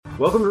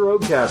Welcome to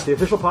Roguecast, the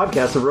official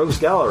podcast of Rogues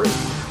Gallery.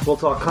 We'll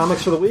talk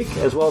comics for the week,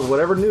 as well as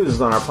whatever news is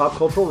on our pop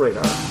cultural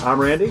radar. I'm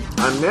Randy.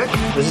 I'm Nick.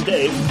 This is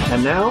Dave.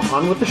 And now,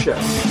 on with the show.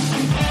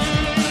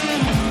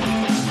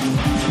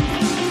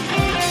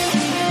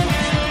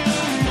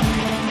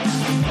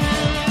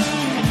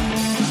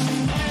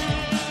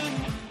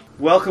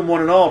 Welcome,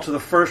 one and all, to the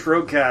first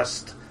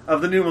Roguecast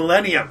of the new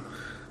millennium.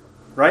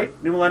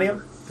 Right? New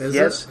millennium?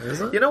 Yes.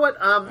 Is it? You know what?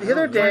 The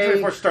other day...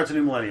 2024 starts a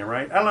new millennium,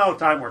 right? I don't know how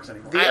time works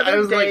anymore. The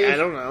other day, I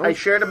don't know. I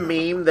shared a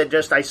meme that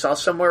just I saw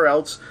somewhere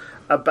else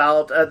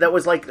about... that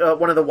was like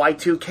one of the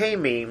Y2K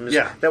memes.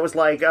 Yeah. That was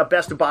like a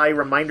Best Buy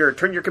reminder,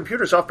 turn your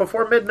computers off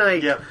before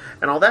midnight. Yeah.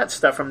 And all that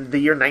stuff from the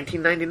year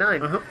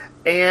 1999. Uh-huh.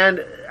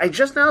 And I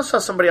just now saw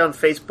somebody on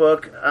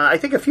Facebook, I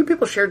think a few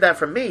people shared that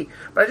from me,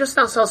 but I just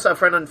now saw a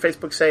friend on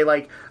Facebook say,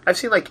 like, I've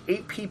seen like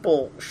 8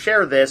 people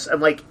share this. I'm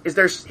like, is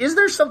there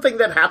something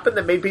that happened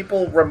that made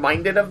people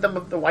reminded of them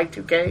of the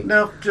Y2K?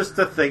 No, just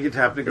the thing it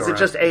happened to go Is it around.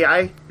 just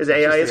AI? Is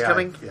AI Just is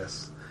coming?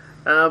 Yes.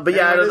 But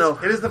yeah, I don't know.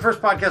 It is the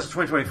first podcast of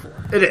 2024.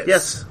 It is.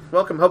 Yes,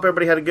 welcome. Hope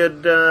everybody had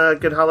a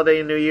good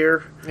holiday and New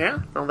Year. Yeah.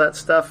 All that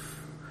stuff.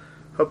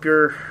 Hope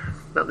you're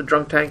not in the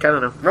drunk tank. I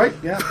don't know. Right?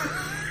 Yeah.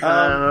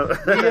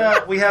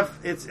 We have.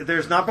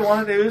 There's not been a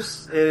lot of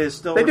news. It is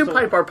still. They do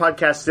pipe our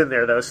podcasts in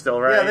there though, still,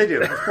 right? Yeah, they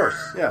do. Of course.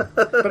 Yeah.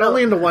 But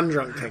only into one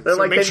drunk tank. They're So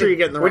like, make sure you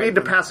get in the we right need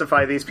to one.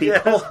 pacify these Yeah.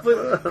 people.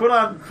 Put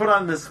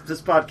on this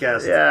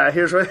podcast. Yeah,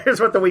 here's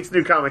what the week's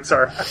new comics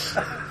are.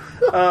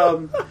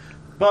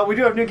 But we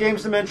do have new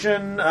games to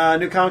mention,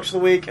 new comics of the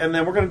week, and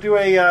then we're going to do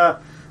we're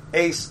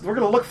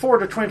going to look forward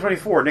to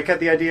 2024. Nick had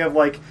the idea of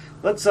like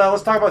let's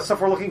talk about stuff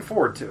we're looking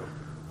forward to.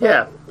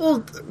 Yeah.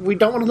 Well, we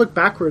don't want to look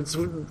backwards.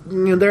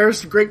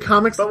 There's great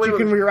comics But that you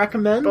can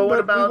recommend. But what we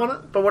about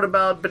wanna, what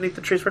about Beneath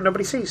the Trees Where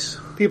Nobody Sees?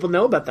 people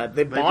know about that?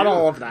 They bought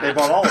all of that. They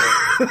bought all of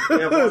it.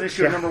 We have one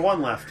issue of number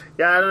 1 left.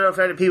 Yeah, I don't know if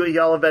any people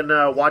y'all have been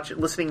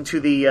listening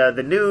to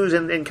the news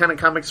in kind of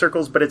comic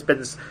circles, but it's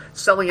been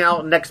selling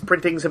out. Next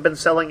printings have been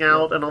selling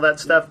out and all that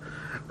stuff.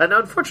 And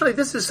unfortunately,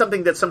 this is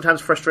something that's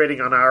sometimes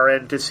frustrating on our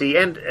end to see,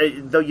 and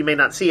though you may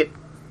not see it,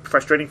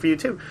 frustrating for you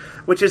too,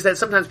 which is that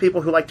sometimes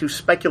people who like to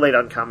speculate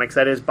on comics,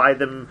 that is, buy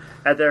them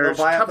at their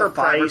They'll buy up cover to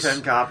 5 price, or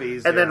 10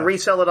 copies, and then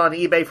resell it on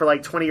eBay for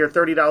like $20 or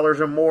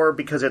 $30 or more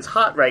because it's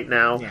hot right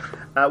now,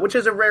 which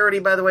is a rarity,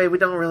 by the way. We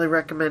don't really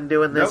recommend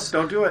doing this.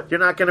 Nope, don't do it. You're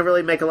not going to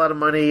really make a lot of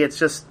money. It's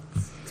just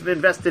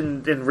invest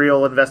in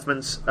real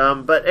investments.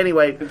 But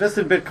anyway, invest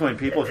in Bitcoin,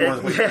 people. If you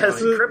want to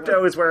yes, money.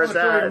 crypto is where it's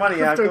Throw your at.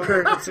 money out.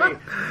 Cryptocurrency.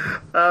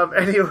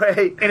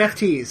 Anyway,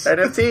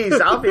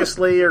 NFTs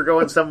obviously are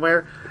going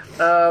somewhere.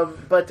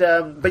 But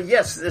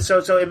yes,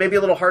 so it may be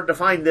a little hard to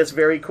find this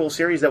very cool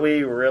series that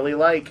we really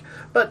like,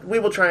 but we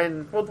will try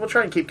and we'll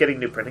try and keep getting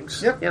new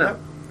printings. Yep. You know.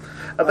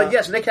 But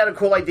yes, Nick had a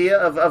cool idea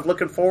of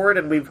looking forward,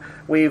 and we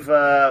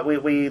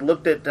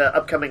looked at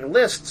upcoming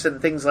lists and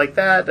things like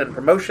that, and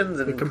promotions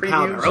and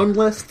compiled previews. our own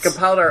lists.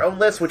 Compiled our own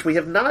lists, which we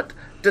have not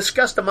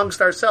discussed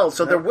amongst ourselves.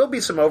 So there will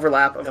be some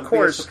overlap, of It'll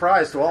course. be a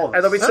surprise to all of us.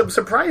 And there'll be some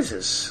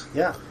surprises.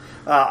 Yeah.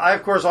 I,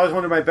 of course, always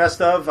wanted my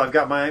best of. I've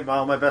got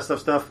all my best of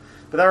stuff.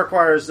 But that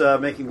requires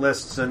making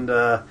lists and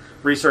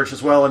research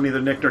as well, and neither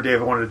Nick nor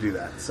David wanted to do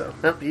that. So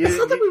It's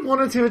not that we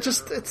wanted to. It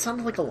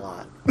sounded like a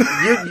lot.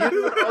 You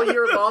do it all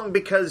year long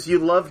because you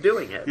love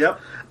doing it. Yep.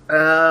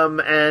 I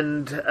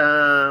like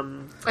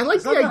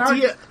It's not the that hard.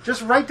 idea.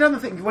 Just write down the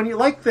thing. When you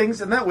like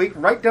things in that week,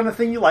 write down the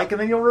thing you like,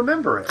 and then you'll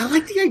remember it. I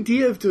like the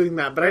idea of doing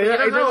that, but You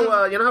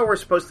know how we're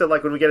supposed to,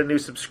 like, when we get a new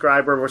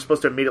subscriber, we're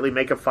supposed to immediately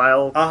make a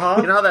file? Uh-huh.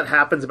 You know how that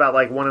happens about,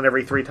 like, 1 in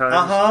every 3 times?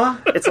 Uh-huh.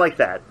 It's like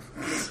that.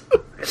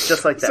 It's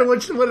just like that. So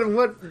what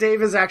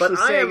Dave is actually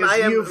but saying I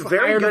is am you've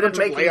very hired a good at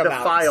bunch of making the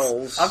layabouts.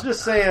 files. I'm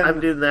just saying. I'm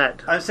doing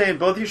that. I'm saying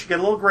both of you should get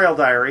a little Grail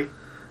diary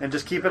and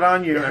just keep it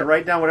on you and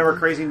write down whatever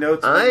crazy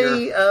notes.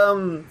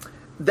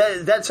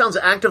 That sounds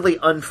actively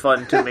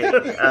unfun to me.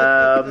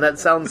 That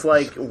sounds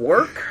like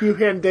work. You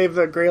hand Dave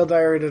the Grail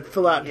diary to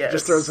fill out, and Yes. he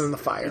just throws it in the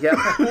fire. Yep.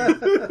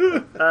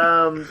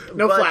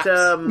 No flaps.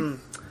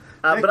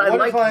 But I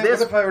like this.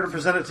 What if I were to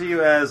present it to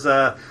you as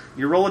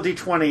you roll a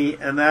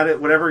d20 and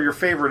whatever your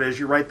favorite is,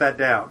 you write that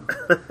down?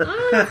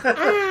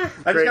 I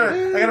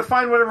gotta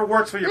find whatever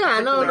works for your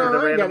particular the I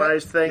get it.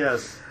 randomized thing.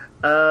 Yes.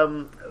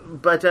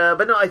 But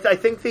no, I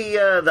think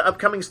the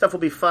upcoming stuff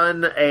will be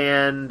fun,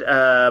 and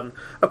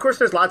of course,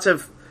 there's lots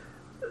of.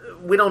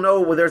 We don't know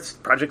whether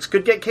projects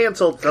could get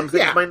canceled. Some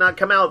things might not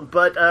come out,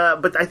 but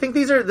I think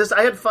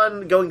I had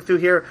fun going through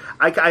here.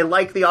 I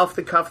like the off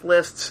the cuff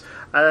lists.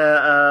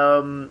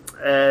 That's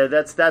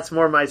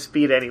more my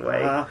speed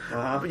anyway.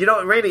 You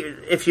know, Randy,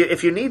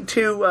 if you need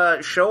to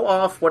show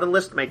off what a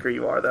list maker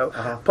you are,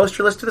 though, post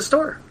your list to the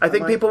store. I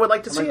think people would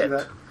like to see it.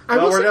 We're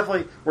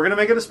going to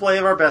make a display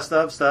of our best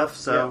of stuff.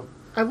 So.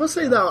 I will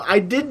say though, I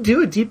did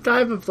do a deep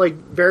dive of like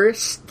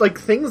various like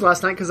things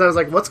last night because I was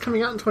like, "What's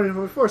coming out in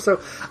 2024?"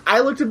 So I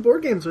looked at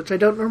board games, which I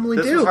don't normally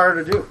do. This is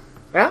harder to do.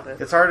 Yeah,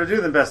 it's harder to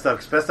do than best of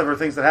because best of are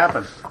things that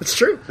happen. It's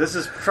true. This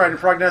is trying to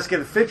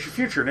prognosticate the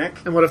future,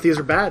 Nick. And what if these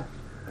are bad?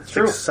 It's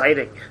true.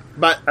 Exciting.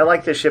 But I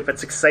like this ship.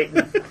 It's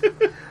exciting.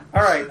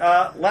 All right,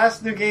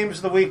 last new games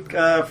of the week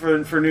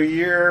for New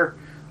Year.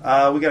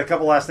 We got a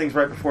couple last things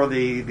right before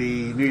the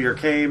New Year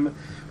came.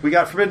 We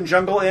got Forbidden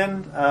Jungle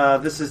in.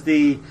 This is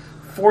the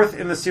fourth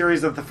in the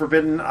series of the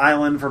Forbidden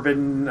Island,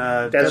 Forbidden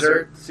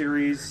Desert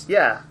series.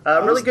 Yeah,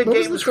 really good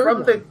games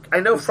from the.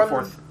 I know What's from the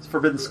fourth? It's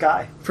Forbidden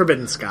Sky.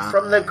 Forbidden Sky.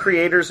 From the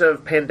creators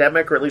of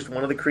Pandemic, or at least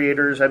one of the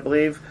creators, I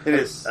believe. It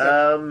is. These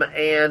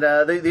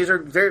are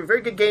very,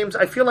 very good games.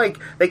 I feel like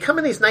they come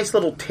in these nice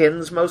little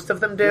tins, most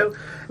of them do.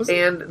 Yeah.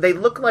 And they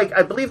look like,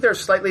 I believe they're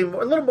a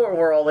little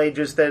more all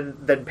ages than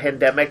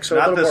Pandemic, so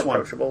Not a little this more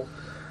one. approachable.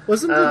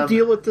 Wasn't the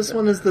deal with this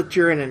one is that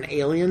you're in an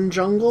alien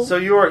jungle? So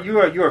you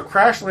are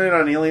crash landed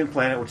on an alien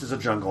planet, which is a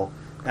jungle,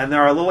 and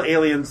there are little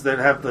aliens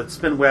that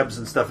spin webs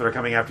and stuff that are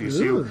coming after you.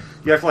 So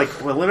you have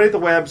to eliminate the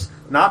webs,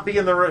 not be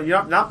in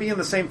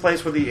the same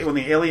place when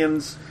the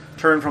aliens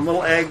turn from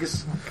little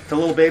eggs to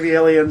little baby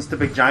aliens to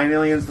big giant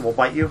aliens that will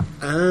bite you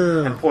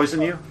and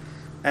poison you,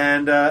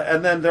 and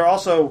then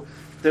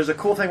there's a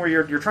cool thing where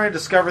you're trying to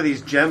discover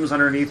these gems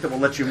underneath that will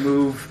let you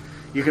move.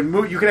 You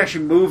can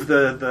actually move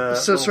the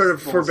so sort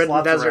of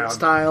Forbidden Desert around.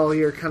 Style.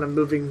 You're kind of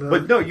moving the.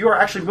 But no, you are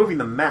actually moving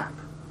the map.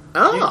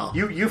 Oh,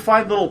 You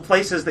find little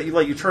places that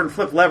you turn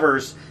flip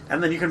levers,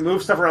 and then you can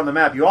move stuff around the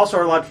map. You also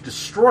are allowed to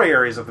destroy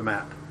areas of the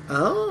map.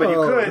 Oh, But you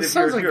could, this if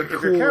sounds you're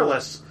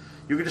careless,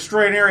 you could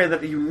destroy an area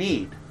that you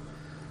need.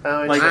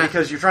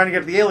 Because you're trying to get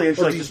to the aliens,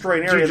 you destroy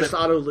an do area you just that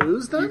auto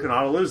lose then? you can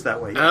auto lose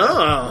that way. Yes.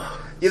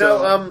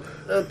 Oh,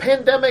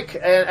 Pandemic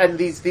and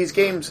these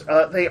games,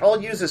 they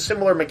all use a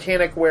similar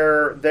mechanic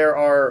where there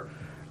are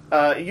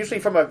usually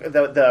from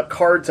the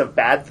cards of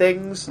bad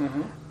things.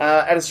 Mm-hmm.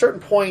 At a certain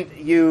point,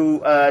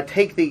 you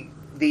take the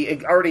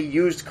already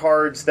used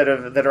cards that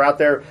are out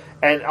there,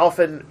 and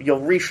often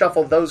you'll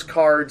reshuffle those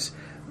cards.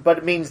 But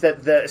it means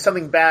that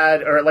something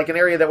bad or like an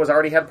area that was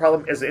already had a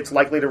problem it's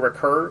likely to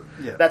recur.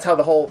 Yeah. That's how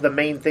the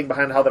main thing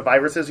behind how the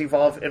viruses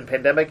evolve in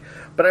Pandemic.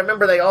 But I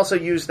remember they also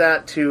used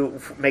that to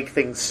make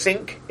things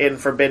sync in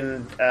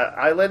Forbidden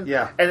Island.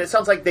 Yeah. And it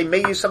sounds like they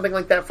may use something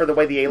like that for the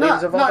way the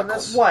aliens evolve in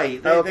this. Not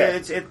quite.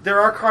 Okay. There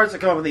are cards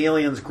that come up and the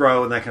aliens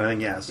grow and that kind of thing.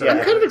 Yeah. So Yeah.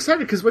 I'm kind of excited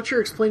because what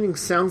you're explaining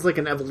sounds like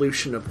an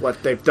evolution of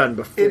what they've done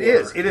before. It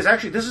is. It is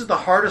actually. This is the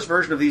hardest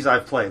version of these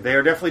I've played. They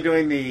are definitely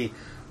doing the.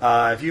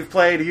 If you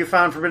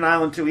found Forbidden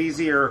Island too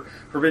easy or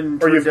Forbidden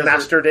Or you've Desert,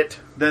 mastered it.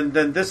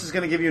 then this is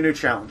going to give you new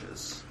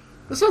challenges.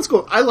 That sounds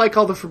cool. I like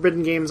all the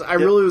Forbidden games. I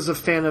really was a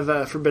fan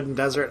of Forbidden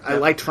Desert. I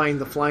liked finding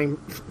the flying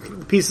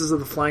pieces of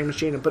the flying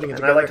machine and putting it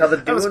And together. I liked how the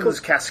That was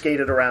dunes cool.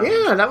 cascaded around.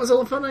 Yeah, that was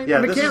a fun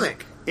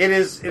mechanic. It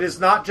is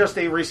not just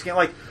a reskin.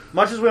 Like,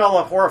 much as we all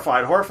love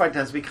Horrified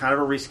tends to be kind of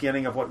a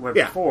reskinning of what went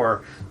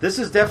before. This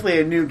is definitely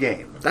a new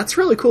game. That's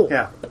really cool.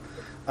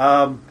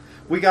 Yeah.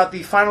 We got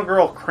the Final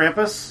Girl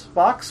Krampus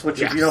box,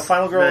 which is,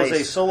 Final Girl is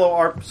a solo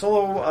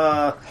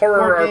horror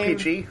board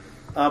game.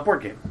 RPG.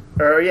 Board game.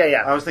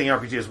 Yeah. I was thinking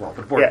RPG as well,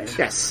 but board game.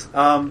 Yes.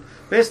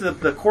 Basically,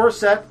 the core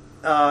set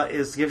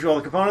gives you all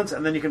the components,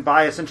 and then you can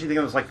buy essentially think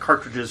of it as like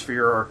cartridges for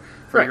your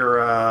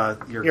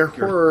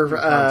horror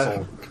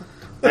console.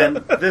 And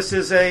this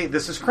is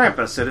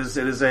Krampus. It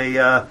is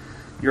a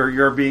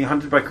you're being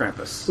hunted by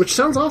Krampus, Which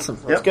sounds awesome.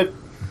 That's good.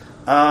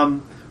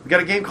 We got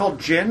a game called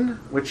Jinn,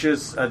 which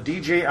is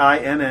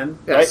DJINN.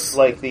 Yes. Right?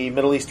 Like the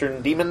Middle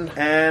Eastern demon.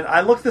 And I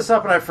looked this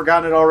up and I've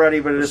forgotten it already,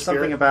 but it is Spirit.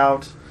 something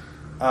about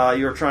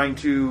you're trying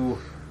to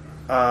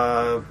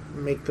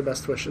Make the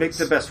best wishes. make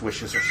the best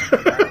wishes or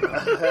something.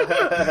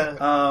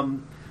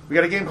 We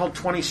got a game called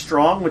 20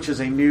 Strong, which is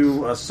a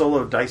new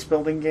solo dice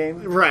building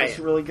game. Right. It's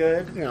really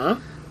good. Yeah.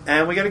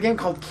 And we got a game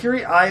called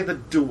Kiri Eye the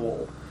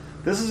Duel.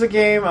 This is a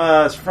game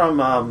it's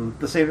from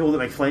the same people that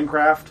make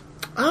Flamecraft.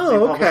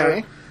 Oh,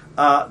 okay.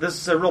 This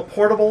is a real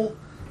portable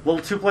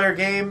little two-player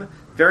game.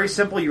 Very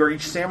simple. You are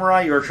each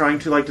samurai. You are trying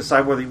to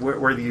decide whether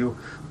you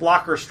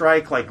block or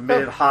strike, like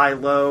mid, high,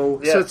 low.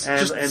 So it's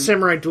just a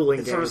samurai dueling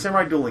It's game. sort of a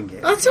samurai dueling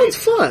game. That sounds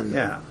fun.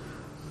 Yeah.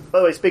 By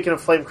the way, speaking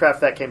of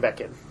Flamecraft, that came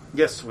back in.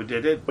 Yes, we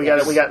did it. We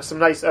got some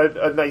nice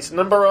a nice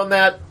number on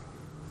that.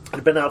 It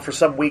had been out for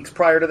some weeks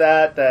prior to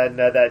that, and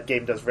that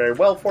game does very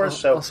well for us.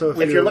 So Also,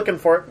 if you're looking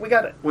for it, we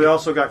got it. We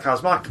also got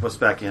Cosmoctopus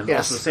back in. Yes.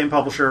 Also the same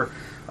publisher.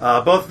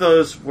 Both of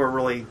those were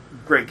really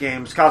great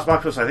games.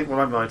 Cosmoctopus, I think, might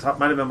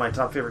have been my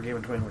top favorite game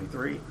in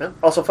 2023. Yeah.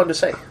 Also fun to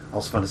say.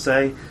 Also fun to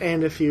say.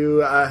 And if you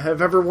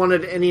have ever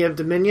wanted any of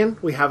Dominion,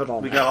 we have it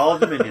all. We now. got all of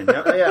Dominion.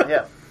 Yep.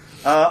 Yeah.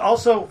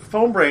 Also,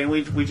 Foam Brain.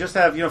 We just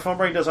have Foam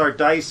Brain does our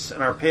dice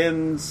and our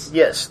pins.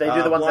 Yes, they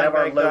do the ones that have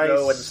our blind bag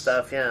logo dice. and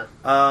stuff.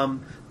 Yeah.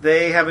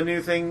 They have a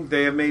new thing.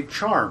 They have made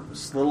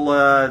charms,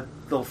 little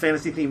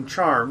fantasy themed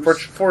charms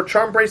For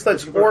charm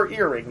bracelets or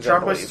earrings.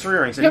 charm I believe. bracelets or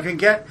earrings, and you can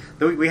get.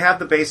 We have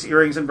the base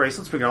earrings and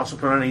bracelets. We can also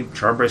put on any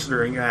charm bracelet or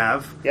earring you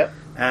have. Yep.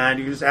 And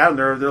you can just add them.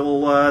 They're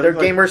little. They're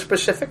gamer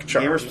specific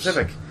charms. Gamer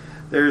specific.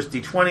 There's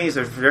D20s.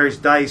 There's various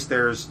dice.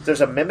 There's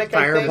a mimic.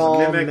 Fireball.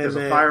 I think. mimic. There's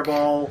a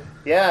fireball.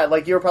 Yeah,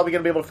 like you're probably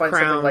going to be able to find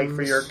something like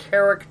for your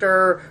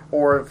character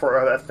or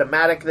for a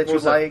thematic that What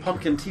was you like. that?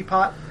 Pumpkin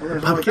teapot. Pumpkin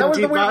That was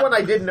the weird teapot? one.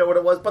 I didn't know what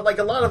it was, but like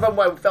a lot of them,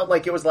 I felt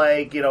like it was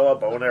like a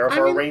bow and arrow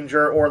for a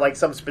ranger or like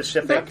some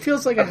specific. That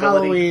feels like a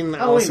ability. Halloween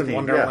Alice in theme,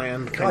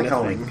 Wonderland yeah. kind I like of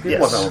Halloween. thing.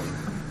 Yes. Love Halloween.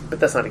 But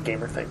that's not a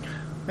gamer thing.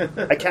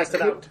 I cast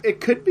it out.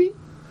 It could be.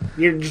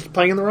 You're just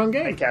playing in the wrong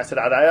I game. cast it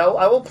out.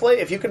 I will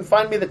play if you can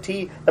find me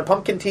the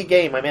pumpkin tea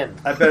game. I'm in.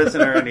 I bet it's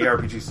in the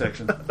RPG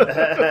section.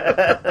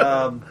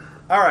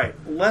 All right,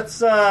 let's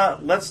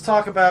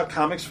talk about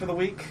comics for the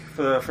week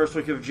for the first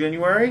week of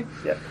January.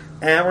 Yep.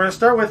 And we're going to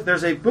start with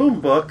there's a Boom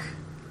book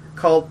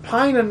called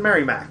Pine and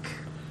Merrimack.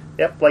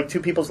 Yep, like two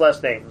people's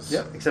last names.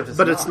 Yep, except it's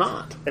But not. it's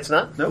not. It's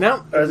not. Nope.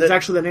 No, Or is it's it-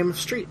 actually the name of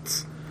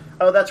streets.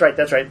 Oh, that's right.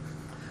 That's right.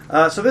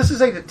 So this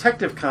is a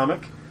detective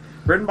comic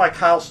written by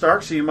Kyle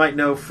Stark, so you might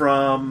know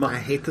from I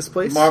hate this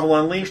place. Marvel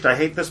Unleashed. I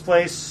hate this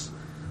place.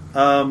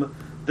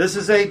 This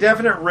is a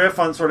definite riff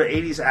on sort of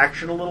 80s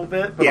action a little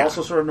bit, but Yeah.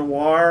 also sort of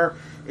noir.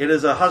 It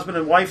is a husband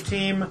and wife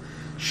team.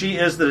 She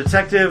is the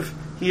detective.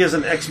 He is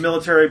an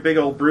ex-military, big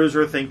old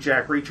bruiser, think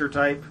Jack Reacher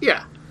type.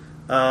 Yeah.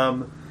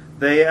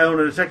 They own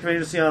a detective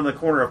agency on the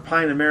corner of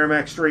Pine and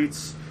Merrimack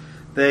Streets.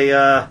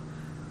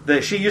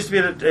 She used to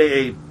be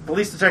a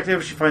police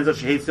detective. She finds out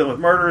she hates dealing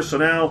with murders, so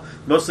now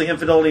mostly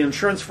infidelity and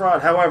insurance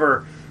fraud.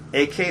 However,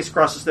 a case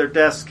crosses their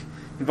desk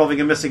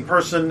involving a missing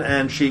person,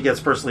 and she gets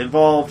personally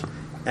involved,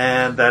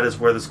 and that is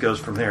where this goes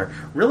from there.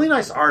 Really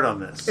nice art on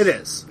this. It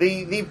is.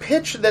 The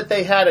pitch that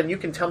they had, and you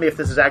can tell me if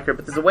this is accurate,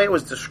 but the way it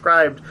was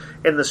described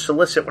in the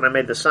solicit when I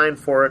made the sign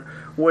for it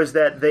was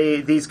that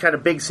these kind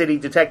of big city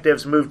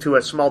detectives moved to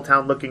a small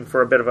town looking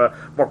for a bit of a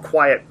more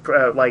quiet,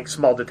 like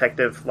small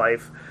detective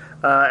life,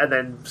 and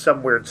then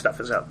some weird stuff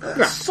is up.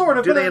 Sort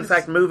of. Do but they in it's-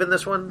 fact move in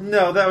this one?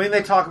 No,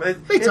 they talk.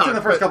 It's talk, in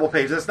the first but- couple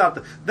pages. It's not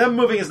them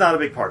moving is not a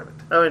big part of it.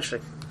 Oh,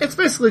 interesting. It's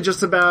basically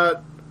just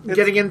about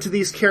getting into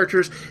these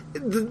characters.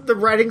 The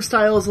writing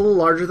style is a little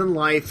larger than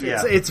life.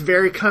 Yeah. It's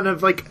very kind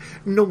of like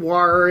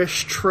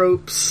noirish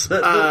tropes.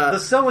 The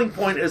selling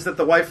point is that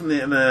the wife and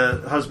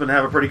the husband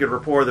have a pretty good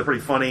rapport. They're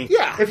pretty funny.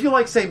 Yeah. If you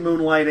like, say,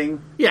 Moonlighting.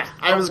 Yeah,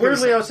 I was gonna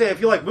weirdly, say- I would say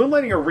if you like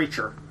Moonlighting or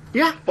Reacher.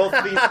 Yeah. Both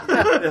of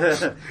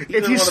these.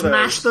 If you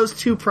smash those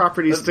two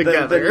properties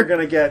together, then you're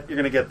gonna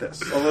get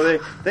this. Although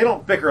they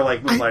don't bicker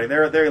like Moonlighting.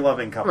 They're a very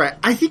loving couple. right?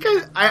 I think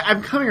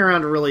I'm coming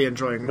around to really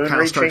enjoying Kyle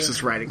reaching.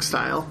 Starks' writing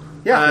style.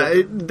 Yeah.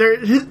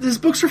 His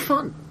books are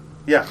fun.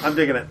 Yeah, I'm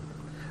digging it.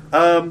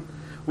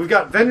 We've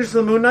got Vengeance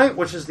of the Moon Knight,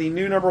 which is the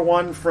new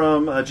 #1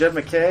 from Jed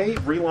McKay,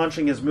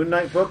 relaunching his Moon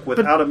Knight book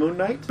without a Moon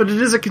Knight. But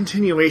it is a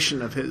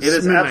continuation of his. It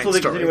is Moon Knight absolutely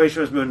a story.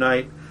 continuation of his Moon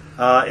Knight.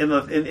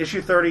 In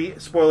issue 30,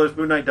 spoilers,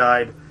 Moon Knight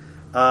died.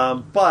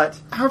 But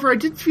However, I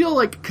did feel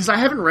like, because I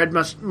haven't read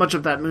much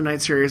of that Moon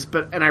Knight series,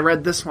 and I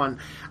read this one,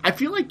 I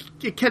feel like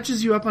it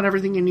catches you up on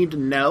everything you need to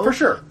know. for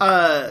sure.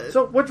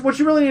 So what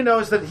you really need to know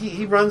is that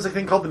he runs a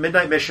thing called the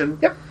Midnight Mission.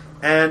 Yep.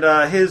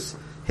 And his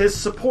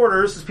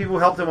supporters, his people who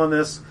helped him on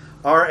this,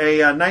 are a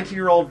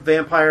 19-year-old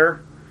vampire,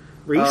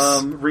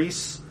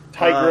 Reese,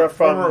 Tigra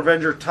from- former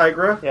Avenger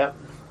Tigra, Yeah.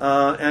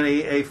 and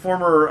a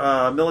former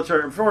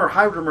former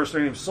Hydra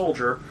mercenary named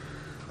Soldier,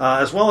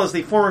 as well as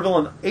the former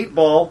villain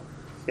 8-Ball.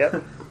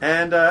 Yep.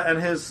 And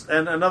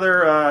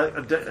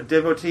another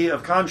devotee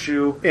of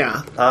Khonshu.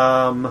 Yeah.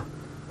 Now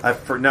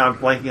I'm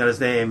blanking on his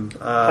name.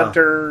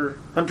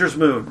 Hunter's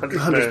Moon.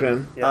 Hunter's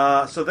Moon.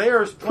 Yeah. So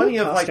there's plenty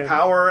Cool of like costume.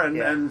 power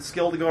Yeah. and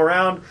skill to go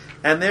around,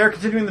 and they're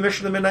continuing the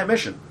mission, the Midnight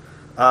Mission.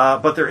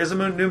 But there is a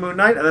new Moon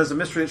Knight, and there's a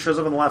mystery that shows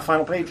up in the last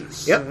final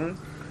pages. Yep.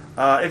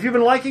 If you've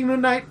been liking Moon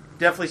Knight,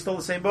 definitely still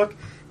the same book.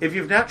 If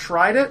you've not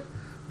tried it,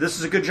 this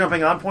is a good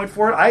jumping on point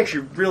for it. I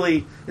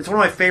actually it's one of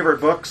my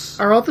favorite books.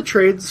 Are all the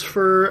trades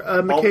for All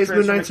the McKay's trades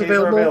Moon from Knights McKay's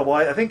are available?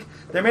 I think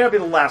there may not be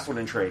the last one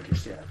in trade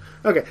just yet.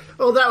 Okay.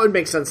 Well, that would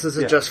make sense since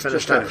it Yeah, just just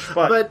finished up. finished,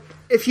 But, but-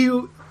 if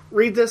you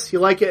read this, you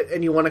like it,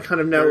 and you want to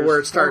kind of know There's where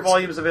it 4 starts,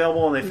 volumes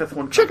available, and the 5th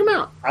one. check them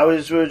out. We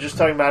were just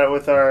talking about it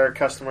with our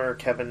customer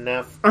Kevin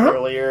Neff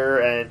earlier,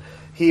 and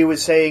he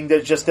was saying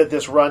that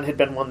this run had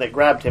been one that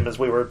grabbed him as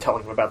we were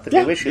telling him about the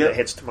new issue that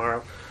hits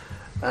tomorrow.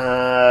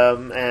 I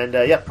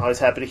was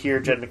happy to hear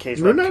Jed McKay's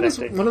Moon run Knight is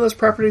connecting. one of those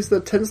properties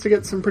that tends to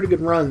get some pretty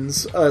good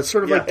runs,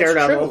 sort of like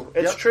Daredevil.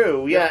 It's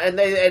true. Yeah,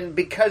 and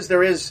because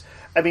there is,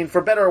 I mean,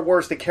 for better or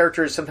worse, the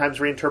character is sometimes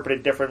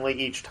reinterpreted differently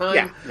each time.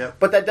 Yeah. Yep.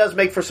 But that does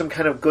make for some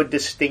kind of good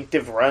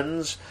distinctive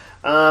runs.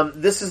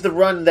 This is the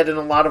run that in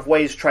a lot of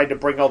ways tried to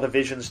bring all the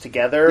visions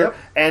together, Yep.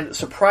 and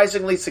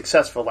surprisingly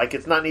successful. Like,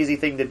 it's not an easy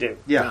thing to do.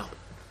 Yeah.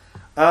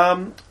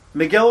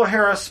 Miguel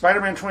O'Hara,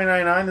 Spider-Man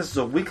 2099. This is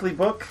a weekly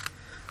book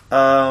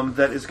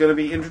that is going to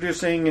be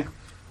introducing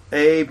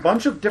a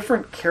bunch of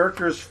different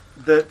characters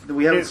that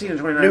we haven't seen in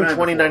 2099. New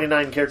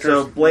 2099 characters.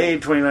 So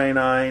Blade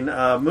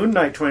 2099, Moon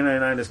Knight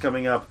 2099 is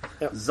coming up.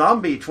 Yep.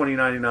 Zombie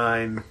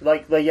 2099.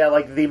 Like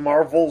the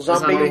Marvel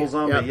zombie. Marvel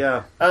Zombie,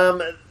 Yep. yeah.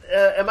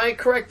 Am I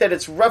correct that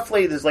it's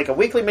roughly, there's like a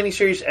weekly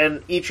miniseries,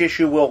 and each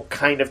issue will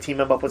kind of team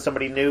him up with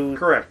somebody new?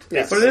 Correct.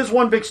 Yes. But it is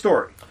one big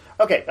story.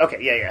 Okay,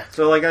 yeah.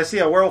 So, like, I see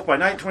a Werewolf by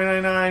Night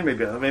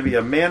 2099, maybe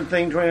a Man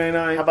Thing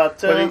 2099. How about...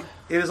 But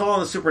it is all on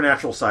the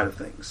supernatural side of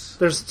things.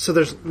 There's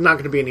not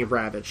going to be any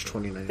Ravage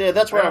 2099. Yeah,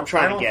 that's what I'm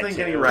trying to get to. I don't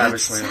think any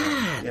Ravage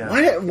 2099.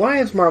 Yeah. Why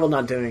is Marvel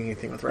not doing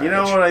anything with Ravage? You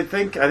know what I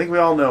think? I think we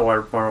all know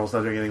why Marvel's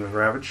not doing anything with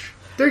Ravage.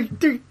 They're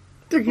using...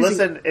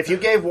 Listen, if you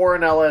gave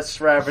Warren Ellis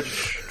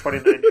Ravage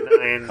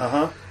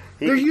 2099...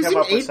 They're using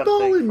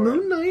 8-Ball in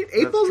Moon Knight.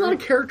 8-Ball's not a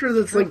character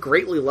that's like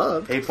greatly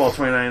loved. 8-Ball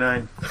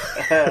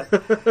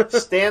 2099.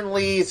 Stan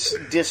Lee's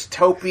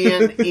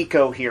dystopian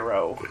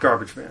eco-hero.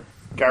 Garbage Man.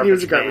 He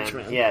was a garbage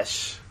man.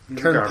 Yes.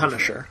 Turned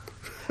Punisher.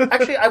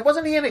 Actually,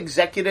 wasn't he an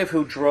executive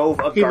who drove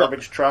a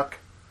garbage truck?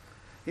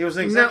 He was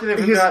an executive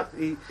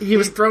who he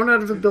was thrown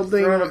out of a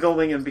building. Thrown out of a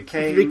building and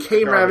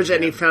became Ravage,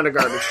 and he found a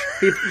garbage.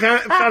 He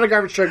found a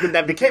garbage truck, and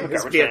that became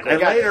his vehicle.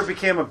 And later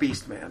became a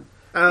Beast Man.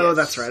 Oh, yes,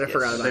 that's right. I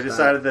forgot about that. They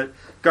decided that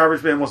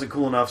Garbage Man wasn't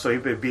cool enough, so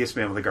he'd be a Beast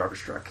Man with a garbage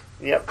truck.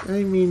 Yep.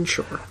 I mean,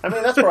 sure. I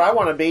mean, that's where I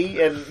want to be,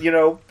 and,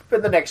 in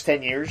the next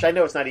 10 years. I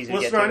know it's not easy to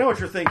get to. I know what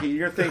you're thinking.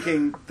 You're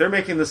thinking, they're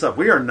making this up.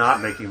 We are not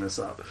making this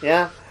up.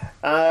 Yeah.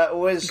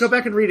 Go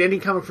back and read any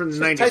comic from the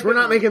 90s. We're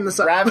not making this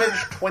up. Ravage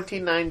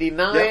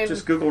 2099. Yep,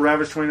 just Google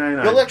Ravage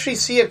 2099. You'll actually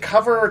see a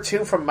cover or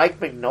two from Mike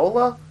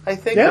Mignola, I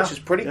think, which is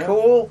pretty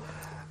cool.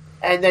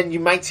 And then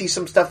you might see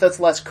some stuff that's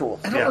less cool.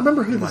 I don't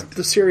remember who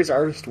the series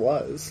artist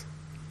was.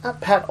 Not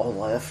Pat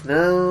Olaf,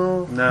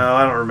 no. No,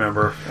 I don't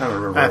remember. I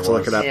have to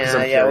look it up.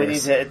 Yeah, we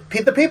need to.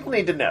 The people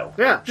need to know.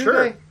 Yeah,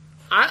 sure.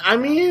 I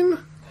mean,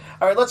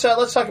 all right. Let's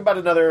talk about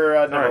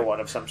another number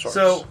one of some sort.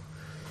 So,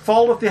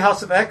 Fall of the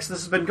House of X. This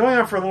has been going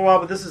on for a little while,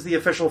 but this is the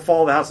official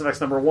Fall of the House of X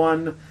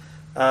 #1.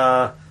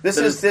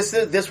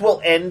 This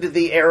will end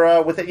the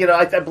era with it.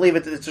 I believe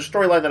it's a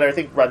storyline that I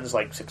think runs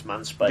like 6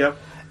 months, but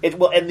it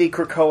will end the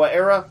Krakoa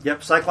era.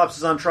 Yep. Cyclops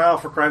is on trial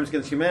for crimes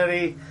against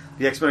humanity.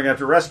 The X-Men are going to have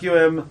to rescue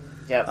him.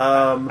 Yeah,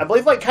 I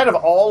believe kind of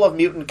all of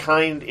mutant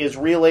kind is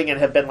reeling and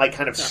have been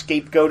kind of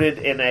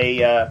scapegoated in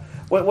a.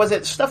 What was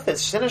it? Stuff that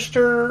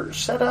Sinister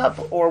set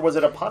up, or was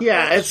it a podcast?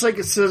 Yeah, it's like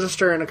a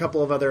Sinister and a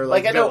couple of other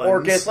I know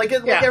villains. Orcus,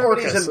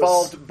 everybody's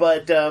involved,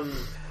 but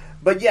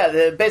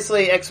yeah,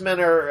 basically X-Men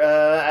are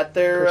at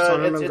their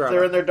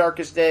they're in their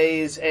darkest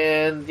days,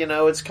 and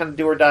it's kind of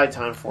do or die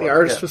time for them. The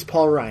artist was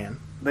Paul Ryan.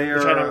 They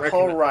are Paul Ryan.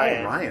 Paul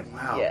Ryan,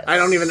 wow. Yes. I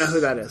don't even know who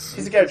that is.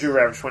 He's the guy who drew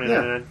Ravage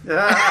 2099.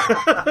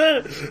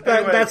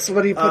 Anyway, that's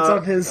what he puts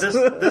on his.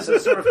 This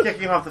is sort of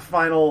kicking off the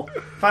final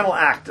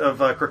act of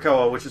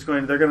Krakoa, which is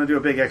they're going to do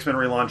a big X-Men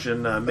relaunch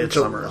in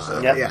midsummer.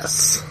 So.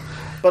 Yes.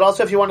 But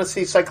also, if you want to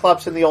see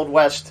Cyclops in the Old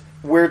West,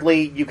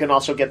 weirdly, you can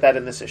also get that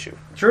in this issue.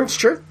 True. It's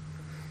true.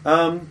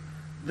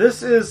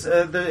 This is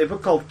a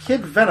book called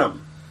Kid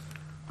Venom.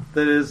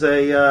 That is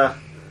a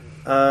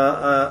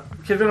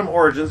Kid Venom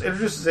Origins.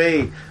 Introduces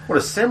a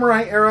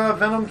samurai era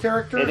Venom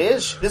character. It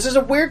is. This is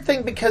a weird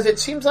thing because it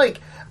seems like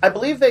I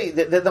believe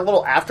the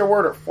little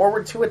afterword or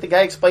forward to it. The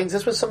guy explains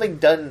this was something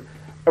done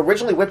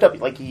originally whipped up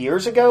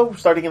years ago,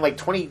 starting in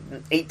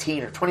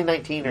 2018 or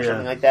 2019 or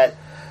something like that.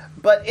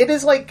 But it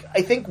is I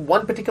think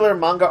one particular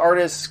manga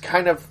artist's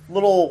kind of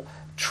little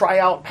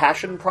tryout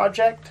passion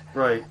project,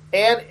 right?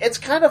 And it's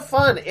kind of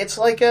fun. It's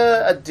like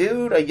a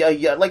dude,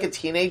 like a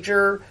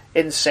teenager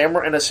in a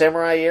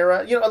samurai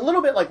era, a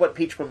little bit like what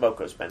Peach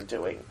Momoko's been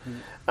doing.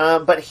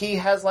 But he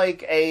has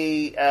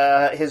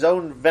his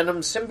own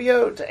Venom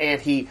symbiote, and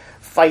he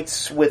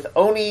fights with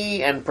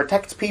Oni and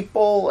protects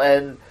people,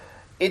 and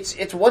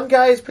it's one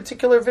guy's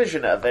particular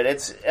vision of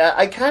it.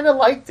 I kind of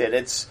liked it.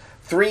 It's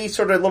 3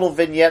 sort of little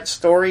vignette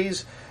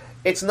stories.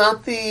 It's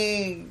not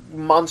the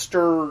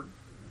monster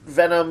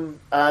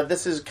Venom.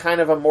 This is kind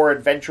of a more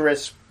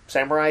adventurous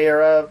samurai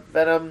era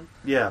Venom.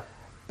 Yeah.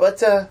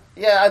 But,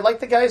 I like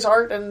the guy's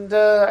art, and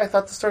I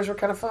thought the stories were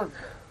kind of fun.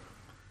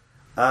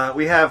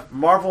 We have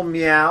Marvel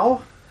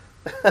Meow,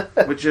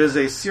 which is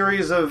a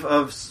series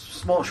of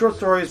small short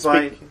stories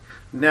by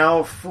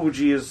Now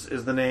Fuji is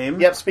the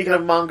name. Yep, speaking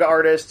of manga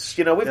artists,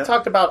 we've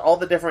talked about all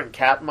the different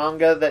cat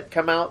manga that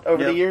come out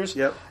over the years,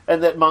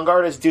 and that manga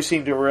artists do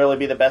seem to really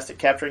be the best at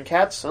capturing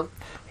cats. So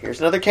here's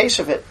another case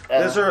of it.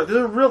 These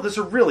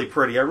are really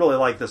pretty. I really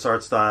like this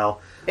art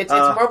style. It's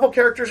Marvel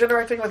characters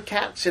interacting with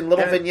cats in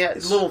little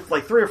vignettes. Little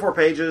 3 or 4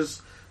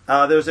 pages.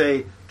 There's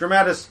a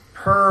dramatis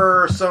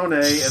personae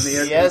in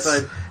the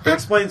inside. It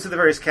explains who the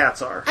various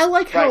cats are. I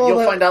like how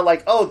you'll find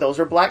out those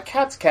are Black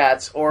Cat's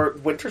cats, or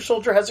Winter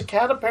Soldier has a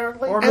cat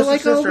apparently, or Mr.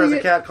 Sister has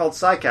a cat called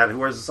Psy-Cat who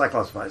wears a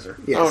Cyclops visor.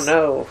 Yes. Oh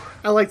no!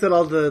 I like that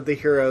all the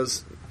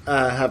heroes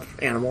have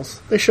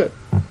animals. They should.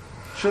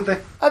 Should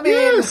they? I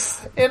mean,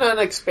 in an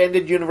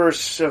expanded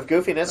universe of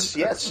goofiness,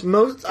 yes.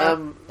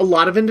 A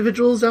lot of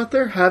individuals out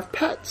there have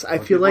pets. I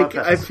feel like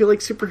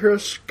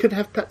superheroes could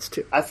have pets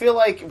too. I feel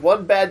like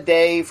one bad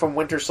day from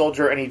Winter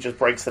Soldier and he just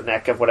breaks the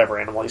neck of whatever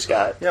animal he's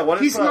got. Yeah,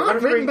 he's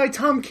not written by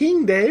Tom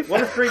King, Dave.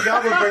 What if Green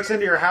Goblin breaks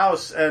into your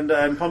house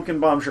and pumpkin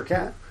bombs your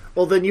cat?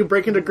 Well, then you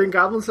break into Green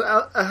Goblin's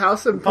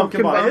house and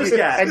pumpkin bomb his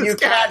cat. And you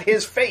cat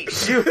his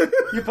face. You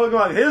pumpkin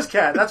bomb his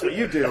cat. That's what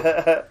you do.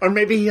 Or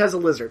maybe he has a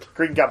lizard.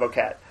 Green Gobbo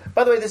Cat.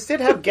 By the way, this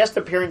did have guest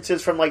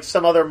appearances from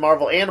some other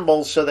Marvel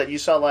animals, so that you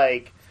saw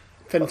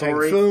Fin Fang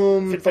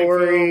Foom,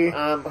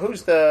 Thori.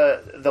 Who's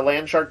the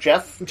land shark?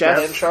 Jeff?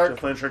 Land shark?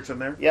 Jeff Land Shark's in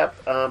there.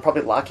 Yep.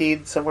 Probably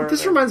Lockheed somewhere.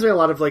 This reminds me a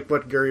lot of like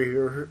what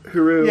Guri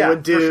Huru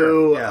would do. For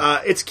sure.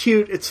 Yeah. It's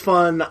cute. It's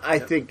fun. I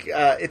think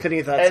if any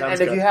of that sounds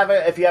good. And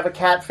if you have a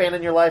cat fan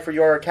in your life, or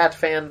you're a cat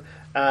fan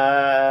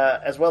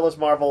as well as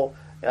Marvel,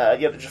 you have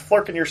to just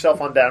Flerkin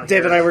yourself on down here.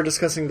 Dave and I were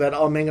discussing that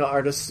all manga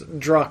artists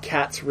draw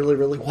cats really,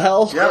 really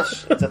well.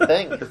 Yes, it's a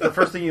thing. It's the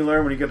first thing you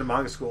learn when you get to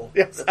manga school.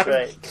 Yes, that's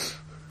right.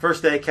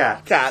 First day,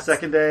 cat. Cats.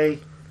 Second day,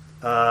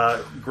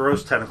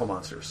 gross tentacle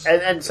monsters.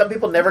 And some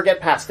people never get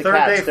past the Third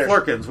cats. day,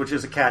 Flerkins, which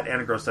is a cat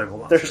and a gross tentacle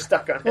monster. They're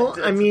stuck on it. Well,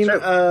 I mean,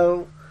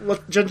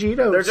 Junji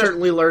Ito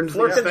certainly learned these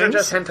Flerkins things. are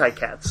just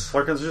Hentai-Cats.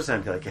 Flerkins are just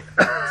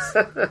Hentai-Cats.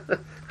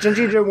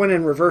 Junji Ito went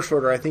in reverse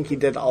order. I think he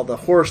did all the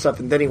horror stuff,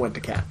 and then he went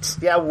to cats.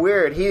 Yeah,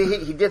 weird.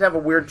 He did have a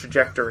weird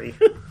trajectory.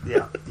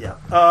 Yeah.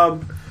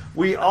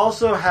 We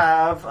also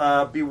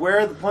have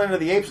Beware the Planet of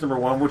the Apes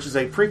 #1, which is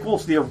a prequel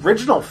to the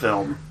original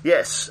film.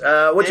 Yes,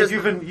 which is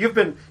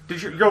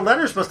your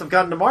letters must have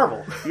gotten to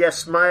Marvel.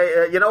 Yes,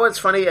 my you know what's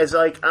funny is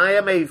like I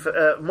am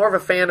more of a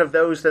fan of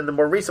those than the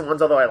more recent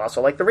ones. Although I also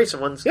like the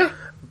recent ones. Yeah,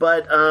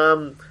 but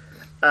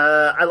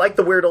I like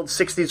the weird old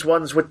 '60s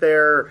ones with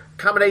their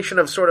combination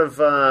of sort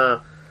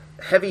of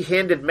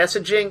heavy-handed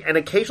messaging and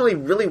occasionally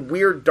really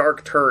weird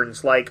dark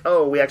turns, like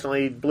we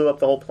accidentally blew up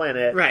the whole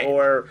planet, right?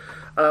 Or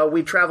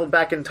we traveled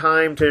back in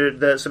time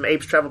some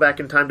apes travel back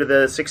in time to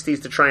the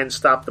 60s to try and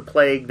stop the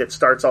plague that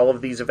starts all of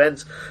these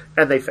events,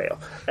 and they fail.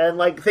 And,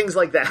 like, things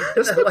like that.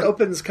 This book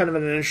opens kind of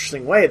in an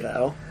interesting way,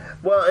 though.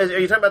 Well, are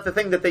you talking about the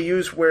thing that they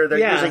use where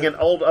they're using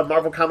a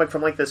Marvel comic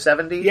from, like, the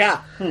 70s?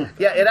 Yeah.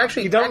 Yeah, it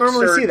actually You don't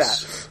normally see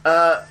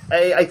that.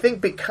 I think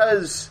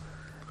because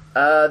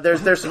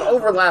there's some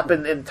overlap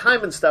in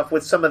time and stuff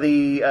with some of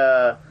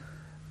the,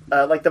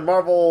 like, the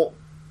Marvel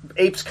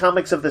Apes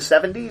comics of the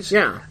 70s.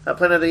 Yeah.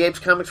 Planet of the Apes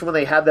comics from when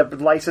they had the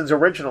license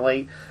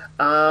originally.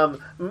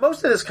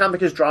 Most of this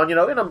comic is drawn, in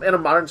a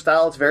modern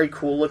style. It's very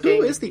cool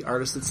looking. Who is the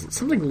artist? It's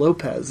something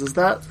Lopez. Is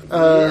that?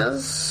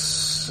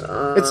 Yes.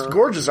 It's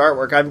gorgeous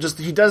artwork.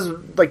 He does,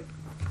 like...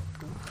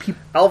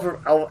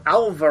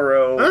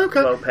 Alvaro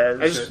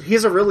Lopez. He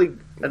has a really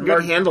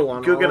good handle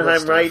on Guggenheim all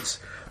this stuff. writes.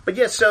 But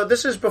yes, so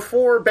this is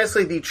before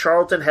basically the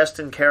Charlton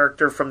Heston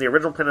character from the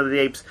original Planet of the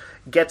Apes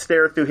gets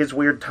there through his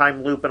weird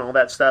time loop and all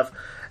that stuff.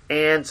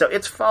 And so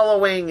it's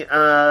following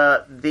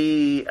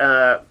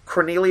the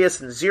Cornelius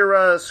and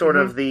Zira, sort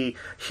of the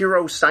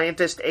hero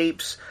scientist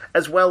apes,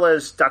 as well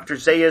as Dr.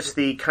 Zaius,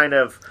 the kind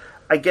of,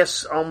 I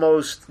guess,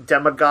 almost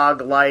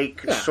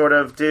demagogue-like sort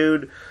of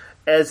dude,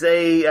 as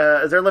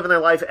they're living their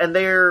life. And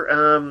they're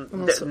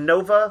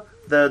Nova,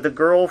 the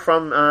girl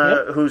from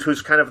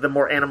who's kind of the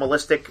more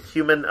animalistic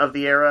human of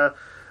the era,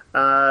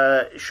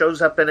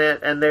 shows up in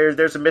it. And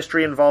there's a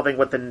mystery involving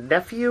the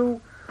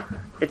nephew.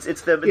 It's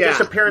the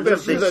disappearance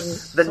of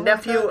the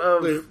nephew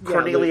of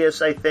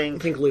Cornelius, I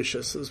think. I think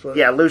Lucius is what...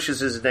 Yeah,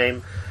 Lucius is his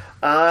name.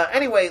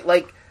 Anyway,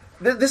 like,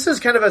 this is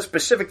kind of a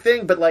specific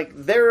thing, but, like,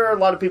 there are a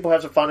lot of people who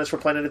have some fondness for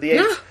Planet of the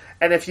Apes. Yeah.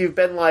 And if you've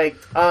been like,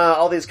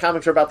 all these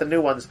comics are about the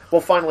new ones,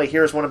 well, finally,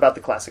 here's one about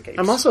the classic apes.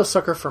 I'm also a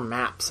sucker for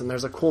maps, and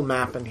there's a cool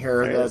map in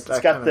here.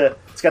 It's got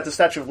the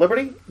Statue of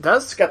Liberty. It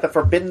does? It's got the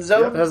Forbidden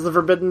Zone. It has the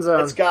Forbidden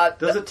Zone. It's got...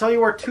 Does it tell you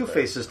where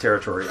Two-Face's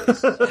territory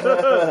is?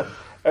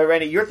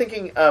 Randy, you're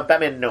thinking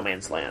Batman No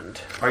Man's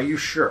Land. Are you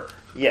sure?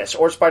 Yes,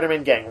 or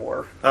Spider-Man Gang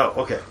War.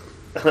 Oh, okay.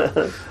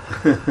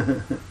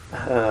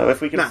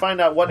 If we can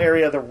find out what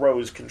area the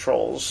Rose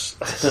controls.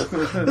 This is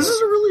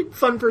a really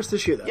fun first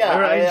issue, though. Yeah,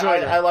 I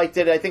enjoyed it. I liked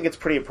it. I think it's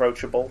pretty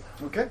approachable.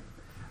 Okay.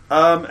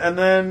 And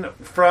then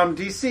from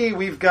DC,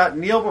 we've got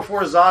Kneel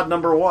Before Zod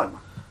 #1.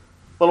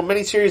 Little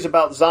miniseries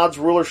about Zod's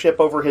rulership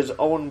over his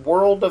own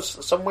world of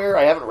somewhere.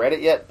 I haven't read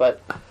it yet,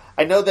 but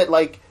I know that,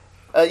 like,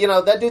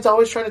 that dude's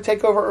always trying to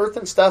take over Earth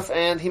and stuff,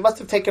 and he must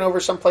have taken over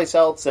someplace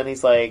else, and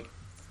he's like...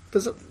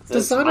 Does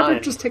Zod ever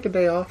just take a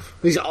day off?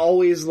 He's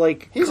always,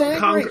 like... He's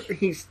angry.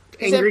 He's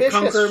angry ambitious.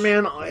 Conqueror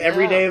Man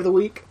every day of the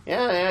week.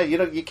 Yeah,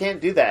 you can't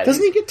do that.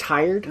 Doesn't he get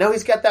tired? No,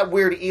 he's got that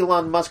weird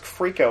Elon Musk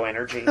freako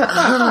energy.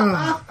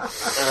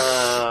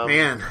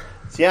 Man.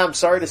 Yeah, I'm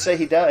sorry to say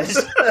he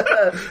does.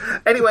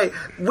 Anyway,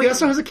 he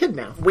also has a kid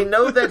now. We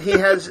know that he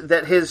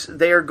has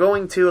they are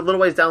going to a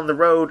little ways down the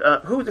road.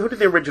 Who did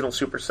the original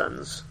Super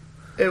Sons?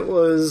 It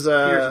was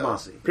Peter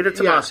Tomasi. Peter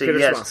Tomasi,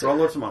 yes.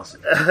 Rollo Tomasi.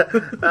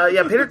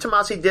 Peter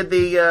Tomasi did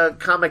the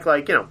comic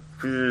 8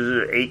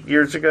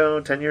 years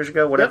ago, 10 years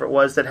ago, whatever it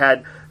was, that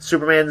had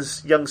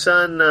Superman's young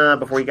son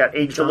before he got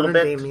aged a little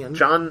bit. Damian.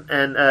 John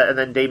and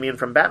then Damian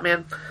from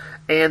Batman.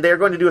 And they're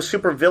going to do a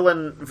super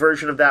villain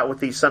version of that with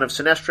the son of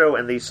Sinestro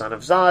and the son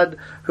of Zod,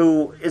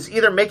 who is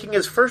either making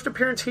his first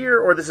appearance here,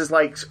 or this is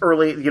like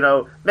early,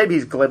 maybe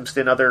he's glimpsed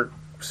in other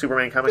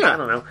Superman comics, I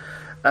don't know.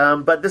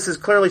 But this is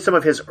clearly some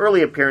of his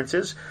early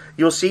appearances.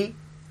 You'll see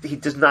he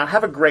does not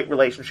have a great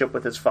relationship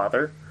with his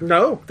father.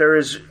 No. There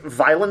is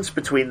violence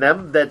between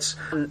them that's,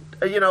 I'm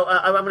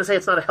going to say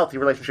it's not a healthy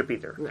relationship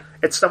either. No.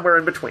 It's somewhere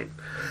in between.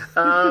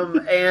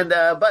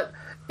 But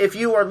if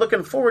you are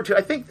looking forward to,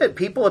 I think that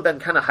people have been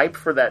kind of hyped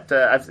for that.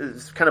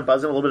 It's kind of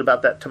buzzing a little bit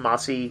about that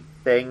Tomasi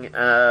thing.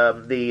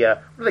 What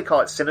do they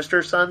call it?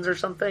 Sinister Sons or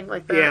something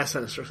like that? Yeah,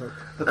 Sinister Sons.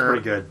 That's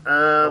pretty good.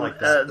 I like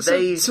that. So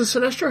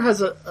Sinestro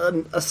has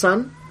a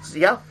son?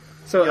 Yeah.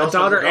 So He a also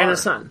has daughter a daughter. and a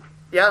son.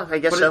 Yeah, I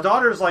guess But so. his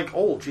daughter's like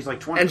old. She's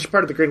like 20. And she's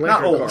part of the Green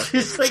not Lantern old. Corps.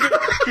 She's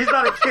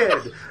not a kid.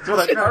 That's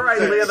what I'm All right,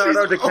 trying to say.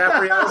 Leonardo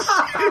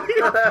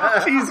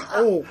DiCaprio. She's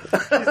old.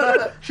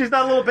 She's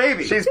not a little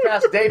baby. She's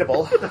past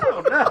dateable.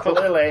 oh, no.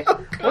 Clearly.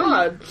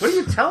 God. What are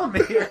you telling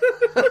me here?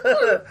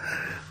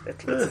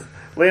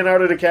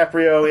 Leonardo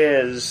DiCaprio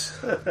is...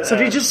 So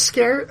do you just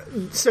scare...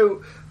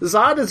 So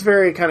Zod is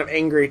very kind of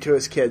angry to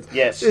his kids.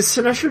 Yes. Is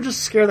Sinestro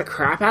just scare the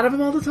crap out of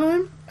him all the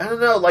time? I don't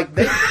know, like,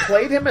 they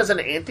played him as an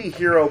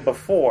anti-hero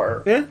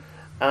before. Yeah.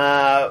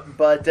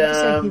 But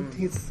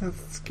He's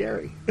that's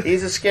scary.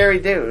 he's a scary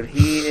dude.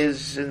 He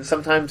is, and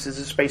sometimes is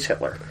a space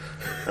Hitler.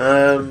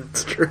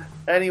 It's true.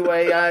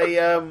 Anyway,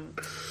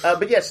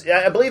 but yes,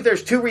 I believe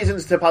there's two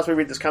reasons to possibly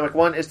read this comic.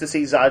 One is to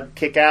see Zod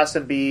kick ass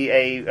and be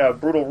a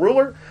brutal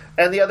ruler,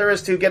 and the other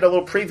is to get a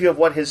little preview of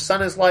what his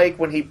son is like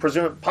when he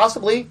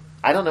possibly,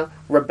 I don't know,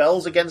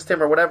 rebels against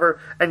him or whatever,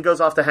 and goes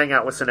off to hang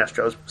out with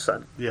Sinestro's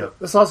son. Yeah.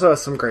 This also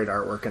has some great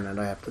artwork in it,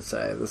 I have to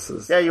say. This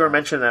is... Yeah, you were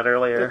mentioning that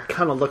earlier. It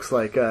kind of looks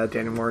like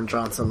Daniel Warren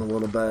Johnson a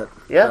little bit.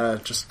 Yeah.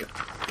 Just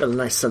got a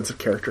nice sense of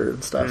character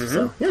and stuff.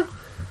 So, yeah.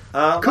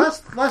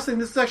 Last thing,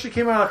 this actually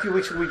came out a few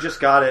weeks ago. We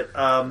just got it.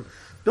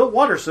 Bill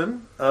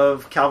Watterson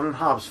of Calvin and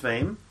Hobbes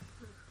fame.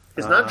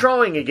 He's not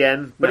drawing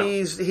again, but no.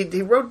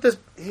 he wrote this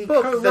He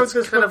book wrote that's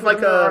this kind book of like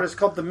from an artist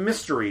called The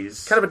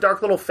Mysteries. kind of a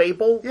dark little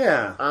fable.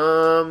 Yeah.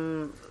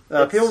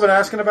 People People have been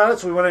asking about it,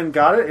 so we went in and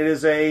got it. It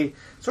is a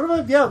sort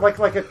of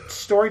like a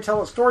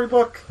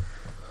storybook.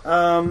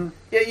 Yeah,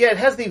 it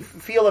has the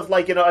feel of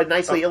like a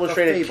nicely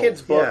illustrated fable,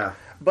 kids book, yeah.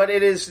 but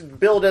it is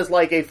billed as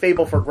like a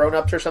fable for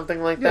grown-ups or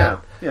something like that.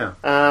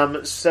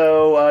 Yeah.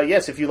 So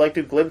yes, if you like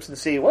to glimpse and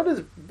see what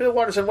is Bill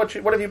Watterson, what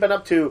have you been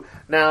up to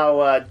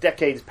now?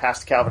 Decades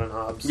past Calvin and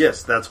Hobbes.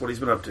 Yes, that's what he's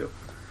been up to.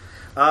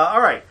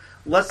 All right,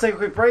 let's take a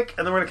quick break,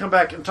 and then we're going to come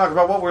back and talk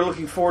about what we're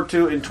looking forward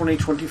to in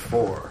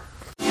 2024.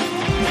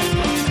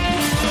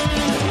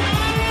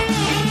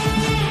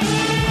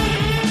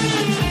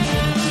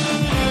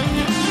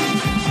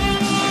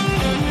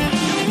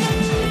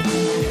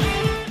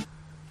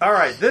 All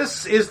right,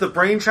 this is the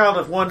brainchild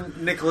of one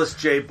Nicholas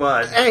J.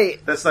 Budd. Hey.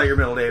 That's not your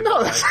middle name.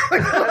 No, that's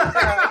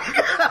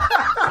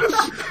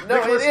No,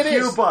 Nicholas it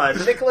Q. is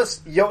Budd.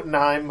 Nicholas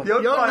Jotunheim.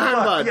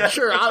 Jotunheim Bud. Yeah.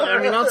 Sure,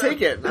 I'll take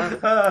it.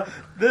 I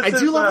This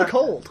do is, love the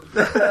cold.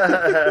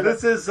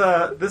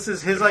 This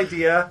is his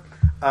idea.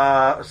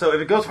 So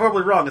if it goes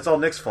horribly wrong, it's all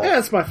Nick's fault. Yeah,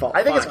 it's my fault.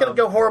 I think it's going to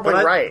go horribly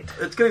right.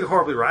 It's going to go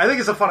horribly right. I think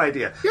it's a fun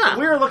idea. Yeah. So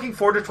we are looking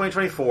forward to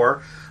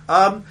 2024.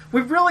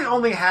 We really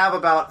only have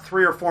about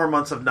 3 or 4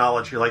 months of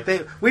knowledge here. Like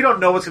we don't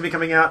know what's going to be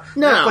coming out.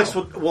 No. Netflix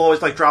will always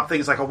drop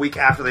things like a week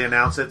after they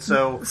announce it.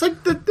 So It's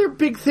like they're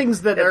big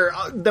things that are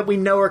that we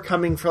know are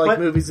coming for like But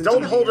movies. And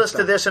Don't TV hold and us to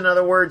stuff. this. In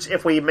other words,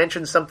 if we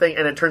mention something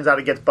and it turns out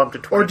it gets bumped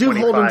to Or do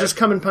 2025. hold them. Just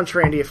come and punch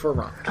Randy if we're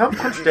wrong. come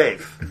punch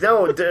Dave.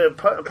 No,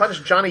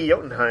 punch Johnny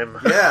Jotunheim.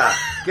 Yeah,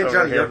 get Over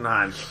Johnny here.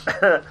 Jotunheim.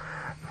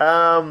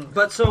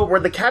 But so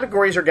Where the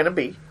categories are going to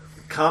be.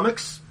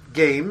 comics,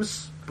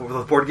 games,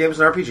 board games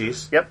and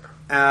RPGs. Yep.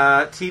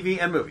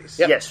 TV and movies.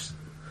 Yes.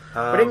 We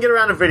didn't get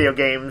around to video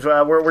games.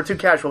 We're too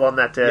casual on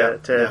that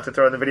to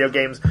throw in the video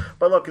games.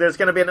 But look, there's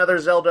going to be another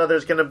Zelda.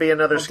 There's going to be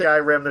another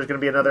Skyrim. There's going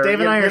to be another. Dave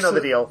and I you are know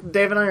the deal.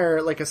 Dave and I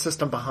are like a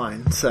system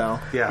behind. So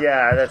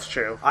Yeah, that's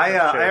true. I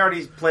That's true.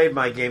 already played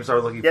my games I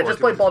was looking Yeah, forward just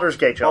to. play Baldur's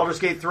Gate, Joe. Baldur's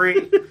Gate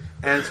 3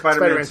 and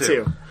Spider-Man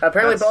 2.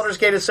 Apparently, That's- Baldur's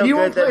Gate is so You good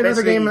won't that play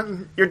another basically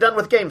game- you're done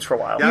with games for a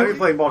while. Yeah, I've been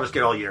playing Baldur's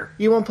Gate all year.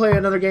 You won't play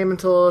another game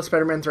until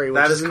Spider-Man 3, which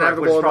That is is correct,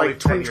 which inevitable is in probably like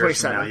 10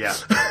 years from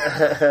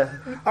 2027.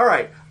 now, yeah. All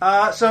right,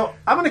 so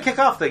I'm going to kick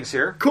off things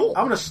here. Cool.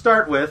 I'm going to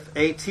start with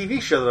a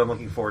TV show that I'm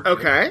looking forward to.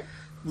 Okay.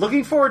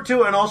 Looking forward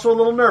to and also a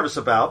little nervous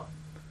about,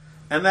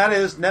 and that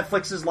is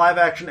Netflix's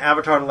live-action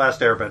Avatar: The Last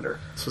Airbender.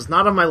 This was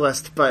not on my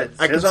list, but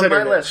I It's on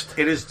considered my list.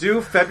 It is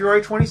due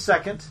February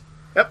 22nd.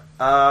 Yep.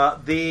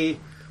 The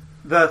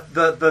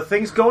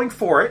things going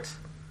for it.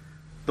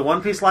 The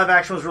One Piece live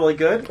action was really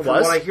good. From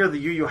was? what I hear, the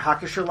Yu Yu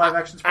Hakusho live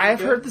action is pretty I've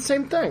good. heard the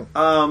same thing.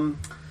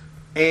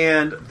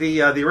 And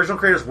the original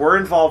creators were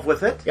involved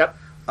with it. Yep.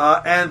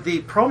 And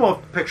the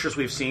promo pictures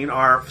we've seen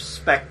are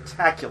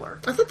spectacular.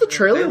 I thought the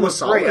trailer They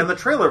was look great, solid. and the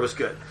trailer was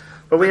good.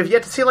 But we have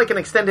yet to see like an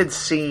extended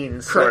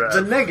scene, sort The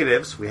of.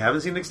 negatives, we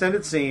haven't seen an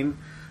extended scene.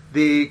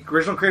 The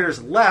original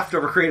creators left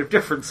over creative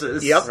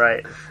differences. Yep.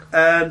 Right.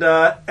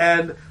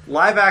 And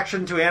live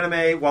action to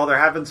anime, while there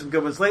have been some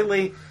good ones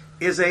lately,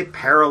 is a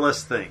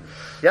perilous thing.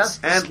 Yes.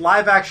 And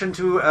live action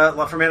to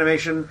from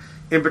animation,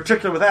 in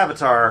particular with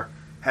Avatar,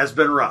 has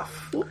been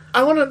rough.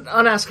 I want to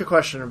unask a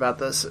question about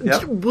this.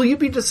 Yep. Will you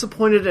be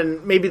disappointed,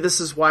 and maybe this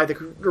is why the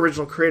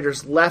original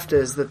creators left,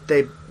 is that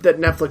that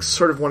Netflix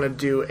sort of want to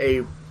do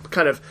a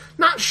kind of,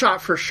 not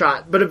shot for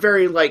shot, but a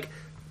very, like,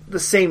 the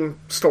same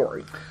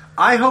story?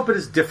 I hope it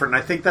is different.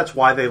 I think that's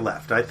why they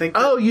left. I think.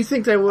 You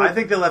think they would? I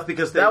think they left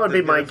because that would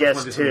be my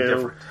guess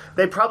too.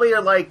 They probably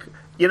are like,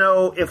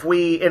 if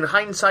we, in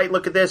hindsight,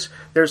 look at this,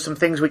 there's some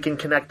things we can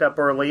connect up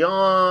early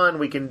on.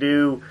 We can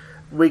do,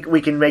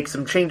 we can make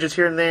some changes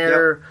here and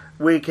there. Yep.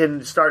 We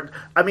can start.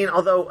 I mean,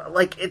 although,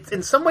 like,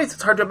 in some ways,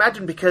 it's hard to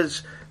imagine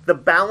because the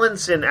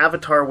balance in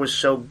Avatar was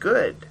so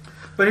good.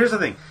 But here's the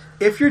thing.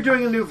 If you're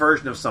doing a new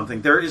version of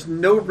something, there is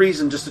no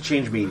reason just to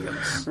change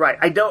mediums. Right.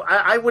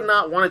 I would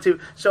not want it to.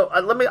 So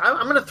I'm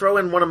going to throw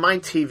in one of my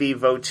TV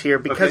votes here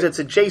because it's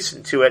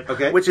adjacent to it.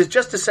 Okay. Which is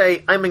just to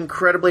say I'm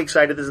incredibly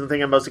excited. This is the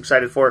thing I'm most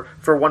excited for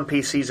One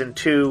Piece Season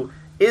 2.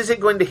 Is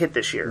it going to hit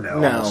this year?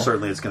 No.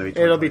 Certainly it's going to be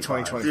 2025. It'll be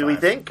 2025. Do we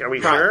think? Are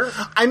we sure?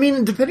 I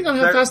mean, depending on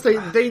how fast they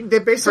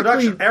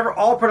basically...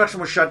 all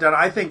production was shut down.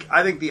 I think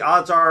the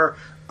odds are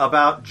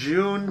about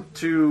June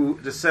to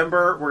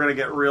December, we're going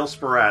to get real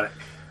sporadic.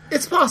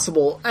 It's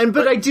possible,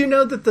 but I do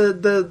know that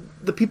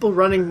the people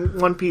running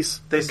One Piece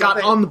got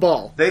on the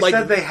ball. They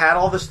said they had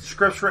all the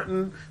scripts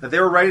written, that they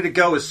were ready to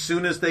go as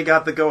soon as they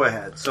got the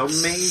go-ahead. So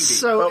maybe.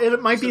 So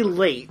it might be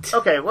late.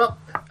 Okay, well,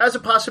 as a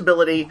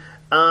possibility,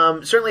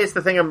 certainly it's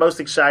the thing I'm most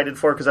excited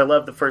for because I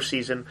love the first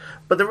season.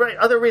 But the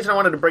other reason I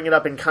wanted to bring it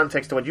up in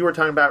context to what you were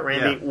talking about,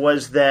 Randy,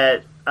 was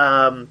that...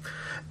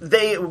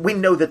 we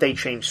know that they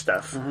change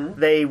stuff. Mm-hmm.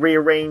 They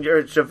rearrange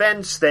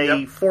events.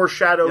 They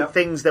foreshadow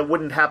things that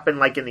wouldn't happen,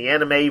 like in the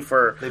anime,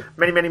 for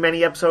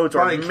many episodes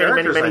or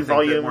many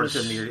volumes.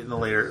 In the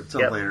later,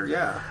 later.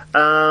 Yeah.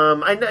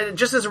 I know,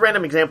 just as a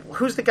random example,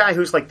 who's the guy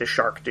who's like the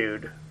shark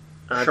dude?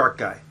 Shark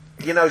guy.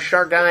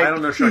 Shark guy. I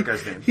don't know Shark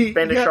guy's name.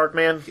 Bandit Shark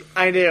Man.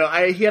 I do.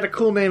 He had a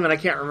cool name, and I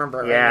can't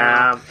remember it.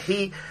 Yeah,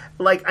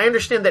 I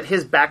understand that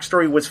his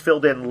backstory was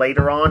filled in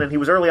later on, and he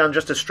was early on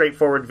just a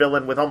straightforward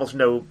villain with almost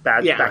no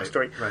bad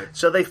backstory. Right.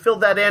 So they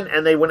filled that in,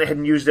 and they went ahead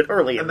and used it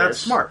early in this. And that's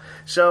smart.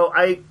 So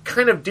I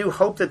kind of do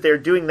hope that they're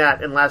doing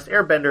that in Last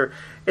Airbender.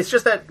 It's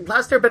just that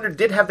Last Airbender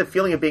did have the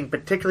feeling of being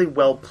particularly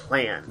well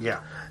planned.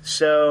 Yeah.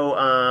 So,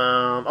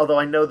 although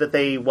I know that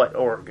they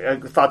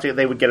thought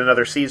they would get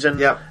another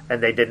season,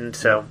 and they didn't,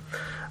 so...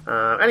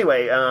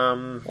 Anyway,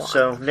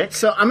 so Nick?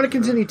 So I'm going to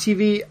continue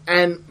TV,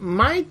 and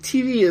my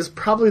TV is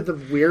probably the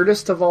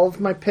weirdest of all of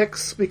my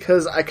picks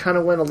because I kind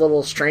of went a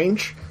little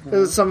strange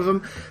with some of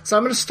them. So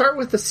I'm going to start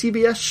with the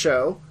CBS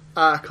show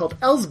called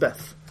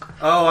Elsbeth.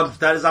 Oh,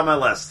 that is on my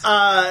list.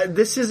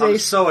 This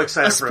is so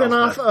excited a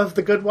spin-off of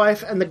The Good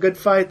Wife and The Good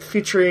Fight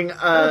featuring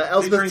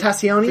Elsbeth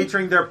Tassioni.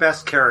 Featuring their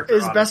best character,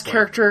 best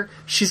character.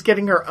 She's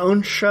getting her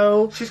own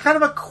show. She's kind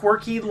of a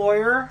quirky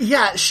lawyer.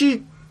 Yeah,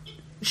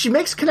 she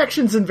makes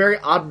connections in very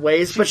odd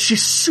ways, but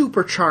she's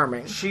super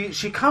charming.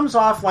 She comes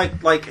off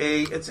like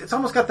it's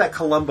almost got that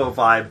Columbo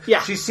vibe.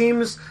 Yeah. She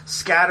seems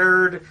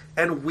scattered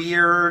and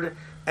weird,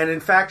 and in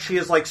fact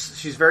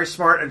she's very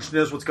smart and she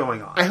knows what's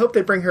going on. I hope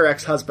they bring her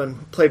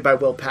ex-husband, played by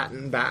Will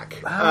Patton, back.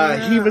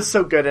 He was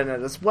so good in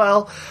it as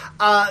well.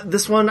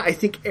 This one I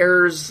think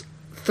airs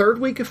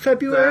third week of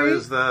February. That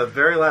is the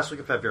very last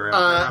week of February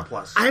on Paramount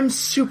Plus. I'm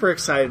super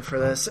excited for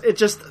this.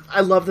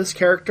 I love this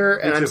character,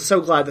 and I'm so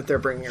glad that they're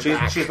bringing her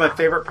back. She's my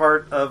favorite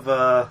part of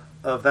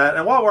that.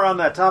 And while we're on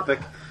that topic,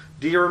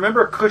 do you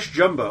remember Cush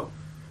Jumbo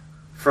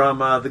from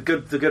the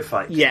Good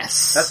Fight?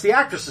 Yes, that's the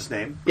actress's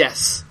name.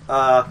 Yes,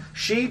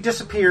 she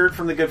disappeared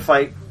from the Good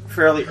Fight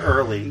fairly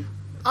early.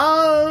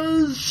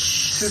 2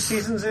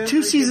 seasons in?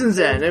 2 seasons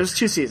in. It was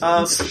 2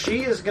 seasons.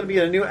 She is going to be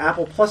in a new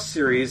Apple Plus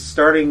series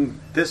starting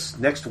this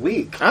next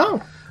week.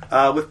 Oh.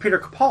 With Peter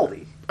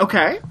Capaldi.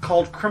 Okay.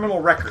 Called Criminal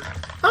Record.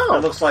 Oh.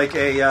 It looks like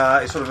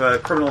a sort of a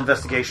criminal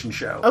investigation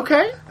show.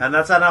 Okay. And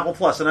that's on Apple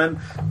Plus. And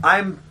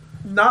I'm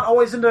not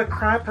always into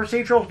crime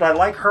procedurals, but I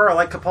like her. I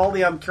like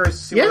Capaldi. I'm curious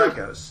to see where that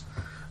goes.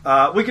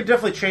 We could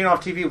definitely chain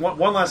off TV.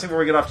 One last thing before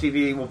we get off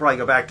TV. We'll probably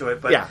go back to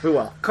it. But yeah, we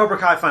will. Cobra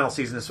Kai final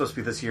season is supposed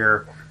to be this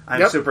year.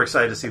 I'm super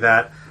excited to see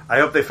that. I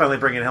hope they finally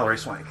bring in Hilary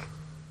Swank.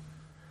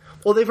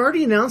 Well, they've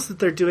already announced that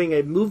they're doing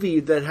a movie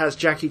that has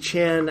Jackie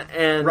Chan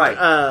and... Right,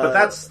 but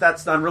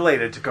that's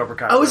unrelated to Cobra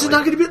Kai. Oh, is it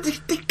not going to be...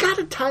 They got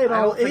to tie it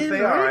all in, I don't think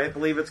they are. I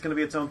believe it's going to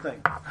be its own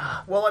thing.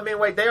 Well, I mean,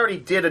 wait, they already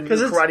did a new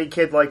Karate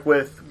Kid,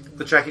 with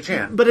Jackie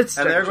Chan. But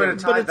and they're going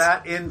to tie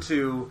that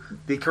into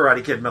the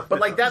Karate Kid myth. But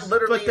like that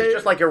literally is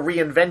just like a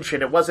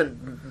reinvention. It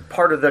wasn't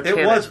part of the canon.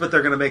 It was, but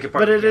they're going to make it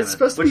part of the canon. But it is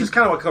supposed to be... Which is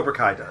kind of what Cobra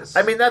Kai does.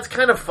 I mean, that's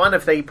kind of fun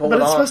if they pull it off.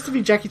 But it's supposed to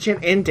be Jackie Chan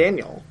and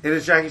Daniel. It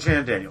is Jackie Chan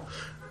and Daniel.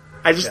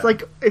 I just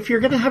if you're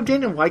going to have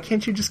Daniel, why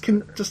can't you just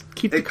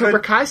keep the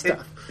Cobra Kai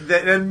stuff?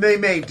 And they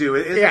may do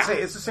it.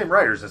 It's the same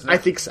writers, isn't it? I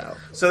think so.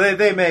 So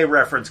they may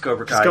reference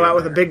Cobra Kai. Just go out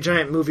with a big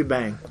giant movie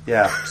bang.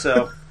 Yeah.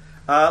 So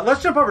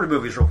let's jump over to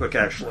movies real quick.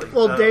 Actually,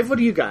 well, Dave, what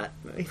do you got?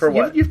 For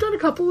what? You've done a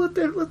couple of.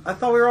 I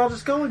thought we were all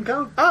just going.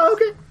 Go. Oh,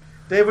 okay.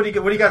 Dave, what do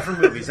you got for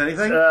movies?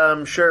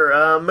 Anything?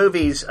 Sure.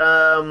 Movies.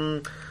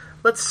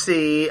 Let's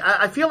see.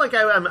 I feel like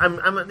I'm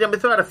going to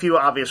throw out a few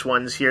obvious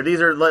ones here.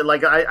 These are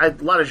like a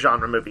lot of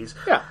genre movies.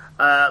 Yeah.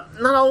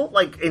 not all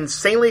like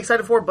insanely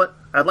excited for, but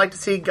I'd like to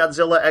see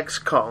Godzilla X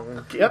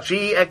Kong. Yep.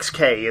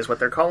 GXK is what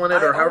they're calling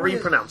it, or however you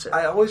pronounce it.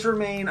 I always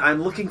remain.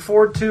 I'm looking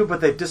forward to, but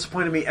they've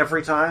disappointed me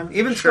every time.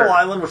 Even Sure. Skull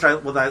Island,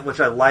 which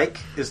I like,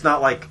 is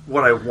not like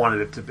what I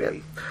wanted it to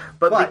be.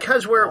 But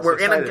because we're also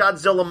in a excited.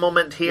 Godzilla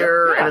moment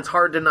here, Yep. Yeah. and it's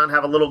hard to not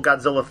have a little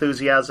Godzilla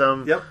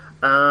enthusiasm. Yep.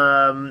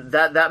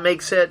 That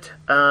makes it.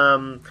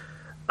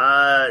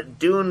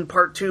 Dune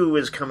Part 2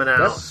 is coming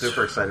out.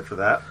 Super excited for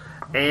that.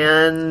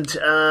 And,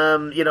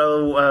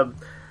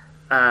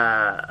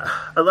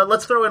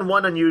 let's throw in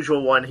one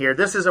unusual one here.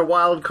 This is a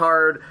wild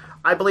card.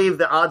 I believe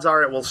the odds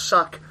are it will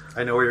suck.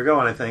 I know where you're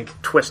going. I think.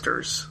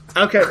 Twisters.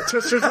 Okay,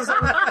 Twisters is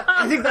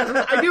I think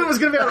I knew it was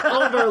going to be on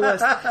all of our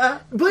lists.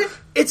 But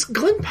it's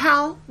Glenn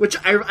Powell, which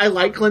I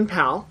like Glenn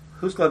Powell.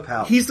 Who's Glenn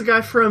Powell? He's the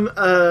guy from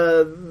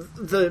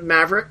the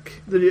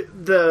Maverick,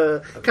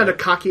 the kind of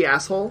cocky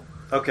asshole.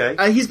 Okay.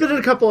 He's been in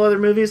a couple other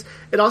movies.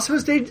 It also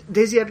has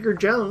Daisy Edgar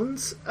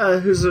Jones,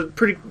 who's a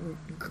pretty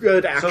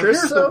good so actress.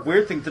 here's the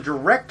weird thing: the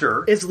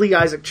director, is Lee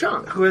Isaac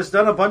Chung, who has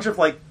done a bunch of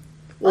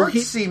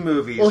artsy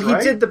movies. Well,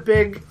 right? he did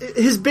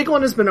his big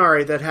one is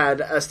Minari that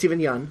had Stephen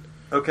Yeun.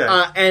 Okay.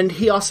 And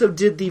he also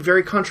did the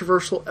very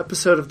controversial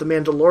episode of The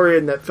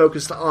Mandalorian that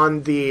focused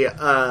on the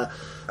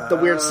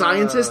weird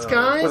scientist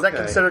guy. Was that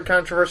considered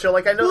controversial?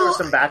 Like, I know there was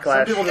some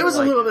backlash. It was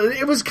a little bit.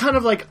 It was kind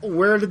of like,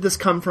 where did this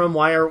come from?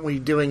 Why aren't we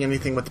doing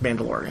anything with The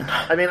Mandalorian?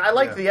 I mean, I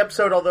liked the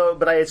episode,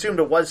 but I assumed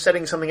it was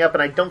setting something up,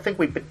 and I don't think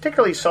we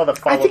particularly saw the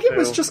follow-through. I think it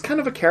was just kind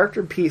of a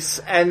character piece,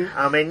 and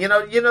I mean, you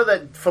know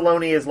that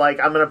Filoni is like,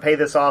 I'm going to pay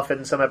this off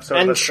in some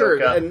episode of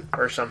Ahsoka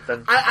or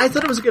something. I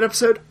thought it was a good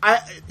episode.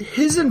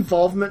 His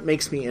involvement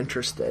makes me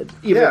interested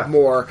even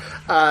more.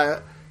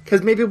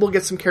 Because maybe we'll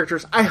get some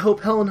characters. I hope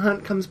Helen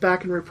Hunt comes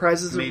back and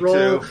reprises the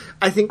role. Too.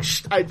 I think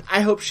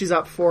I hope she's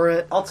up for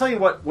it. I'll tell you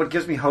what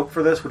gives me hope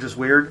for this, which is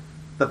weird,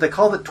 that they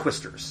called it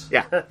Twisters.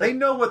 Yeah. They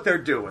know what they're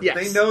doing. Yes.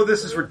 They know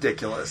this is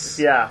ridiculous.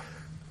 Yeah.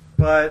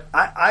 But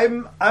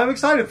I'm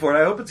excited for it.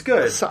 I hope it's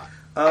good. So,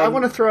 I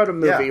want to throw out a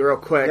movie real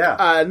quick. Yeah.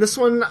 And this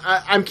one,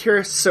 I'm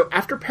curious. So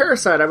after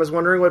Parasite, I was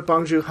wondering what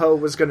Bong Joon-ho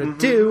was going to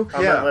do.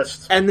 On my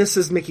list. And this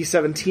is Mickey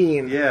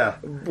 17. Yeah.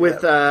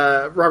 With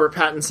Robert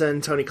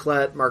Pattinson, Tony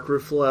Collette, Mark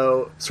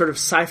Ruffalo. Sort of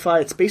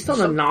sci-fi. It's based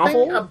on a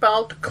novel. Something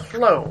about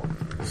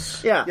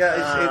clones. Yeah.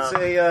 Yeah, it's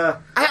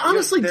a... I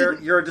honestly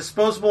you're a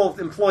disposable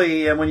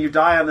employee, and when you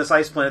die on this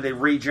ice planet, they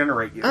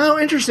regenerate you. Oh,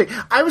 interesting.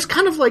 I was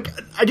kind of like,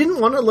 I didn't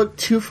want to look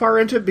too far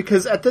into it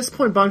because at this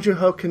point, Bong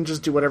Joon-ho can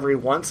just do whatever he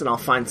wants and I'll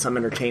find some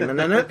entertainment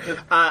in it.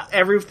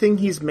 Everything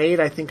he's made,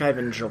 I think I've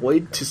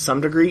enjoyed to some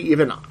degree,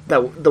 even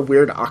the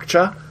weird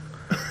Akcha.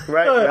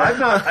 Right.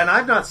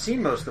 I've not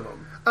seen most of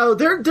them. Oh,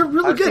 they're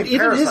really I've good. seen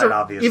Parasite,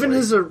 obviously. Even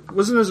his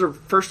wasn't his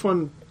first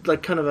one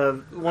like kind of a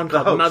one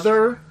The called Host.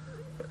 Mother,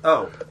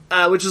 Oh.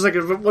 which is like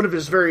one of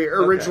his very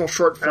original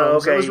short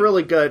films. okay. It was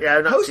really good. Yeah,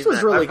 I've not Host seen was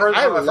that. really I've heard, good.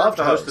 I I've heard loved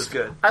the Host. Host is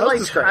good. I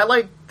Host is great.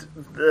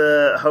 liked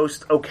the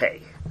Host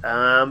okay.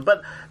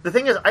 But the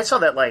thing is, I saw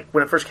that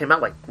when it first came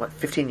out,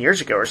 15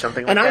 years ago or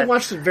something. And like I that.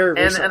 watched it very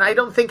recently. And I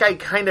don't think I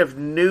kind of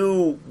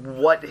knew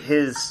what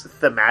his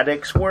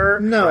thematics were.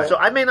 No. So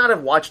I may not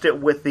have watched it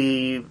with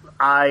the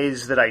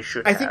eyes that I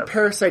should I have. think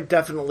Parasite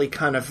definitely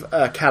kind of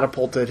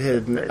catapulted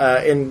him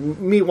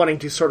in me wanting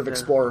to sort of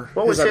explore.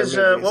 What was his?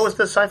 Other movies. What was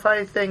the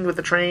sci-fi thing with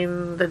the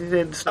train that he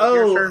did?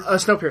 Snowpiercer?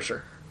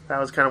 Snowpiercer. That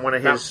was kind of one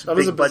of his That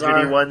was big a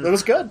bizarre- budgety ones. it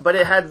was good. But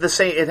it had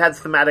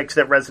thematics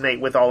that resonate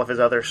with all of his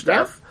other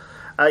stuff.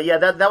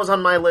 That was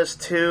on my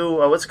list too.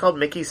 What's it called?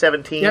 Mickey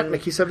 17. Yeah,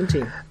 Mickey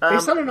 17.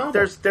 Based on a novel.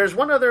 There's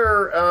one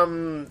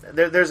other.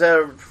 There's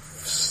a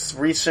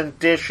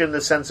recent-ish in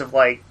the sense of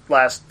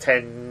last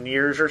 10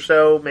 years or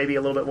so, maybe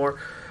a little bit more.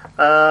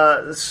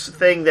 This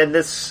thing. Then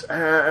this.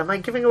 Am I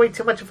giving away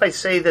too much if I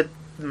say that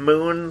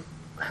Moon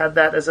had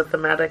that as a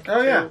thematic?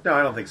 Oh yeah. too? No,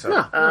 I don't think so.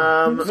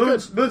 No,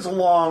 Moon's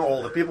long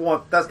old. If people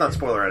want, that's not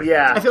spoiler anything.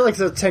 Yeah. I feel like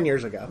it's 10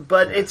 years ago.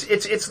 But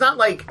it's not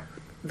like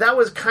that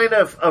was kind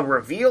of a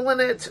reveal in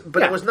it,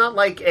 but it was not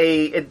like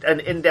an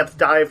in-depth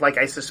dive like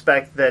I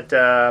suspect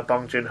that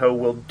Bong Joon-ho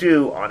will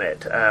do on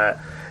it.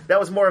 That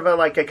was more of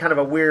a kind of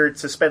a weird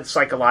suspense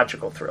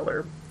psychological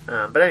thriller.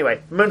 But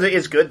anyway, Moon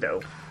is good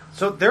though.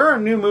 So there are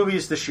new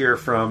movies this year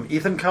from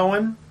Ethan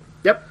Coen.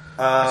 Yep.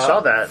 I saw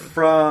that.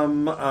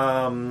 From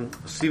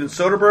Steven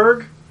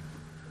Soderbergh.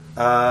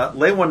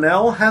 Leigh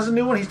Whannell has a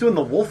new one. He's doing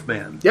The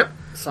Wolfman. Yep.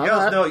 Saw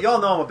that.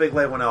 Y'all know I'm a big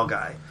Leigh Whannell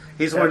guy.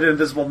 He's the one who did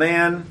Invisible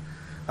Man.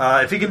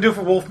 If he can do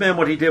for Wolfman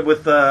what he did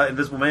with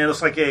Invisible Man,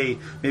 it's like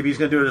maybe he's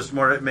going to do it as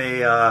more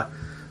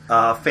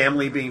a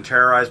family being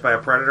terrorized by a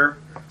predator.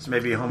 So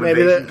maybe a home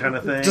invasion kind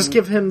of thing. Just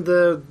give him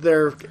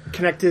their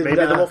connected.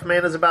 Maybe the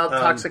Wolfman is about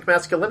toxic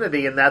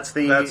masculinity, and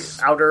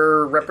that's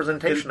outer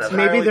representation of it.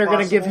 Maybe they're going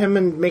to possible. give him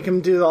and make him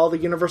do all the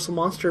Universal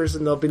monsters,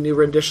 and there'll be new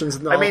renditions.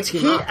 And I mean,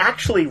 he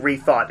actually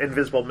rethought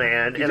Invisible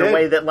Man in a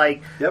way that,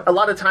 a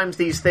lot of times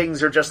these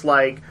things are just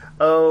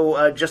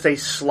just a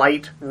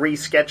slight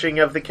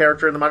resketching of the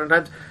character in the modern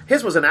times.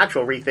 His was an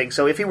actual rethink,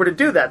 so if he were to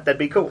do that, that'd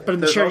be cool. But in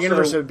the shared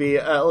universe, it would be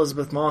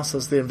Elizabeth Moss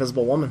as the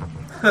Invisible Woman.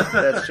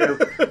 That's true.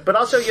 But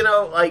also,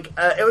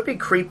 it would be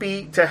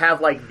creepy to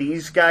have,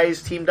 these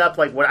guys teamed up.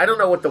 I don't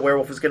know what the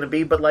werewolf is going to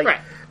be, but,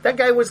 that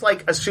guy was,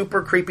 a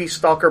super creepy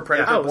stalker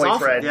predator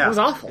boyfriend. It was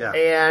awful. Yeah.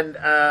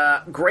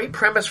 And great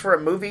premise for a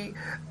movie.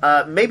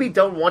 Maybe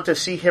don't want to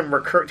see him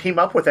team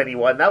up with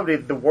anyone. That would be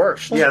the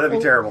worst. Yeah, that'd be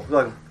terrible.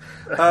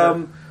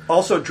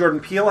 Also,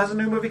 Jordan Peele has a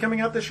new movie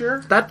coming out this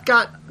year. That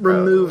got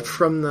removed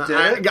from the...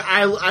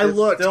 I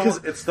looked.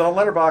 It's still on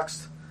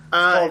Letterboxd. It's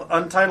called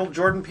Untitled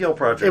Jordan Peele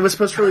Project. It was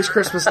supposed to release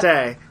Christmas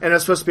Day, and it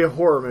was supposed to be a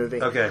horror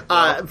movie. Okay.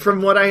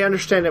 From what I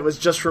understand, it was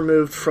just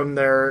removed from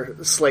their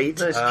slate.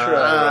 That's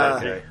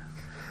true. Okay.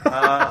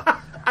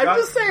 I'm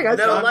just saying,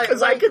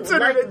 because I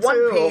considered it One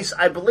too. Piece,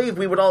 I believe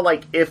we would all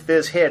if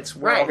this hits,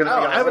 we're all going to be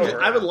all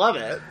over. I would love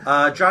it.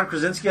 John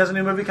Krasinski has a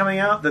new movie coming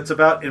out that's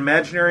about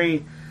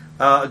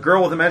a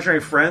girl with imaginary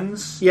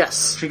friends.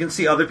 Yes. She can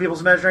see other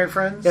people's imaginary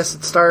friends. Yes,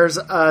 it stars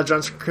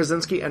John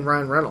Krasinski and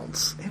Ryan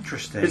Reynolds.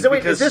 Interesting.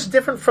 Is this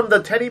different from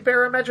the teddy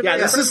bear imaginary?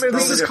 Yeah, friends movie?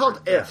 this is called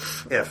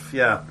If. If,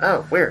 yeah.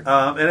 Oh, weird.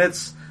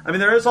 And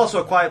there is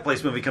also a Quiet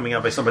Place movie coming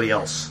out by somebody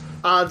else.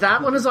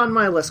 That one is on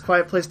my list.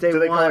 Quiet Place Day 1. Do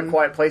they call it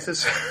Quiet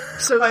Places?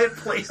 So Quiet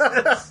Places.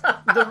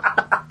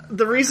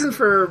 the reason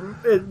for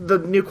the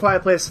new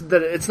Quiet Place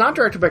that it's not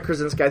directed by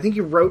Krasinski. I think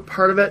he wrote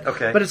part of it.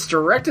 Okay. But it's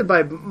directed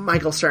by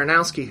Michael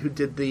Saranowski, who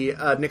did the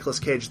Nicolas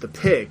Cage The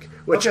Pig,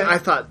 which I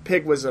thought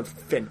Pig was a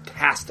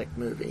fantastic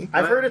movie.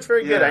 I've heard it's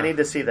very good. Yeah. I need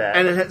to see that.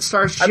 And it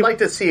stars I'd like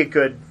to see a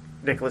good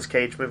Nicolas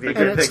Cage movie. and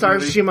it Pig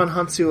stars movie. Shimon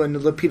Hansu and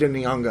Lupita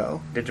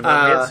Nyong'o.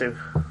 Digimon Jitsu.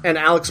 And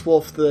Alex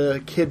Wolff,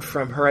 the kid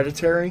from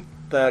Hereditary,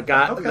 the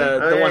guy, Okay.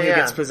 the Oh, one who yeah.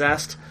 gets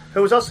possessed.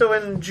 Who was also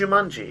in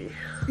Jumanji.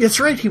 That's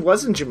right, he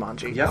was in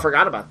Jumanji. Yeah. I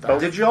forgot about that.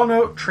 Did you all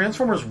know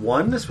Transformers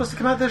 1 is supposed to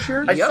come out this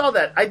year? I saw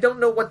that. I don't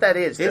know what that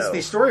is, It's though.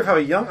 the story of how a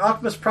young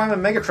Optimus Prime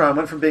and Megatron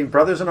went from being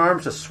brothers in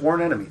arms to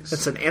sworn enemies.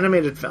 It's an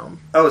animated film.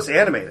 Oh, it's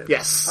animated?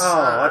 Yes. Oh,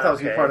 I thought it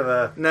was going to Okay. be part of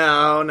the...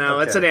 No,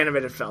 Okay. it's an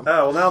animated film.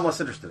 Oh, well, now I'm less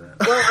interested in it.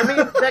 Well, I mean,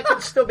 that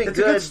could still be It's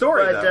a good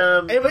story, but,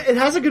 though. It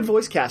has a good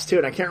voice cast too,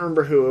 and I can't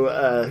remember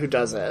who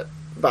does it,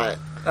 but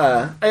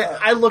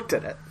I looked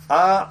at it.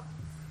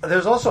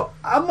 There's also...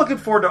 I'm looking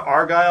forward to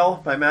Argyle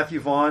by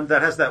Matthew Vaughn.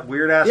 That has that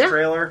weird-ass Yeah.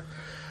 trailer.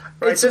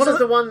 Right, It's this one is of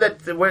the one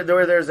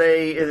where there's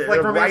a Like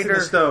a Romancing writer...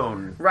 the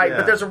Stone. Right, Yeah.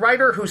 but there's a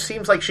writer who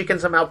seems like she can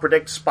somehow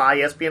predict spy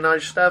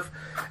espionage stuff,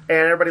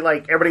 and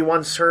everybody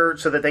wants her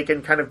so that they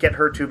can kind of get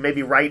her to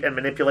maybe write and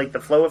manipulate the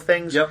flow of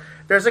things. Yep.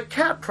 There's a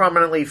cat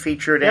prominently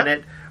featured in Yep.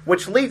 it,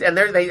 which leads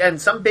and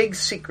some big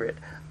secret.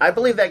 I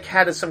believe that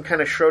cat is some kind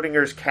of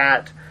Schrodinger's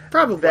cat.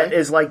 Probably. That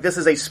is this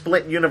is a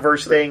split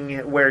universe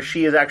thing where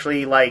she is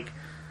actually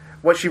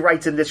what she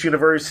writes in this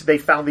universe, they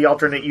found the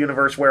alternate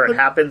universe where it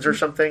happens or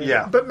something.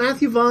 Yeah. But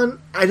Matthew Vaughn,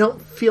 I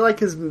don't feel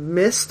like is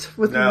missed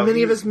with No,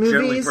 many of he's his movies.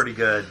 generally pretty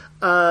good.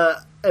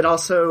 And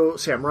also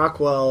Sam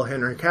Rockwell,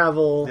 Henry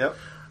Cavill. Yep.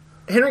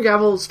 Henry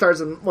Cavill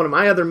stars in one of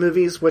my other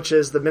movies, which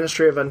is The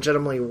Ministry of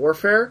Ungentlemanly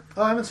Warfare,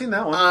 Oh, I haven't seen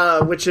that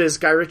one. which is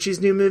Guy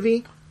Ritchie's new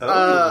movie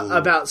Oh.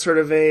 about sort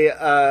of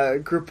a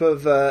group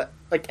of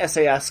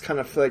SAS kind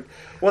of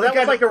Well, that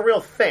was a real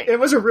thing. It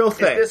was a real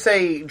thing. Is this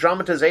a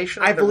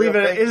dramatization? Of I the believe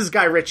real it thing? is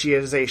Guy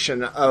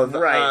Ritchieization of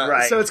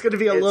Right. So it's going to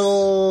be a It's-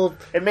 little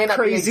It may not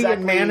crazy be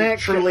and exactly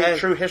manic,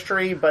 true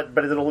history, but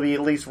it'll be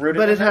at least rooted.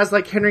 but in it has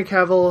Henry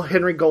Cavill,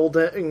 Henry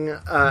Golding,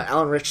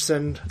 Alan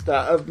Richardson,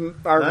 our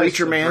Nice,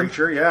 Reacher man.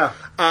 Reacher,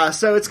 yeah.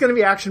 So it's going to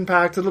be action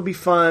packed. It'll be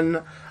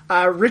fun.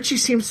 Ritchie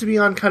seems to be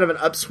on kind of an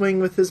upswing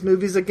with his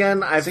movies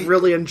again. I've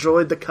really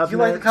enjoyed The Covenant. You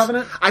like The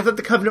Covenant? I thought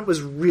The Covenant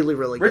was really,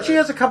 really good. Richie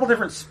has a couple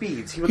different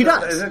speeds. He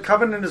does. The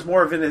Covenant is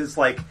more of in his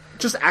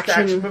just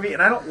action movie,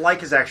 and I don't like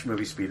his action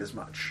movie speed as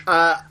much.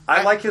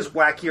 I like his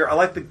wackier. I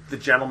like the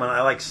Gentleman.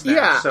 I like Snatch.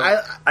 Yeah,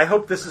 so I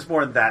hope this is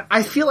more in that.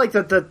 I feel like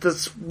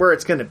that's where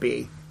it's going to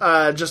be,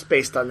 just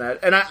based on that.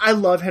 And I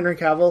love Henry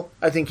Cavill.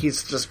 I think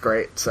he's just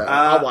great. So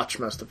I'll watch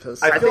most of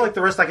his. I feel like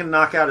the rest I can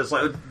knock out is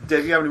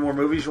Dave, you have any more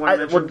movies you want to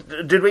mention?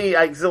 Well, did we?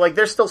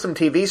 There's still some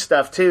TV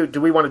stuff too.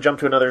 Do we want to jump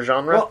to another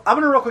genre? Well, I'm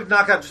going to real quick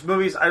knock out just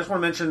movies. I just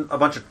want to mention a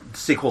bunch of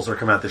sequels that are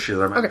coming out this year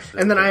that I'm okay, interested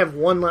in. and then I have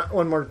one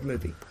more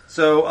movie.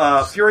 So,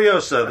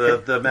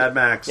 Furiosa, the Mad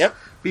Max. Yep.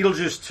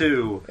 Beetlejuice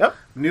 2. Yep.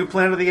 New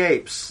Planet of the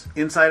Apes.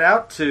 Inside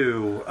Out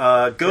 2.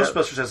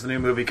 Ghostbusters has the new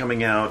movie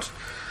coming out.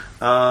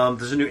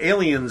 There's a new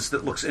Aliens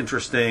that looks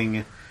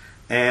interesting.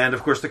 And,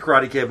 of course, the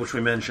Karate Kid, which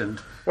we mentioned.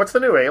 What's the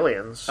new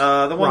Aliens?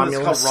 The one that's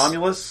Romulus. called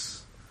Romulus.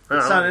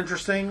 That sounded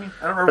interesting. I don't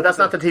remember. but that's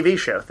what not the TV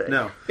show thing.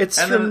 No. It's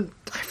And from then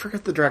I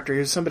forget the director.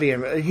 He's somebody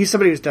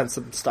who's done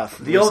some stuff.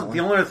 the only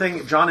other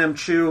thing, John M.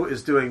 Chu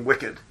is doing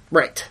Wicked.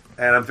 right.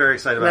 And I'm very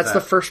excited about That's that.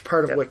 the first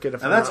part of Yep. Wicked.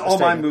 If And I'm that's not all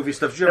my mistaken. movie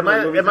stuff. Did you ever Am do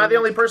a I movie am I the thing?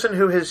 only person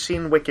who has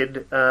seen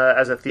Wicked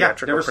as a Yeah,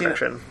 theatrical never seen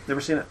production? it.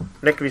 Never seen it.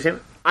 Nick, have you seen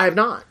it? I have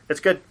not. It's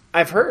good.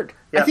 I've heard.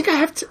 Yeah. I think I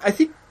have to. I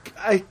think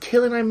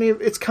Kayla and I may.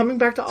 It's coming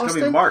back to It's Austin.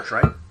 coming in March,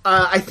 right?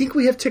 I think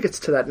we have tickets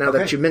to that now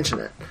that Okay. you mention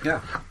it.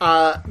 Yeah.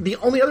 The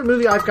only other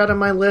movie I've got on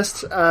my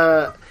list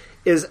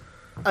is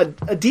a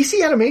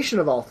DC animation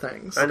of all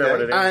things. I know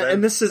what it is.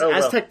 And this is Oh,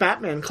 well. Aztec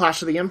Batman: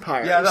 Clash of the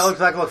Empires. Yeah, that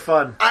looks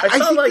fun. I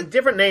saw think like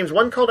different names.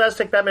 One called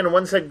Aztec Batman, and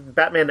one said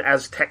Batman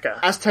Azteca.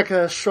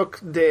 Azteca Shock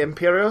de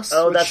Imperios.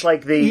 Oh, that's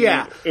like the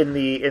yeah. in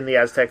the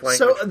Aztec language.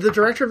 So the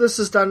director of this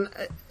has done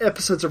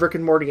episodes of Rick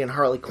and Morty and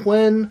Harley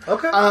Quinn.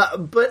 Okay.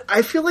 But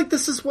I feel like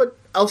this is what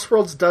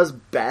Elseworlds does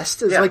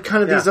best, is Yeah, like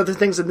kind of these yeah. other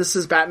things, and this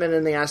is Batman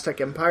and the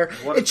Aztec Empire.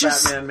 What if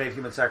Batman made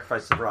human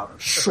sacrifices of Robin?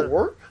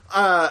 Sure.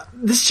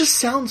 This just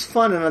sounds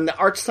fun, and on the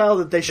art style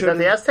that they is showed... that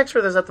the Aztecs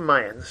or is that the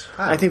Mayans?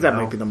 I think that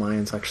might be the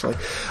Mayans, actually.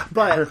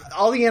 But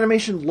all the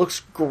animation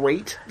looks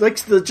great. Like,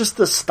 just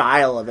the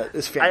style of it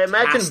is I fantastic.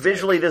 imagine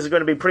visually this is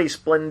going to be pretty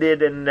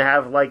splendid and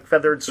have like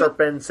feathered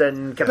serpents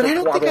and. But I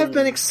don't think I've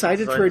been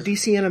excited for a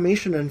DC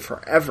animation in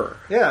forever.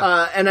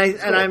 Yeah. And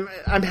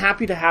I'm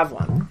happy to have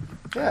one.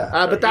 Yeah.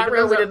 But that Even though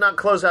rounds we out- did not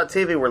close out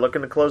TV, we're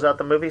looking to close out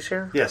the movies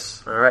here.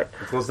 Yes. All right.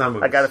 Close down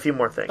movies. I got a few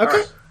more things.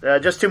 Okay.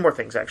 Just two more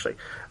things, actually.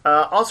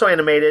 Also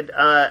animated.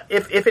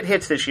 If it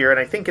hits this year, and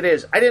I think it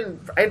is,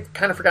 I'd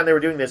kind of forgotten they were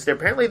doing this.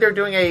 Apparently, they're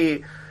doing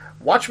a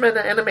Watchmen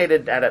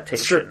animated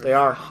adaptation. Sure, they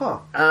are.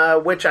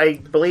 Which I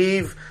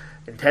believe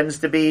intends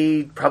to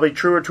be probably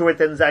truer to it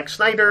than Zack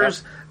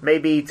Snyder's.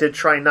 Maybe to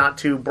try not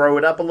to bro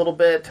it up a little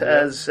bit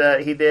as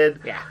he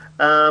did. Yeah.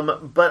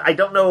 But I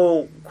don't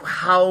know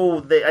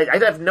how I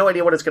have no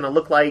idea what it's going to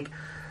look like.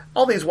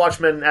 All these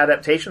Watchmen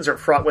adaptations are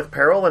fraught with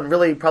peril, and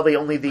really probably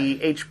only the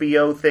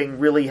HBO thing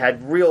really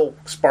had real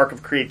spark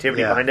of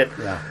creativity behind it.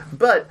 Yeah.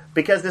 But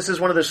because this is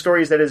one of the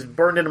stories that is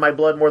burned into my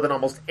blood more than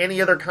almost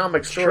any other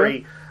comic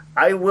story,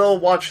 I will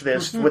watch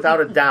this without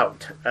a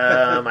doubt.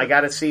 I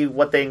got to see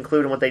what they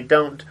include and what they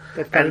don't.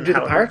 They've got to and do the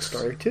how it pirate looks.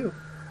 story, too.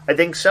 I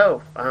think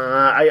so.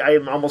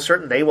 I'm almost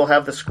certain they will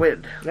have the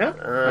squid.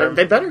 Yeah,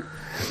 they better.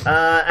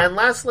 And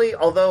lastly,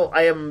 although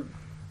I am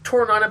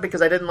torn on it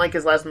because I didn't like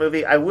his last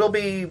movie, I will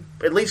be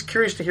at least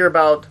curious to hear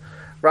about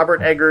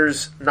Robert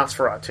Eggers'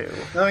 Nosferatu.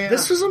 Oh, yeah.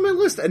 This was on my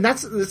list, and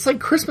it's like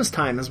Christmas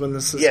time is when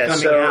this is Yeah, coming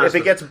so out. if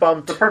it gets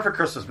bumped... the perfect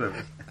Christmas movie.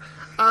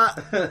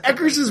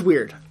 Eggers is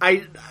weird.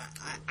 I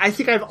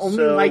think I've only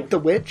So- liked The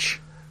Witch.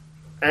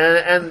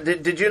 And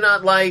did you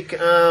not like...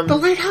 The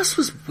Lighthouse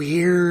was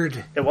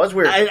weird. it was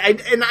weird.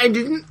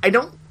 I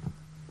don't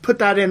put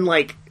that in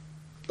like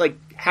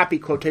happy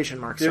quotation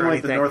marks Didn't or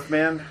like The anything.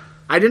 Northman?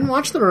 I didn't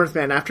watch The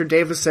Northman after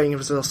Dave was saying it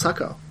was El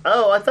Succo.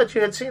 Oh, I thought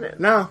you had seen it.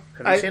 No.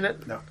 Have you seen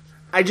it? No.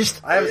 I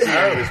just... I haven't seen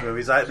any of these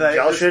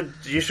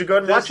movies. You should go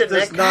and watch it,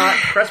 this Nick. not-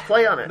 Press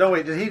play on it. No,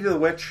 wait, did he do The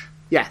Witch?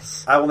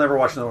 Yes. I will never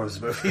watch another one of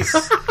his movies.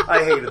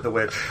 I hated The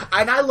Witch.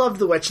 And I love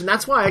The Witch, and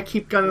that's why I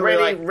keep going to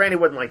Randy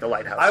wouldn't like The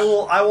Lighthouse. I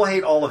will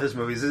hate all of his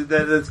movies. It's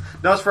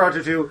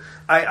Nosferatu 2.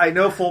 I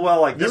know full well,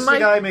 like, this is the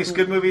guy who makes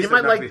good movies. You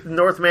might like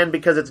Northman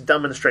because it's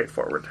dumb and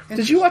straightforward.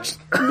 Did you watch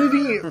the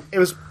movie? It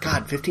was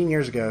 15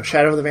 years ago.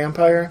 Shadow of the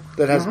Vampire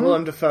that has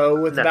Willem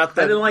Dafoe with No, about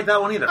the. I didn't like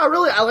that one either. Oh,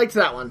 really? I liked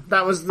that one.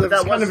 That was kind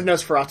of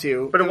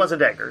Nosferatu. But it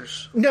wasn't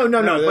Eggers. No.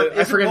 But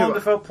I isn't forget Willem who.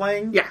 Dafoe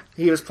playing? Yeah,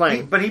 he was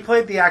playing. But he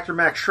played the actor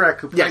Max Schreck,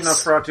 who played Yes.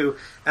 Nosferatu,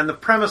 and the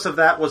premise of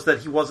that was that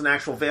he was an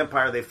actual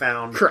vampire they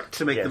found Correct.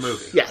 to make Yes. the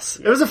movie. Yes,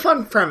 it was a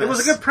fun premise. It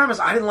was a good premise.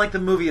 I didn't like the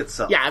movie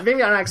itself. Yeah,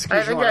 maybe on I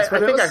execution. think wise,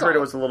 but I heard solid. it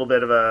was a little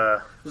bit of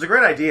a It was a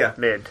great idea.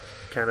 mid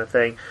kind of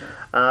thing.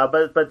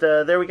 But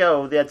there we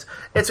go.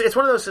 It's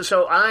one of those.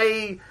 So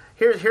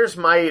here's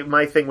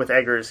my thing with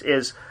Eggers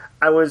is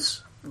I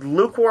was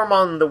lukewarm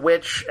on The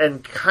Witch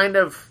and kind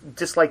of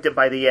disliked it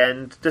by the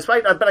end. But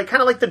I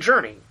kind of liked the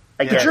journey.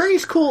 I The guess.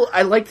 journey's cool.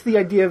 I liked the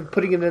idea of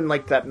putting it in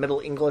like that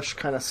Middle English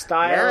kind of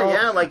style.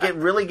 Yeah, like it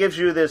really gives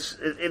you this.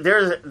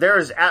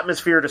 There's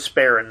atmosphere to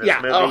spare in this Yeah,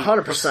 movie.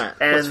 100%.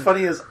 And What's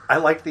funny is I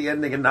like the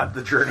ending and not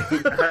the journey.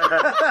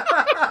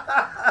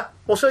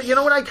 well, so you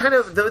know what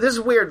this is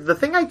weird. The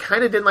thing I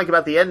kind of didn't like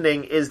about the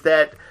ending is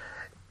that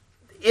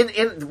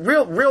in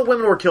real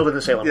women were killed in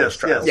the Salem witch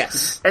trials.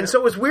 Yes. And so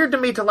it was weird to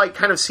me to like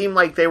kind of seem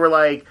like they were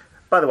like,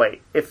 by the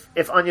way,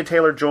 if Anya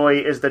Taylor-Joy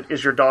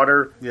is your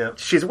daughter, Yeah.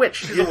 she's a witch.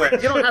 She's a witch.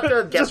 You don't have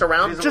to guess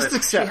around. She's a Just witch.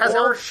 accept. She has or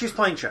elf- she's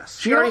playing chess.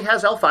 She already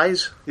has elf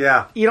eyes.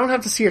 Yeah. You don't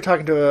have to see her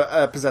talking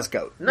to a possessed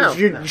goat. No.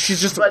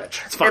 She's just a But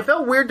witch. It's fine. it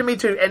felt weird to me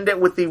to end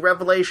it with the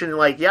revelation,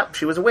 like, yep,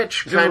 she was a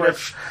witch, was a kind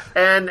witch. of,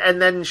 and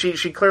then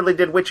she clearly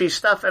did witchy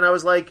stuff, and I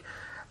was like,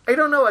 I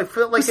don't know, I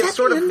feel like Was it's that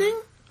sort the of ending?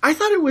 I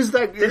thought it was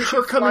that Didn't she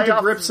her coming fly to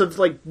off- grips of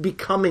like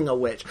becoming a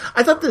witch.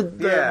 I thought the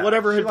Yeah.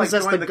 whatever She, had like,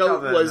 possessed the joined the goat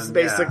coven was and-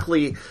 yeah.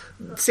 basically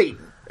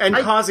Satan and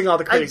causing all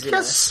the I craziness.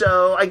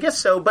 guess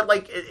so, but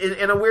like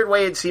in a weird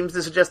way, it seems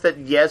to suggest that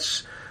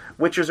yes,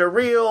 witches are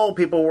real.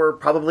 People were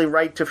probably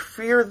right to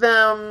fear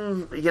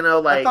them. You know,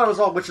 like I thought it was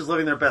all witches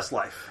living their best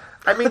life.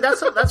 I mean,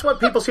 that's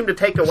what people seem to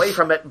take away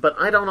from it, but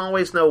I don't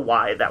always know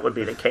why that would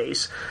be the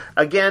case.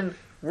 Again,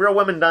 real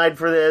women died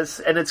for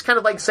this, and it's kind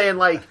of like saying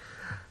like,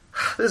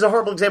 this is a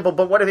horrible example,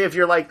 but what if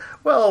you're like,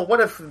 well, what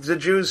if the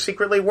Jews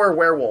secretly were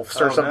werewolves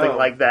or something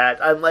like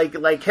that? I'm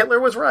like Hitler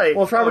was right.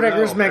 Well, if Robert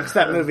Eggers makes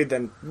that movie,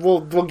 then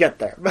we'll get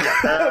there.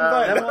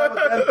 Then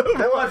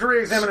we'll have to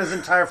re-examine his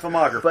entire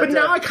filmography. But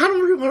now I kind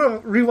of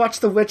want to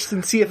rewatch The Witch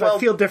and see if I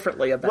feel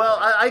differently about it. Well,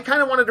 I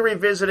kind of wanted to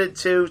revisit it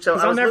too, so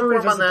I was never lukewarm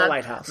on revisit that. The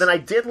Lighthouse. Then I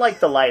did like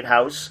The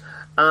Lighthouse.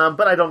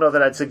 But I don't know that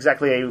that's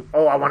exactly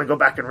I want to go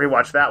back and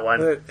rewatch that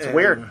one. It's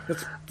weird.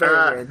 It's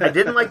very weird. I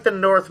didn't like The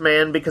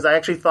Northman because I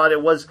actually thought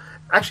it was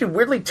actually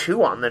weirdly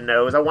too on the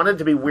nose. I wanted it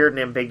to be weird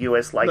and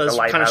ambiguous like The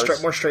Lighthouse. Kind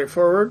of more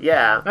straightforward?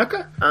 Yeah.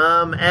 Okay.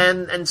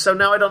 And so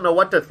now I don't know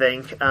what to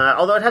think,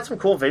 although it had some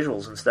cool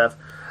visuals and stuff.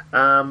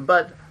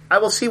 But I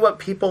will see what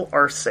people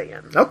are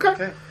saying.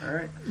 Okay. All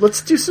right.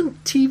 Let's do some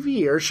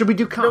TV, or should we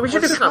do comics? No, we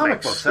should do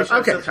comic books. books.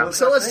 Okay,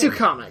 so let's do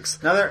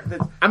comics. Now,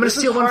 I'm going to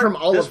steal one from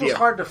all of you. This was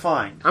hard to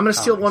find. I'm going to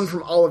steal one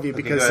from all of you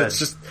because it's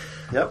just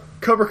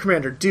Cobra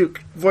Commander,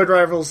 Duke, Void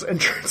Rivals,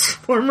 and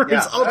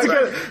Transformers all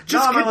together.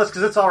 Just on my list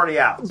because it's already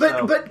out.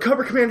 But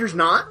Cobra Commander's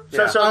not.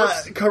 So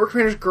Cobra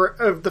Commander's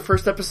the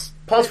first episode.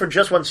 Pause for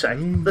just 1 sec.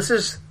 This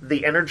is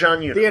the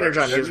Energon universe. The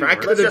Energon universe. I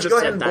could Let's have just go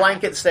ahead and said that.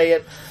 blanket say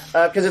it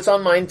because it's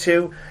on mine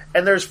too.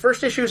 And there's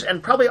first issues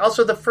and probably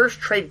also the first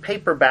trade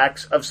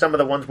paperbacks of some of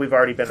the ones we've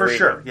already been reading.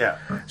 For sure, yeah.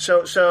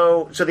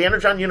 So the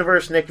Energon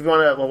universe, Nick, if you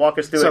want to walk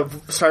us through it.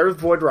 So start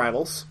with Void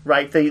Rivals.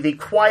 Right, the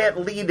quiet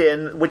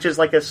lead-in, which is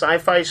like a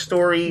sci-fi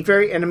story.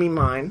 Very Enemy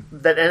Mine.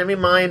 That Enemy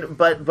Mine,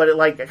 but it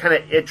like kind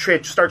of it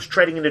starts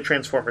treading into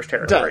Transformers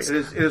territory. It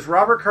is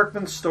Robert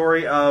Kirkman's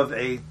story of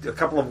a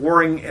couple of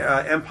warring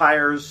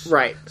empires,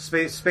 right?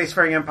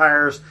 Spacefaring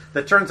empires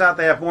that turns out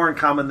they have more in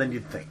common than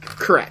you'd think.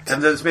 Correct.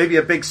 And there's maybe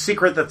a big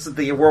secret that's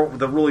the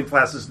ruling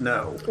classes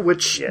know,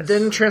 which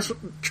then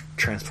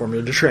transformed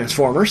into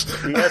Transformers.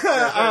 Yes,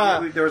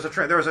 there was a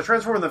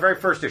Transformer in the very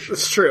first issue.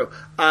 It's true.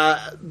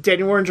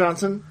 Daniel Warren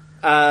Johnson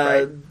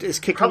is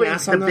kicking probably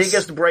ass on the this.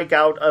 biggest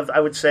breakout of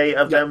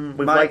them.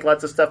 We've liked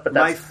lots of stuff, but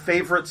that's my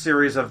favorite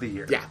series of the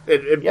year.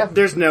 Yeah,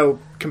 there's no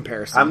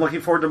comparison. I'm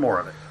looking forward to more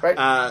of it.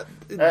 Right.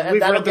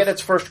 And that'll get its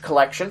first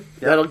collection.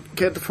 Yep. That'll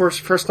get the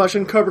first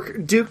collection. Cobra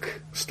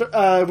Duke.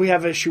 We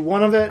have issue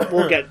 1 of it.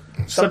 We'll get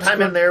sometime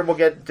in there. We'll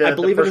get. I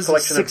believe the it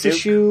first is a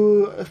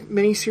 6-issue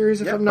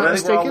miniseries, if I'm not I think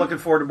mistaken. we're all looking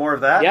forward to more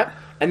of that. Yep.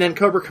 And then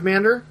Cobra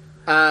Commander.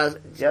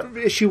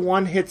 Issue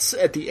 1 hits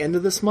at the end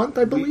of this month,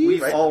 I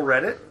believe. We've all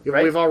read it.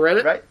 We've all read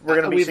it. Right. We're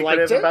going to be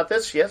secretive about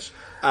this. Yes.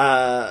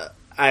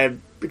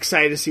 I'm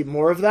excited to see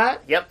more of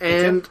that. Yep.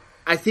 And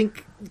I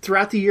think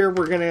throughout the year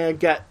we're going to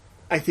get,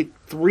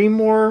 3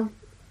 more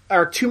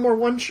or 2 more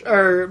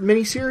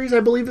miniseries, I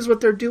believe, is what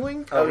they're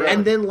doing. Oh, really?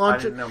 And then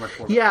launch it.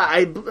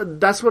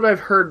 That's what I've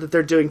heard, that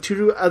they're doing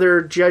 2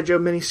 other G.I. Joe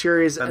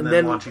miniseries and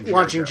then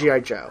launching G.I.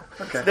 Joe.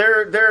 Okay.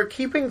 They're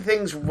keeping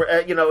things,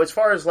 as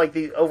far as like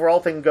the overall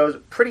thing goes,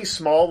 pretty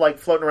small, like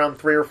floating around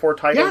 3 or 4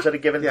 titles at a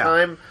given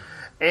time.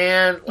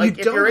 And like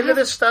if you're into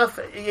this stuff,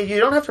 you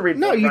don't have to read.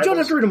 No, you don't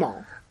have to read them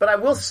all. But I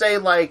will say,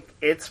 like,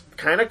 it's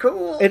kind of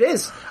cool. It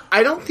is.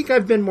 I don't think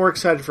I've been more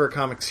excited for a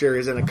comic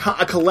series and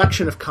a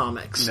collection of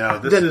comics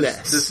than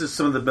this. This is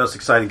some of the most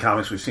exciting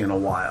comics we've seen in a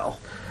while.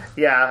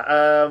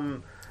 Yeah,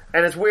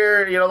 and it's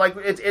weird,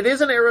 it is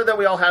an era that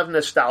we all have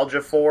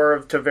nostalgia for,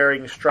 to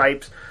varying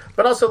stripes.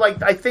 But also,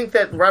 like, I think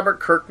that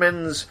Robert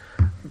Kirkman's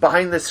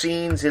behind the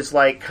scenes is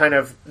like kind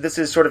of, this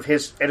is sort of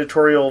his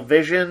editorial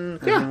vision.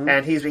 Yeah.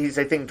 And he's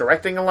I think,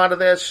 directing a lot of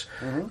this.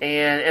 Mm-hmm.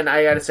 And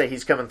I gotta say,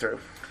 he's coming through.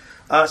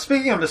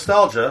 Speaking of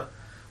nostalgia,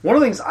 one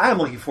of the things I am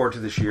looking forward to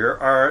this year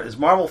is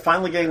Marvel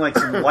finally getting like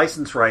some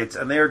license rights,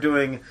 and they are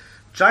doing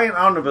giant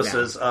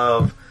omnibuses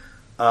of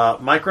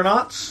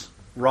Micronauts,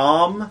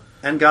 Rom,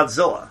 and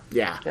Godzilla.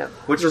 Yeah.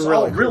 Which is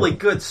all really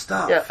good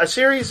stuff. Yeah, a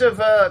series of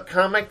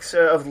comics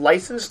of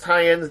licensed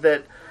tie-ins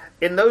that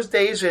in those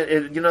days,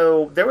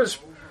 there was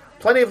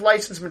plenty of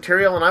licensed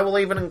material, and I will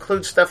even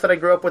include stuff that I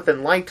grew up with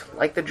and liked,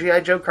 like the G.I.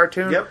 Joe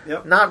cartoon.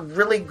 Yep. Not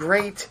really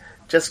great,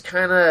 just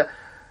kind of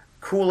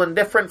cool and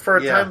different for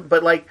a time,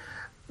 but like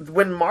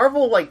when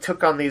Marvel like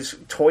took on these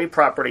toy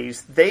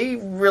properties, they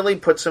really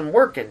put some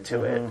work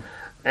into it.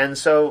 And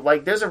so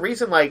like there's a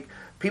reason like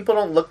people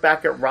don't look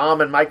back at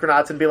ROM and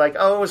Micronauts and be like,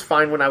 oh, it was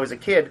fine when I was a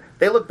kid.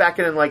 They look back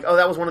at it and like, oh,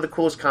 that was one of the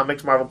coolest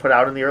comics Marvel put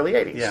out in the early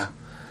 80s. Yeah.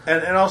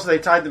 And also they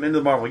tied them into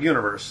the Marvel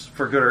Universe,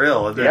 for good or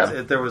ill.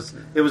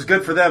 It was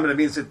good for them, and it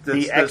means that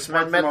the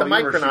X-Men met the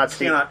Micronauts.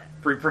 You cannot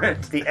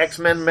reprint. The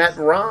X-Men met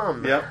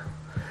ROM. Yep.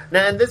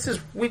 Now, and this is,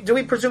 do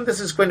we presume this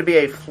is going to be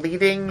a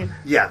fleeting?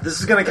 Yeah, this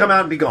is going to come out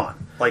and be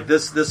gone. Like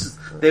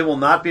they will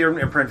not be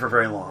in print for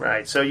very long.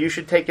 Right, so you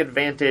should take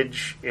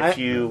advantage if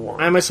you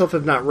want. I myself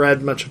have not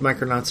read much of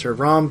Micronauts or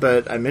ROM,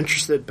 but I'm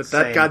interested. But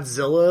that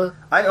Godzilla,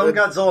 I own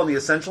Godzilla in the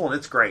Essential, and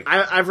it's great.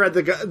 I've read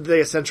the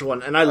Essential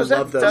one, and I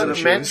love those Doug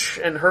issues. Mensch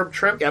and Herb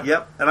Trimp.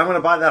 Yep. And I'm going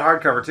to buy that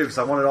hardcover too because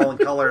I want it all in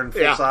color and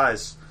full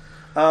size.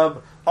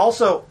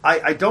 Also,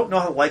 I don't know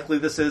how likely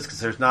this is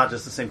because there's not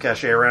just the same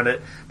cachet around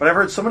it, but I've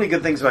heard so many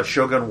good things about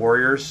Shogun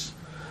Warriors.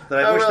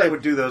 that I wish really? they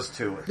would do those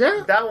two.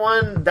 Yeah. That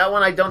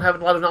one I don't have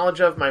a lot of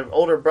knowledge of. My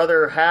older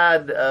brother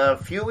had a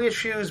few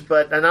issues,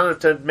 but I don't have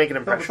to make an But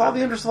impression. with all on the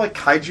me. interest of like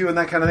kaiju and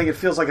that kind of thing, it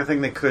feels like a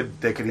thing they could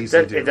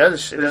easily do. It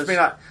does.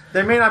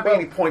 There may not be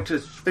any point to The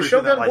pursuing that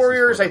Shogun license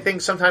Warriors, for I them.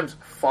 think, sometimes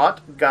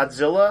fought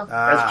Godzilla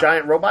as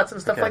giant robots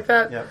and stuff Okay. like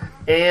that. Yep.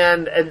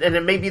 And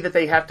it may be that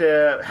they have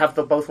to have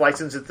the both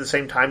licenses at the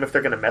same time if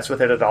they're going to mess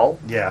with it at all.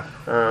 Yeah.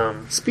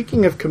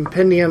 Speaking of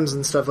compendiums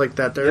and stuff like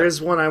that, there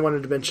is one I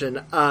wanted to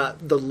mention.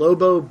 The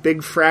Lobo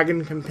Big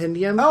Fraggin'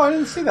 Compendium. Oh, I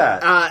didn't see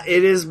that.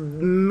 It is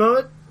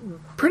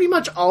pretty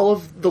much all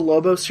of the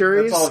Lobo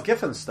series. That's all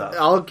Giffen stuff.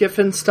 All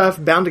Giffen stuff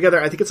bound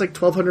together. I think it's like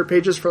 1,200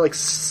 pages for like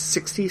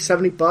 $60,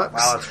 $70. Wow,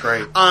 that's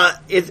great.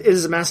 It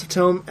is a massive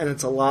tome, and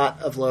it's a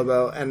lot of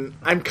Lobo, and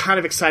I'm kind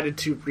of excited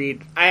to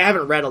read. I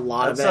haven't read a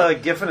lot That's of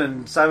it. Giffen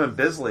and Simon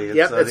Bisley. It's,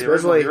 Yep, it's the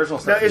original, Bisley. the original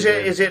Now, stuff.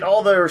 is it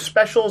all their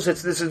specials?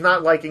 This is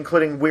not like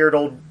including weird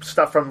old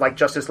stuff from like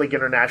Justice League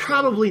International.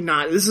 Probably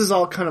not. This is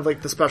all kind of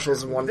like the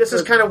specials in one. This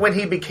is kind of when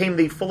he became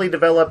the fully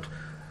developed,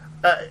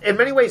 in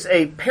many ways,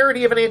 a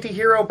parody of an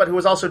anti-hero, but who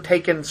was also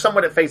taken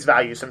somewhat at face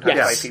value sometimes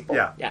Yes. by people.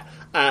 Yeah.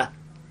 Yeah.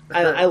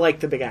 I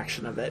like the big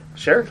action of it.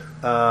 Sure.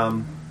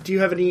 Do you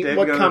have any... Dave,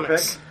 what you got another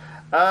comics? pick?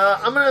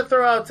 I'm going to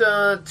throw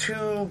out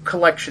two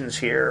collections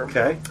here.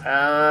 Okay.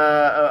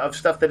 Of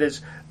stuff that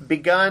is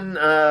begun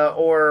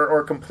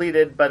or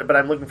completed, but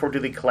I'm looking forward to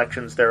the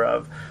collections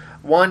thereof.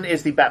 One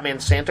is the Batman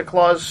Santa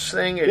Claus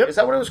thing. Yep. Is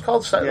that what it was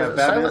called? Yeah, Silent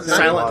Batman Night? Santa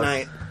Silent Claus.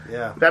 Night.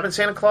 Yeah. Batman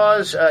Santa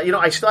Claus.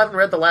 I still haven't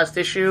read the last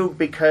issue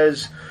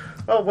because,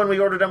 well, when we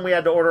ordered them, we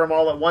had to order them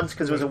all at once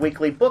because it was a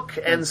weekly book,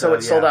 and so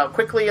it sold yeah. out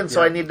quickly, and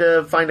so Yeah. I need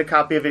to find a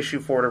copy of issue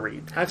 4 to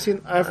read.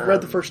 I've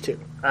read the first two.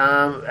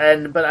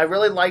 But I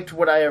really liked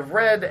what I have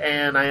read,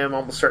 and I am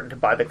almost certain to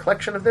buy the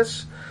collection of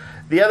this.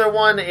 The other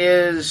one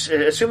is,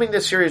 assuming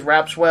this series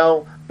wraps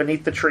well,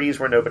 Beneath the Trees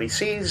Where Nobody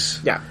Sees.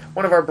 Yeah.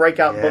 One of our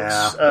breakout Yeah,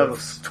 books of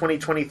those.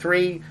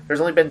 2023.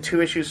 There's only been 2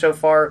 issues so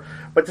far,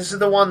 but this is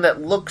the one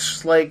that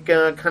looks like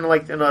kind of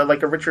like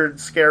a Richard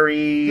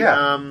Scarry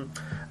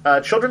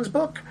children's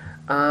book.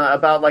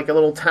 About like a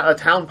little a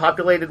town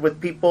populated with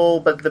people,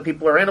 but the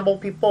people are animal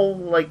people,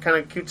 like kind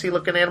of cutesy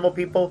looking animal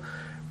people,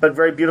 but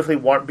very beautiful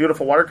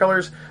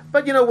watercolors.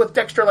 But with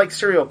Dexter-like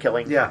serial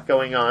killing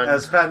going on.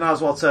 As Patton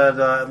Oswalt said,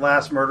 at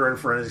last murder in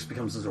forensics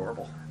becomes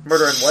adorable.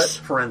 Murder and what?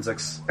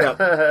 Forensics.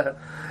 That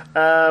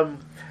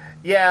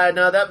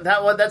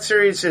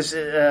series is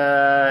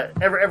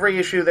every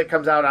issue that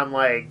comes out, I'm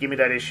like, give me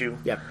that issue.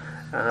 Yep.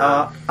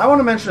 I want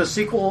to mention a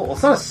sequel. Well,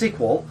 it's not a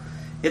sequel.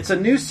 It's a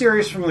new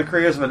series from the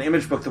creators of an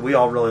image book that we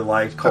all really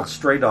liked called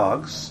Stray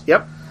Dogs.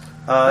 Yep.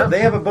 They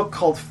have a book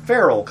called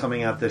Feral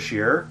coming out this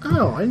year.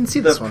 Oh, I didn't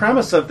see The this one.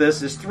 premise of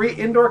this is 3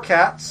 indoor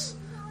cats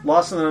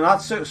lost in the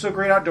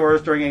not-so-great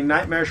outdoors during a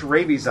nightmarish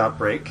rabies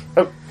outbreak.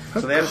 Oh.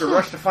 So they have to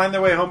rush to find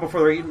their way home before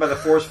they're eaten by the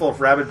forest full of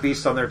rabid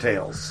beasts on their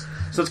tails.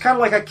 So it's kind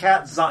of like a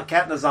cat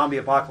in a zombie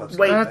apocalypse.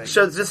 kind of Wait, thing.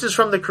 so this is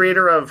from the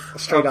creator of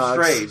Stray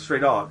Dogs. Stray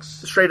Dogs.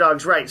 Stray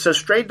Dogs, right? So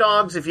Stray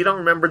Dogs, if you don't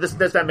remember,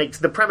 that makes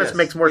the premise Yes.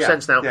 makes more Yeah.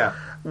 sense now. Yeah.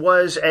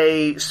 Was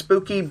a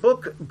spooky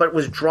book, but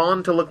was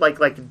drawn to look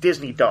like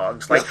Disney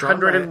dogs, like drawn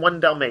by- 101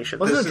 Dalmatians.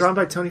 Wasn't This it is- drawn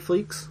by Tony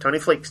Fleeks? Tony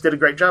Fleeks did a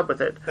great job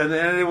with it. And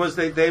then it was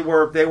they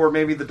were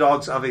maybe the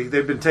dogs of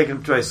they've been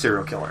taken to a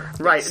serial killer.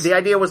 Right. The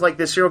idea was like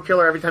this serial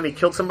killer, every time he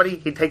killed somebody,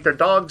 he'd take their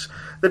dogs.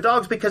 The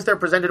dogs, because they're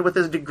presented with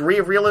this degree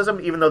of realism,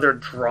 even though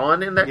they're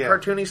drawn in that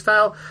cartoony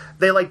style,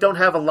 they don't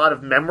have a lot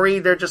of memory.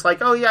 They're just like,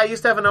 oh yeah, I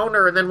used to have an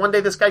owner, and then one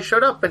day this guy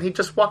showed up and he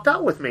just walked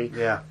out with me.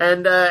 Yeah.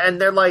 And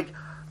they're like,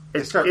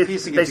 They start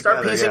piecing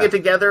it it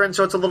together, and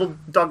so it's a little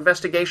dog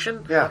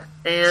investigation. Yeah.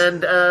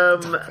 And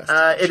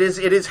it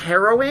is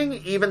harrowing,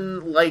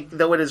 even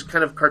though it is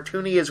kind of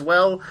cartoony as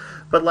well.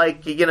 But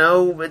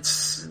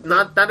it's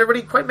not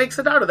everybody quite makes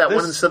it out of that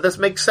one. So this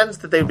makes sense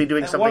that they'd be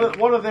doing something.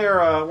 One of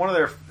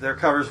their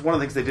covers. One of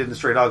the things they did in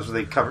Stray Dogs was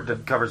they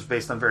did covers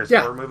based on various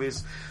horror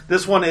movies.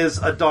 This one is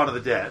a Dawn of the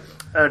Dead.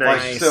 Oh,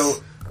 nice.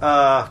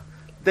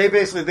 They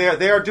basically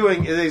they are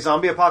doing a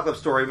zombie apocalypse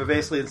story, but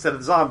basically instead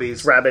of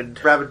zombies,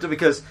 rabid,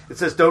 because it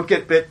says don't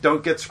get bit,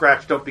 don't get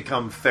scratched, don't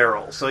become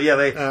feral. So yeah,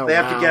 they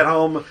have to get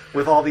home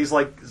with all these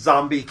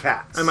zombie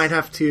cats. I might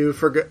have to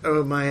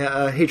forgo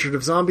my hatred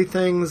of zombie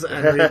things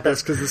and read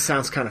this because this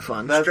sounds kind of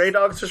fun. Stray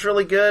Dogs is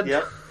really good.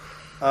 Yep.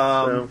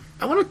 I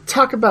want to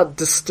talk about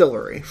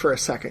Distillery for a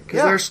second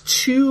because there's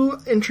 2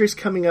 entries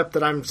coming up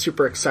that I'm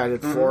super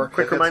excited for.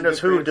 Quick remind us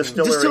who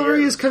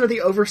Distillery is kind of the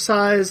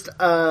oversized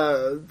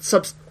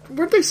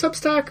weren't they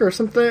Substack or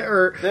something?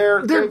 Or they're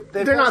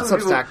not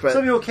Substack, but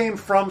some people came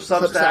from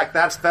Substack.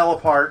 That fell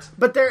apart.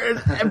 But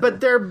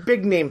they're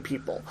big name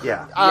people.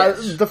 Yeah.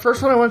 The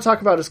first one I want to talk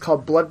about is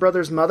called Blood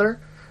Brothers Mother,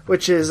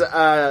 which is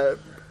Brian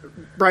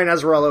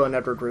Azzarello and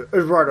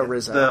Eduardo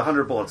Rizzo. The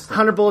 100 Bullets team.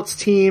 100 Bullets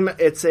team.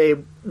 It's a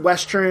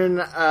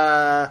Western,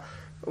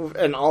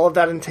 and all of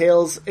that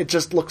entails. It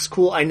just looks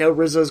cool. I know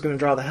Rizzo's going to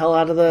draw the hell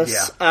out of this.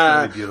 Yeah,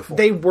 it's really beautiful.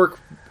 They work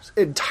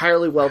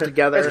entirely well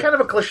together. It's kind of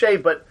a cliche,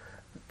 but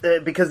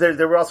because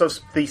there were also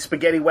the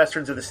spaghetti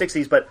westerns of the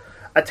 60s, but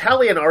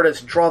Italian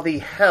artists draw the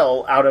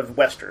hell out of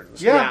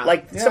westerns. Yeah.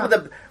 Some of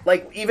the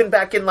even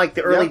back in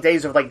the early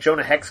days of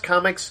Jonah Hex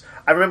comics,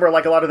 I remember a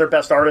lot of their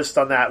best artists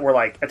on that were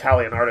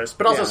Italian artists,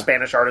 but also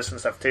Spanish artists and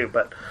stuff too.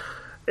 But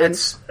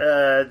it's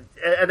and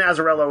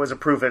Azzarello is a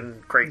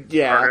proven great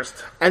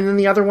artist. And then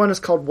the other one is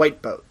called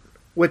White Boat,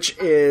 which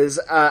is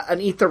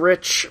an Eat the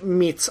Rich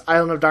meets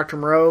Island of Dr.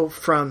 Moreau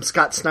from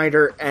Scott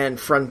Snyder and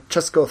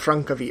Francesco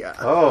Francavilla.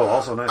 Oh,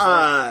 also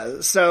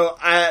nice. So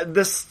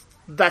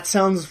that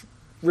sounds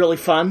really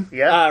fun.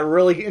 Yeah.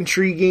 Really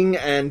intriguing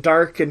and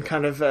dark and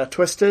kind of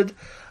twisted.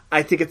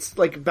 I think it's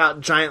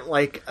about giant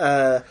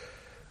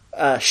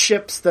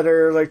ships that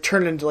are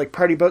turned into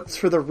party boats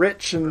for the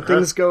rich and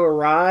things go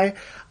awry.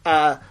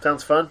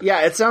 Sounds fun.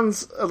 Yeah, it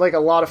sounds like a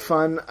lot of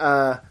fun.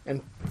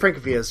 And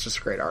Francavilla is just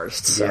a great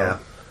artist. So.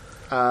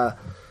 Yeah.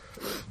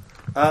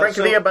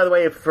 Francavilla, by the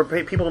way, for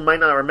people who might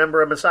not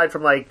remember him, aside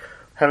from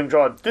having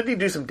drawn, didn't he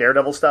do some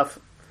Daredevil stuff?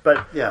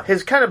 But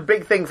his kind of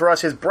big thing for us,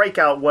 his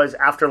breakout was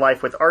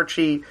Afterlife with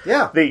Archie.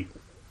 Yeah. The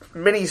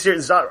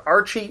miniseries,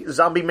 Archie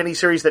zombie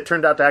miniseries that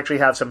turned out to actually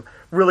have some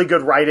really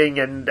good writing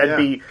and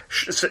be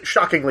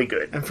shockingly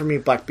good. And for me,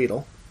 Black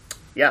Beetle.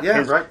 Yeah,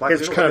 right. Black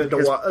It's kind of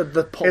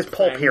the pulp his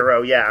pulp thing.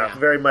 hero,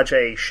 very much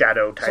a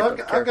shadow type of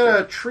character. I've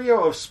got a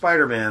trio of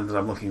Spider-Man that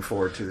I'm looking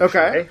forward to this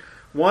year.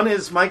 One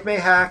is Mike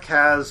Mayhack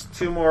has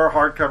 2 more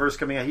hardcovers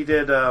coming out. He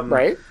did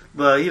right.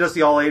 He does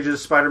the all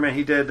ages Spider-Man.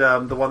 He did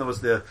the one that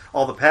was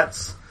all the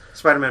pets.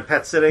 Spider-Man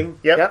Pet Sitting,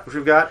 which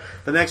we've got.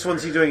 The next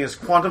one's he's doing is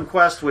Quantum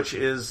Quest, which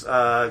is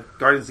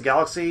Guardians of the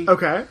Galaxy.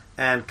 Okay.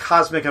 And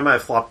Cosmic, I might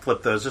have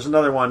flipped those. There's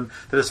another one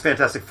that is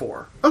Fantastic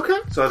Four. Okay.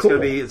 So it's gonna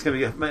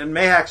be and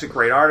Mayhack's a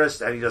great artist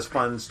and he does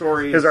fun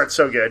stories. His art's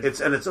so good. It's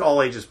an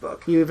all ages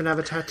book. You even have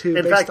a tattoo.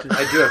 In fact,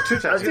 I do have 2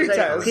 tattoos. I was going to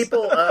say,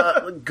 people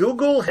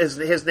Google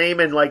his name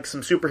and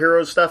some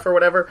superhero stuff or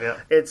whatever. Yeah.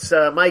 It's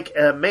Mike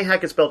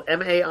Mayhack is spelled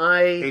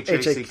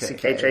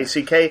H-A-C-K.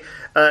 H-A-C-K.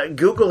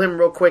 Google him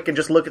real quick and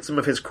just look at some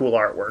of his cool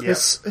artwork. His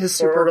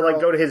Supergirl,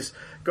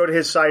 go to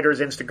his site or his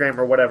Instagram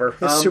or whatever.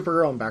 His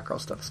Supergirl and Batgirl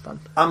stuff is fun.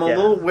 I'm a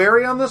little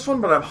wary on this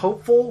one, but I'm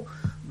hopeful.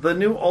 The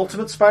new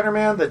Ultimate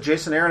Spider-Man that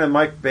Jason Aaron and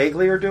Mike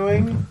Bagley are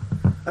doing.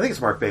 I think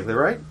it's Mark Bagley,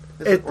 right?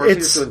 Or is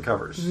he just doing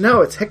covers?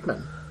 No, it's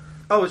Hickman.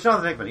 Oh, it's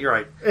Jonathan Hickman. You're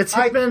right. It's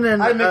Hickman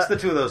and... I mixed the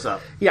two of those up.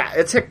 Yeah,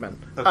 it's Hickman.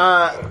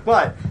 Okay.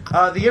 But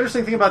the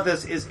interesting thing about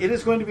this is it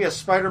is going to be a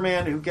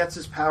Spider-Man who gets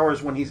his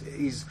powers when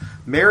he's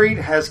married,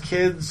 has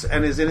kids,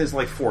 and is in his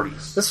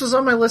 40s. This was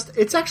on my list.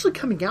 It's actually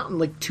coming out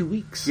in 2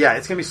 weeks. Yeah,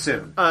 it's going to be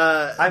soon.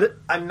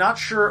 I'm not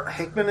sure.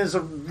 Hickman is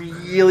a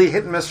really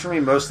hit and miss for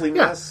me, mostly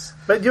miss.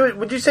 But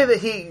would you say that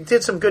he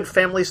did some good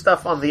family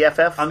stuff on the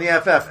FF? On the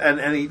FF,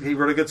 and he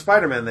wrote a good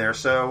Spider-Man there,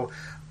 so...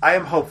 I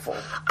am hopeful.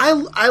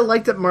 I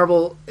like that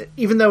Marvel,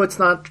 even though it's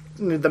not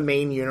the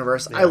main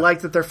universe, I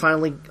like that they're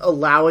finally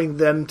allowing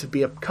them to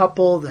be a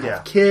couple, to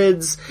have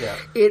kids. Yeah.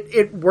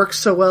 It works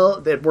so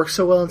well. It works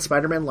so well in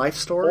Spider-Man Life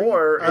Story.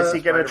 Or is he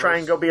going to try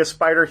and go be a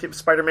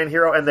Spider-Man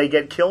hero and they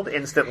get killed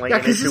instantly? Yeah,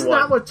 because isn't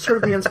that what sort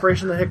of the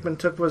inspiration that Hickman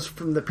took was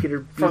from the Peter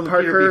B.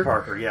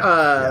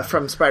 Parker?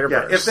 From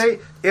Spider-Verse. Yeah,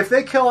 if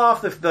they kill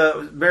off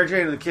the Mary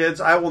Jane and the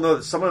kids, I will know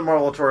that someone in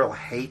Marvel Editorial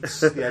hates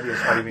the idea of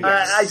Spidey.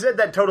 I said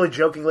that totally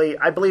jokingly.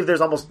 I believe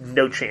there's almost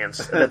no chance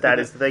that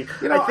is the thing.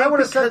 I would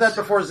have said that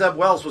before Zeb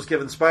Wells was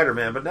given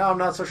Spider-Man, but now I'm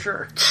not so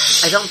sure.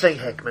 I don't think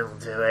Hickman will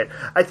do it.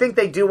 I think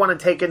they do want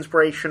to take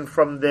inspiration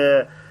from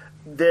the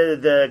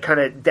kind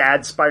of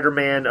dad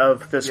Spider-Man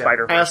of the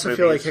Spider-Verse I also movies.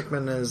 feel like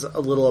Hickman is a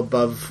little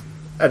above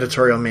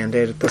editorial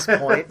mandate at this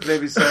point.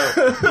 Maybe so.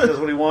 He does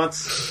what he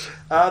wants.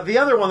 The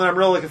other one that I'm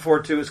really looking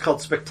forward to is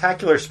called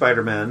Spectacular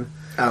Spider-Man.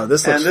 Oh,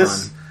 this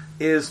looks fun.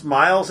 Is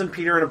Miles and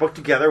Peter in a book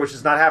together, which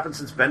has not happened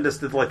since Bendis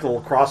did the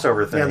little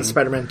crossover thing. Yeah, the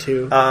Spider-Man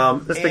 2.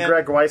 This is the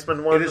Greg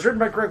Weisman one? It is written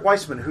by Greg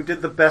Weisman, who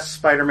did the best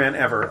Spider-Man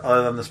ever,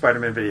 other than the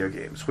Spider-Man video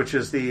games, which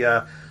is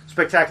the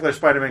Spectacular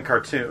Spider-Man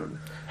cartoon.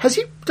 Has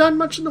he done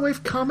much in the way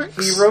of comics?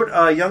 He wrote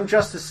a Young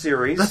Justice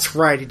series. That's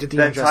right, he did the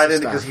Young Justice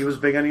stuff. Because he was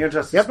big on Young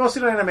Justice. Yep. It's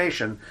mostly done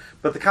animation,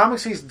 but the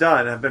comics he's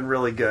done have been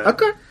really good.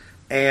 Okay.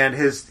 And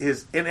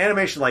his in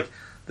animation,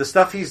 the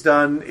stuff he's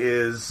done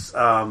is...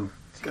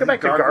 Go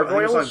back to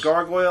Gargoyles? He was on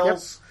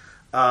Gargoyles,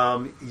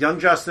 Young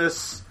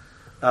Justice,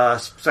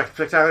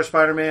 Spectacular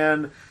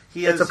Spider-Man.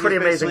 It's a pretty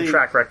amazing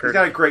track record. He's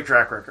got a great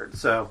track record,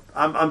 so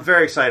I'm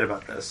very excited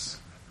about this.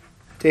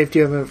 Dave, do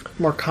you have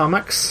more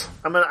comics?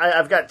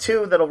 I've got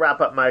 2 that'll wrap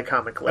up my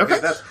comic list.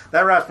 Okay,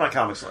 that wraps my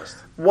comics list.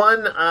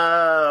 One,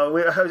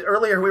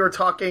 earlier we were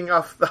talking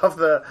off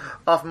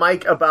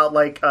mic about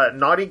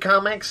naughty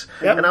comics,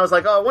 and I was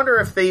like, I wonder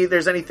if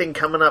there's anything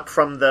coming up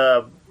from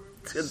the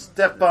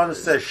Stepan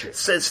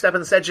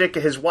Sedgwick,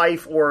 his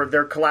wife, or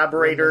their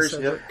collaborators.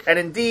 And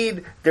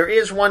indeed, there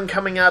is one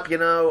coming up.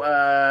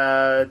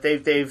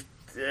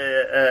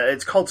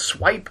 It's called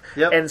Swipe,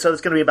 and so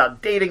it's going to be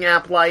about dating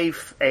app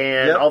life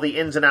and all the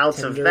ins and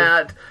outs of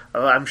that.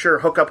 I'm sure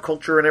hookup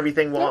culture and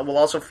everything will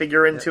also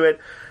figure into it.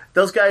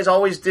 Those guys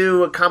always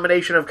do a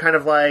combination of kind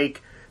of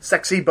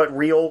sexy but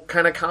real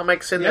kind of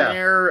comics in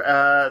there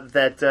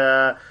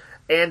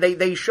and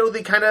they show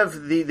the kind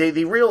of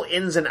the real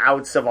ins and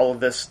outs of all of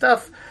this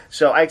stuff.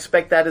 So I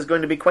expect that is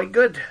going to be quite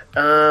good.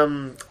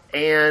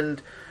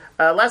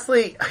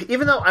 Lastly,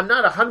 even though I'm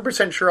not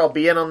 100% sure I'll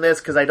be in on this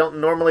because I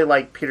don't normally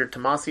like Peter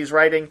Tomasi's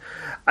writing,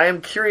 I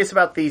am curious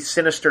about the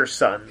Sinister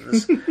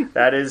Sons.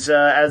 That is,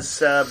 as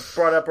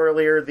brought up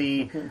earlier,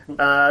 the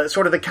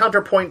sort of the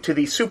counterpoint to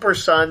the Super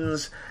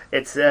Sons.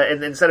 It's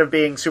instead of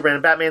being Superman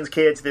and Batman's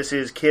kids, this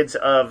is kids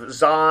of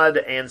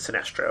Zod and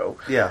Sinestro.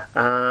 Yeah.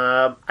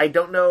 I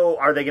don't know.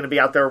 Are they going to be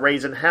out there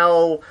raising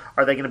hell?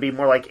 Are they going to be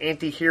more like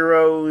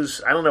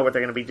anti-heroes? I don't know what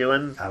they're going to be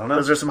doing. I don't know.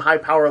 Those are some high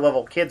power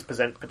level kids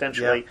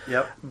potentially.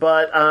 Yep.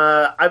 But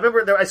I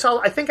remember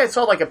I think I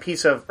saw like a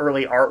piece of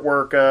early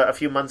artwork a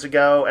few months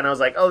ago, and I was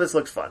like, oh, this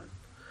looks fun.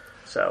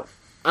 So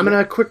I'm going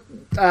to quick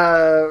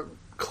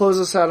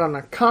close us out on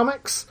our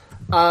comics.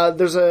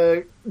 There's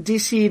a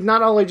DC,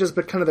 not all ages,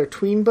 but kind of their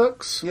tween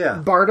books.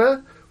 Yeah.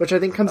 Barda, which I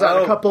think comes out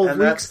in a couple of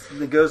weeks.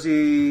 That's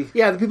Ngozi...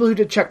 Yeah, the people who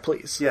did Check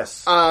Please.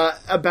 Yes.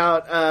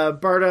 About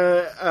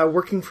Barda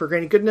working for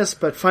Granny Goodness,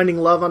 but finding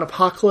love on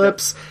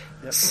Apocalypse.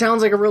 Yep.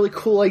 Sounds like a really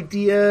cool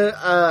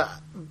idea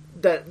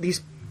that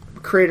these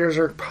creators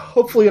are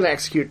hopefully going to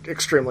execute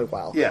extremely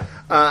well. Yeah.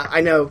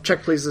 I know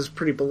Check Please is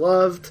pretty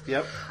beloved.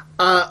 Yep.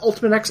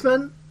 Ultimate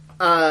X-Men.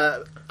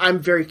 I'm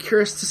very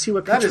curious to see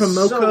what That Peach is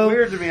Momoko... so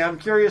weird to me. I'm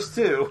curious,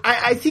 too.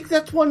 I think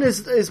that one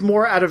is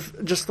more out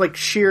of just like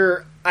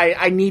sheer...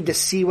 I need to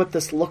see what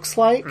this looks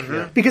like.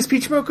 Mm-hmm. Because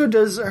Peach Momoko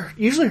does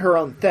usually her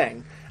own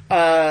thing.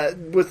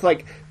 With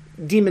like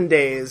Demon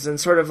Days and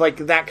sort of like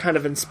that kind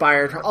of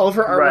inspired... All of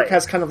her artwork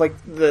has kind of like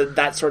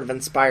that sort of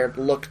inspired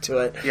look to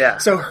it. Yeah.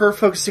 So her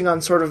focusing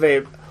on sort of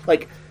a...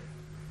 like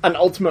an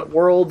Ultimate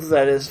world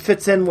that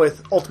fits in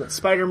with Ultimate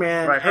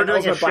Spider-Man. Right, her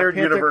doing a shared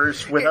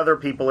universe with other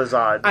people is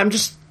odd.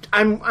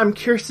 I'm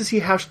curious to see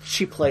how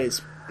she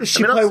plays. Does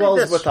she play well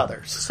with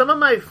others? Some of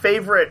my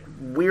favorite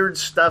weird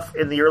stuff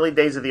in the early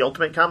days of the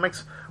Ultimate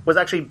comics was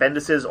actually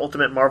Bendis'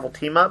 Ultimate Marvel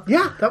team-up.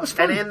 Yeah, that was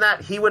fun. And in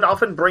that, he would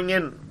often bring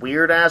in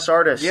weird-ass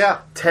artists.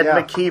 Yeah. Ted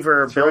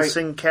McKeever, That's Bill right.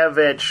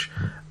 Sienkiewicz,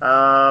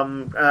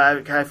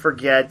 I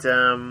forget,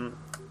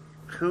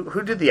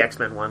 who did the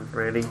X-Men one,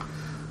 Randy?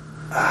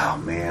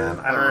 Oh, man.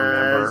 I don't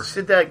remember.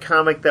 Did that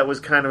comic that was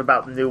kind of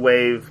about new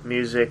wave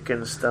music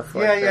and stuff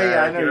like that.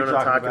 Yeah. I know you what know you're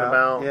what I'm talking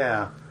about?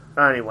 Yeah.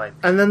 Anyway.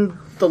 And then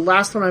the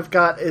last one I've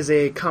got is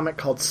a comic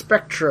called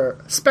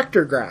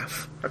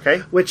Spectrograph. Okay.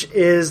 Which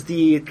is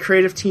the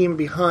creative team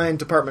behind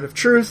Department of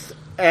Truth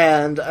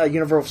and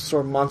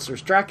Universal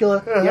Monsters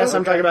Dracula. Yes,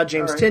 I'm talking about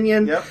James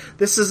Tynion. Yep.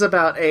 This is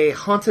about a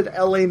haunted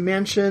LA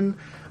mansion,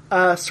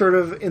 sort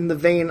of in the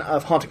vein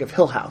of Haunting of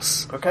Hill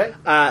House. Okay.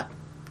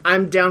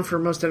 I'm down for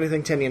most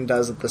anything Tynion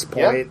does at this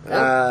point.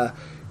 Yeah.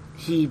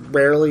 He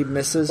rarely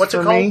misses. What's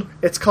for it called? me.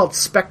 It's called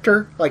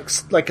Spectre, like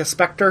a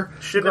specter.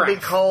 Shouldn't it be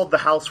called The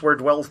House Where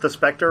Dwells the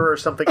Spectre or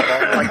something like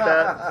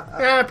that?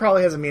 Yeah, it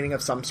probably has a meaning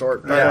of some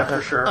sort. But, Yeah,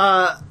 for sure.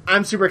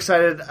 I'm super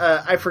excited.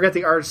 I forget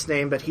the artist's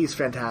name, but he's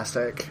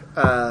fantastic.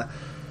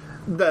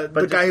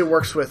 The guy who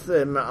works with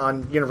him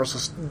on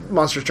Universal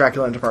Monsters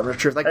Dracula and Department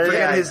of Truth. Like,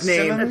 forget his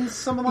name. Simmons,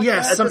 something like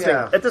Yes, that? something.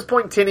 Yeah. At this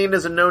point, Tynion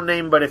is a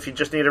no-name, but if you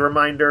just need a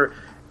reminder,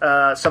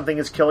 Something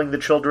is Killing the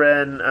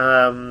Children,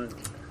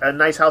 A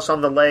Nice House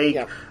on the Lake.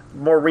 Yeah.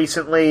 More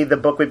recently, the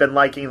book we've been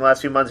liking the last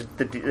few months,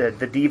 The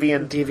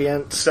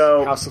Deviant.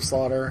 So House of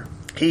Slaughter.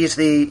 He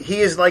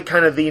is like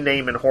kind of the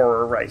name in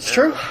horror right now.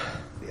 True.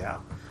 Yeah.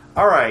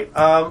 All right.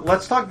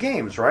 Let's talk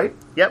games, right?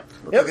 Yep.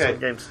 Let's Okay. talk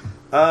games.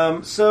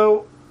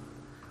 So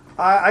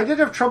I did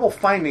have trouble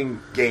finding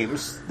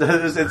games.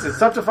 It's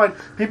tough to find.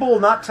 People will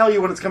not tell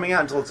you when it's coming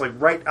out until it's like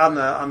right on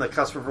the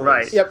cusp of release.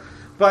 Right. Yep.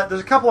 But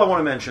there's a couple I want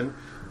to mention.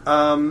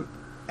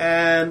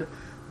 And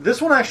this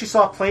one I actually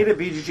saw played at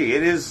BGG.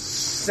 It is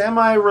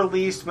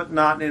semi-released, but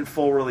not in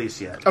full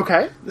release yet.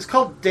 Okay. It's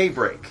called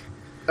Daybreak.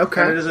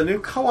 Okay. And it is a new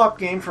co-op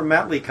game from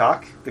Matt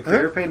Leacock, the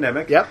creator of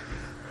Pandemic. Yep.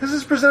 This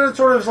is presented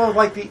sort of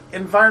like the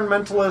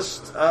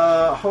environmentalist,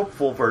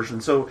 hopeful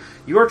version. So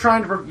you're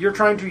trying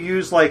to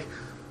use like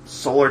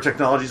solar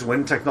technologies,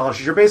 wind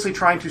technologies. You're basically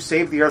trying to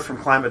save the Earth from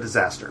climate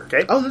disaster.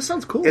 Okay. Oh, this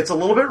sounds cool. It's a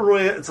little bit real.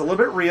 It's a little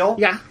bit real.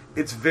 Yeah.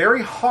 It's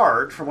very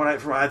hard from what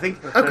I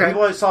think. The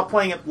people I saw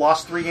playing it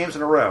lost 3 games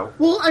in a row.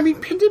 Well, I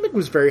mean, Pandemic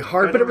was very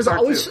hard, but it was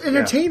Pandemic was always hard, too.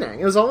 entertaining.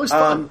 It was always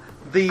fun.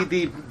 The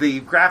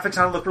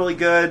graphics on it look really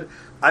good.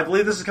 I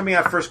believe this is coming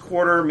out first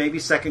quarter, maybe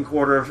second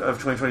quarter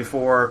of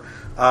 2024.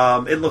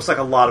 It looks like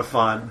a lot of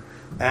fun.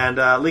 And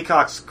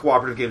Leacock's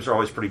cooperative games are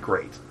always pretty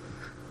great.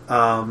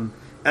 And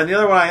the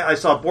other one I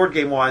saw board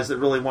game-wise that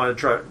really wanted to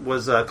try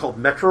was called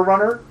Metro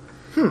Runner.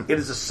 It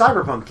is a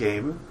cyberpunk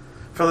game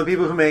from the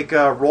people who make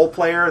Role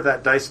Player,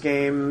 that dice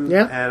game,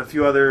 and a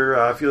few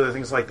other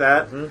things like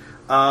that.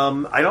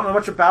 I don't know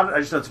much about it. I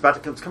just know it's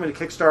coming to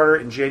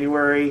Kickstarter in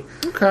January.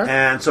 Okay.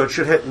 And so it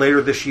should hit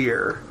later this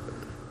year.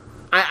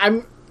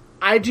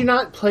 I do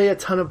not play a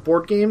ton of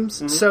board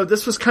games, so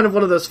this was kind of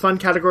one of those fun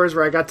categories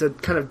where I got to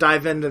kind of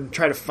dive in and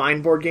try to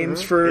find board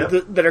games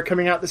that are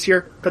coming out this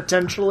year,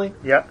 potentially.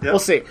 Yep. We'll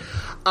see.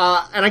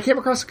 And I came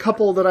across a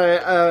couple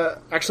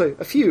that actually,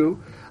 a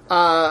few.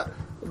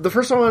 The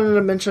first one I wanted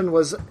to mention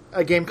was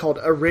a game called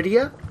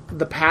Iridia,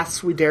 The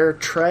Paths We Dare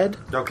Tread.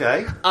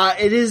 Okay.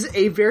 It is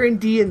a very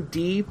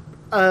D&D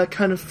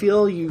kind of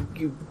feel.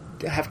 You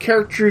have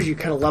characters, you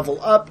kind of level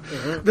up.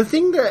 Mm-hmm. The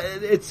thing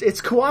that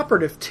it's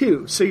cooperative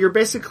too, so you're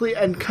basically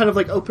and kind of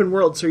like open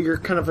world, so you're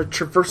kind of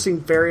traversing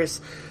various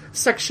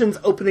sections,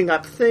 opening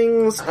up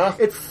things. Uh-huh.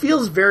 It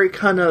feels very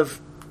kind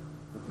of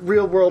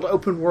real world,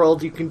 open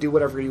world. You can do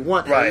whatever you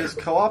want. Right. It's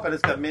co-op and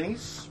it's got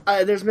minis.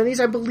 There's minis,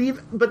 I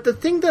believe. But the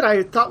thing that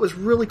I thought was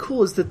really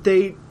cool is that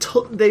they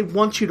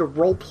want you to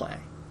role play.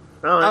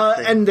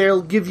 And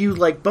they'll give you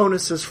like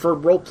bonuses for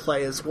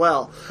roleplay as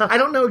well. I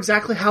don't know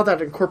exactly how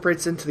that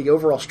incorporates into the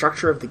overall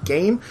structure of the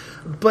game,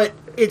 but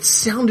it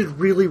sounded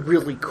really,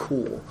 really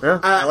cool. Yeah,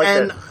 I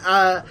like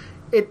that.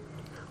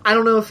 I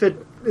don't know if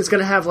it is going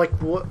to have like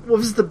what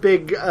was the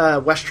big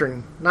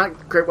Western,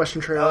 not Great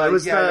Western Trail. It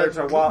was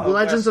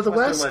Legends of the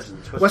West.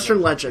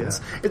 Western Legends.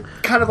 Yeah. It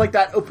kind of like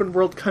that open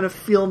world kind of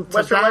feel.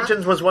 Western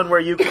Legends was one where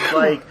you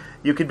could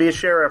you could be a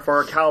sheriff or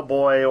a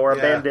cowboy or a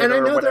bandit. And I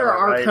know whatever, there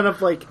are right? kind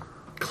of like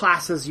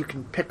classes you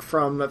can pick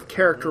from of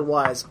character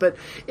wise, but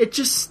it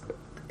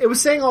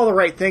was saying all the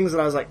right things,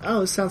 and I was like,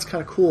 oh, this sounds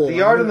kind of cool.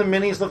 The art in the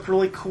minis looked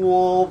really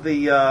cool.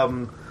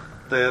 The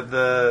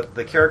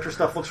character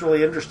stuff looks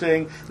really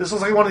interesting. This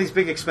looks like one of these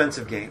big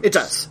expensive games. It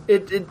does.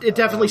 It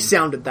definitely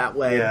sounded that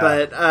way,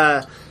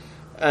 but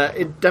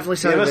it definitely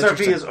sounded the MSRP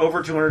interesting. is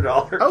over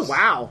 $200. Oh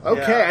wow!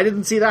 Okay, yeah. I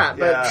didn't see that,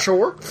 but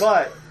sure.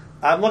 But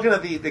I'm looking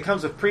at it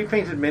comes with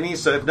pre-painted minis,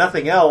 so if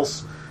nothing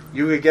else,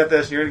 you could get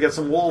this. You're going to get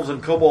some wolves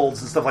and kobolds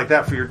and stuff like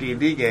that for your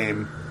D&D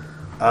game.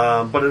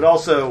 But it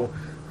also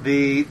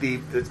the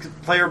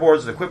player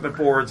boards and equipment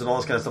boards and all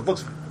this kind of stuff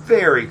looks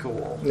very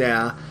cool.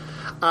 Yeah.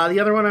 The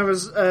other one I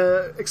was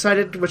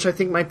excited, which I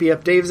think might be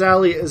up Dave's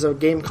alley, is a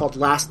game called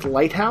Last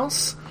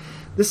Lighthouse.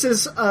 This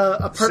is a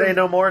part. Say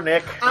no more,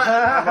 Nick.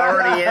 I'm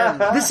already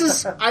in. This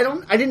is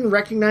I didn't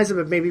recognize it,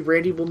 but maybe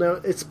Randy will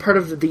know. It's part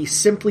of the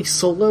Simply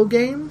Solo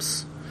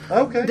games.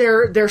 Okay.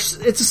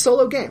 It's a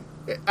solo game.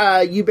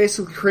 You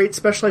basically create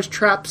specialized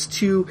traps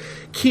to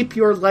keep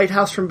your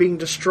lighthouse from being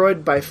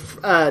destroyed by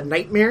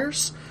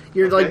nightmares.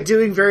 You're like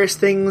doing various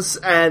things,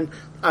 and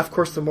of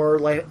course, the more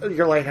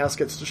your lighthouse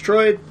gets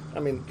destroyed, I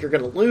mean, you're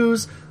going to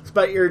lose.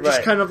 But you're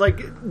just kind of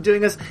like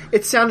doing this.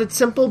 It sounded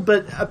simple,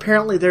 but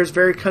apparently there's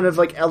very kind of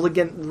like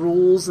elegant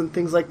rules and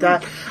things like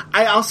that.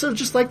 I also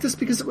just like this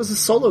because it was a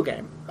solo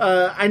game.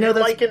 I know that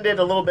likened it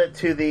a little bit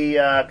to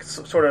the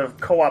sort of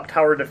co-op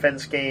tower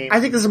defense game. I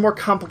think this is a more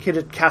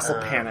complicated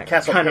Castle Panic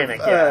thing.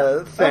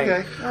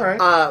 Okay, all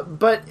right.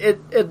 But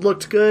it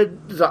looked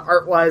good. The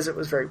art-wise, it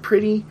was very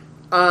pretty.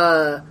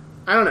 I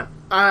don't know.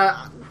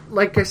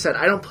 Like I said,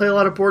 I don't play a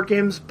lot of board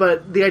games,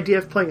 but the idea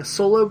of playing a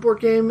solo board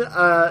game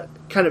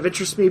kind of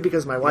interests me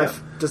because my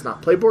wife does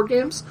not play board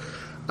games,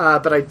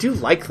 but I do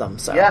like them.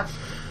 So yeah,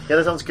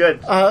 that sounds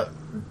good.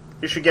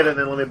 You should get it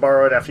and let me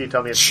borrow it after you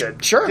tell me it's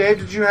good. Sure. Dave,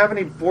 did you have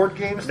any board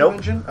games to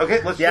mention?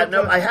 Okay, let's. Yeah,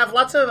 no, I have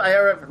lots of. I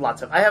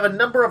have a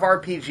number of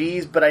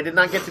RPGs, but I did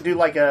not get to do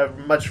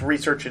much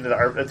research into the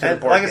board game.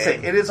 Like I say,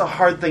 it is a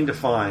hard thing to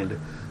find.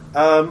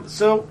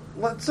 So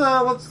let's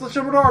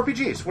jump into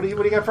RPGs. What do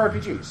you got for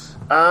RPGs?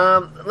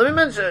 Let me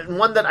mention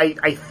one that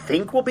I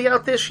think will be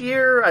out this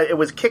year. It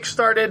was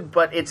kickstarted,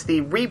 but it's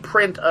the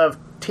reprint of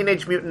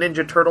Teenage Mutant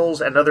Ninja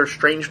Turtles and Other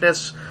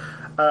Strangeness,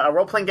 a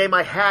role-playing game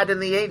I had in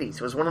the 80s.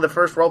 It was one of the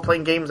first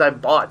role-playing games I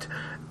bought,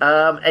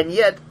 and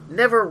yet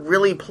never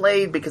really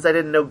played because I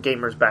didn't know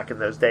gamers back in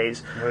those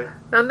days. Right.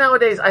 Now,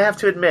 nowadays, I have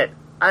to admit,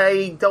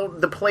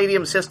 the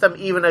Palladium system,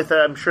 even if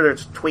I'm sure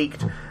it's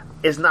tweaked,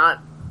 is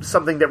not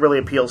something that really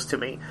appeals to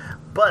me.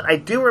 But I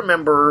do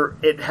remember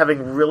it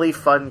having really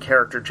fun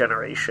character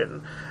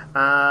generation.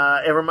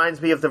 It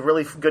reminds me of the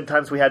really good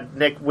times we had,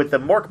 Nick, with the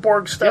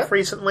Morkborg stuff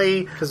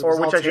recently,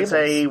 or which I should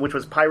say, which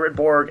was Pirate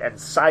Borg and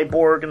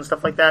Cyborg and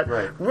stuff like that.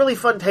 Right. Really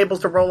fun tables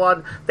to roll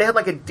on. They had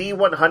like a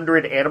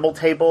D100 animal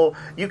table.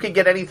 You could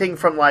get anything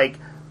from like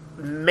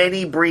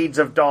many breeds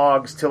of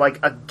dogs to like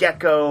a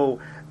gecko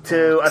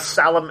to a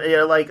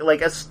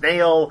like a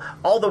snail,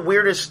 all the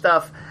weirdest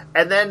stuff.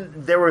 And then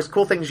there was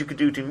cool things you could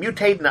do to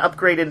mutate and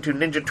upgrade into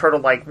Ninja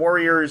Turtle-like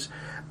warriors.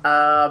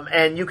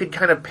 And you could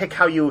kind of pick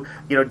how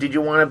did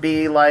you want to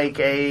be like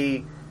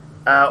a...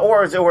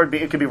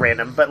 it could be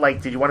random, but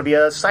like, did you want to be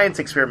a science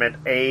experiment,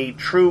 a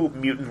true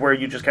mutant where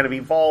you just kind of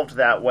evolved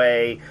that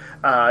way,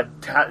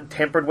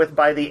 tampered with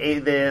by the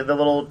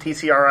little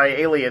TCRI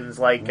aliens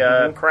like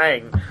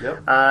Krang.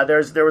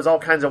 Yep. There was all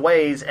kinds of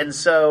ways, and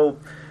so...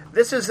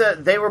 This is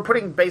they were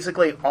putting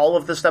basically all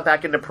of the stuff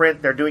back into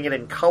print. They're doing it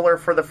in color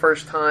for the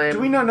first time.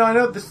 Do we know? No, I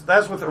know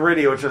that's with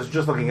Iridia, which I was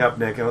just looking up,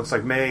 Nick, and it looks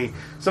like May.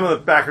 Some of the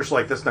backers are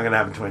like, this is not going to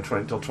happen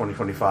until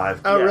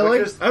 2025. Oh, really?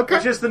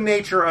 Which is the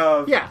nature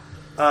of this.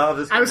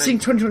 I was seeing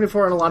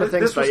 2024 in a lot of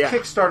things. This was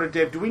kickstarted,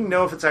 Dave. Do we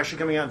know if it's actually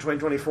coming out in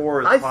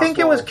 2024? I think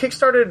it was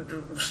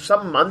kickstarted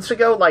some months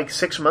ago, like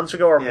 6 months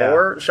ago or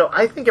more. So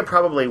I think it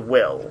probably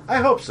will. I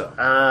hope so.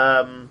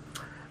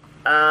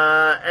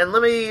 And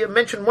let me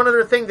mention one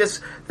other thing.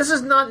 This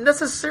is not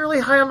necessarily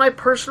high on my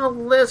personal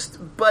list,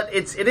 but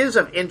it is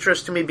of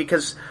interest to me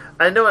because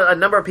I know a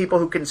number of people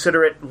who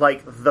consider it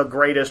like the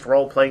greatest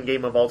role-playing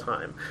game of all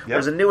time. Yep.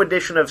 There's a new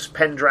edition of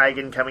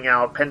Pendragon coming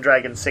out,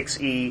 Pendragon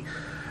 6e.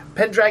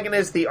 Pendragon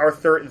is the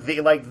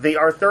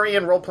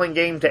Arthurian role-playing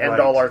game to end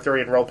all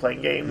Arthurian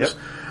role-playing games. Yep.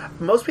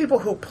 Most people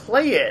who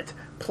play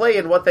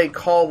in what they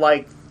call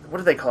what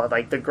do they call it?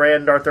 Like the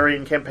Grand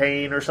Arthurian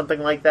Campaign or something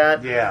like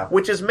that? Yeah.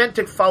 Which is meant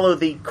to follow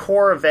the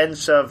core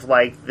events of,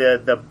 like,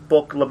 the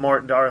book Le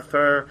Mort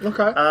d'Arthur.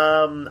 Okay.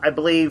 I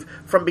believe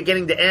from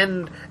beginning to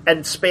end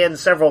and span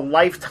several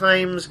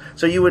lifetimes.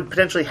 So you would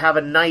potentially have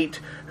a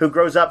knight who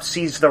grows up,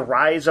 sees the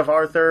rise of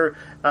Arthur,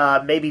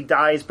 maybe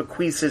dies,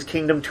 bequeaths his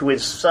kingdom to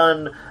his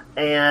son,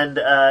 and,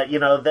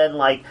 then,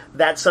 like,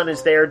 that son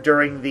is there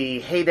during the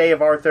heyday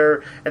of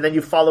Arthur, and then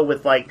you follow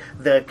with, like,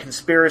 the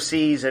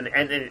conspiracies and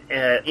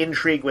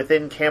intrigue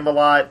within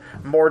Camelot,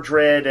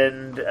 Mordred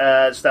and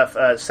stuff,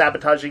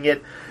 sabotaging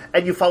it,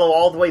 and you follow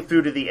all the way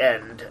through to the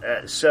end.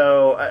 It's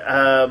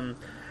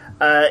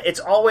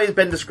always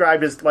been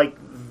described as, like,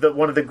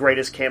 one of the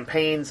greatest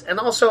campaigns, and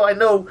also I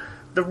know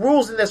the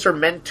rules in this are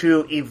meant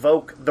to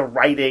evoke the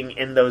writing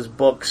in those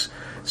books,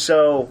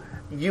 so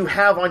you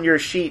have on your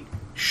sheet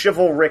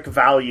chivalric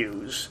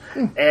values,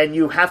 and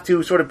you have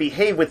to sort of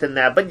behave within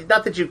that, but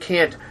not that you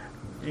can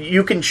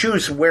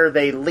choose where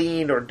they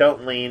lean or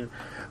don't lean,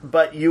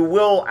 but you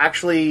will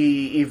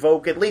actually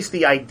evoke at least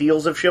the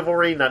ideals of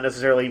chivalry, not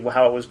necessarily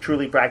how it was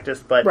truly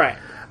practiced, but right.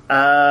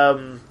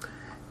 I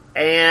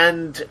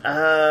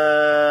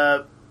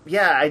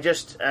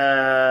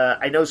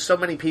know so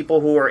many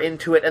people who are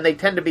into it, and they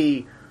tend to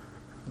be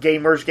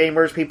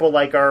gamers, people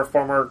like our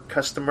former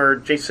customer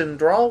Jason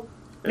Drall.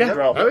 Yeah.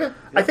 Oh, yeah.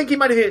 I think he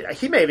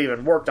may have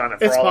even worked on it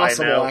for it's all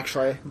possible, I know.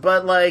 actually.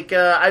 But, like,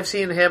 I've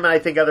seen him, and I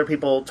think other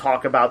people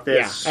talk about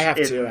this I have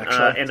to,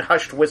 actually. In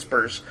hushed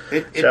whispers.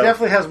 It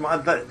definitely has...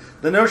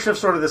 The notion of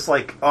sort of this,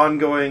 like,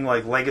 ongoing,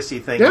 like, legacy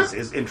thing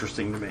is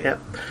interesting to me. Yeah.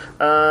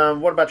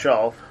 What about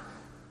y'all?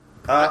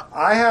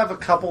 I have a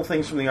couple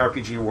things from the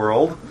RPG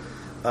world.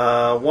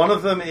 One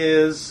of them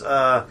is...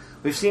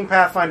 we've seen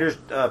Pathfinder's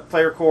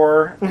Player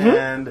Core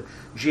and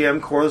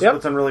GM Core. Those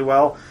have done really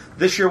well.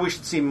 This year we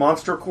should see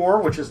Monster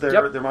Core, which is their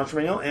monster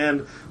manual,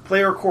 and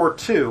Player Core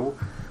 2,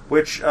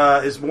 which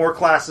is more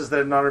classes that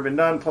have not already been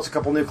done, plus a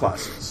couple new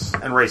classes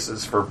and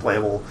races for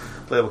playable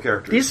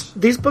characters.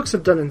 These books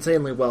have done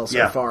insanely well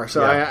so far,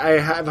 so I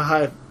have a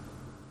high...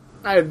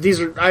 I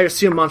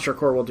assume Monster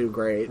Core will do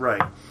great.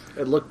 Right.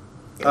 It looks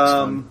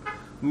fun.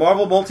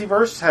 Marvel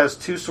Multiverse has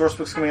 2 source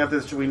books coming out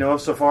that we know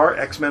of so far,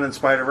 X-Men and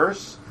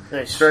Spider-Verse.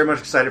 Nice. Very much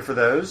excited for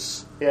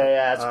those.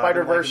 Yeah.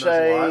 Spider-Verse,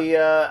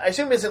 I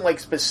assume isn't, like,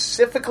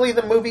 specifically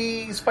the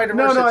movie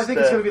Spider-Verse? No, I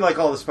think it's going to be like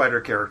all the Spider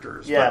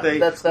characters. Yeah,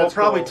 but we'll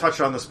probably cool. touch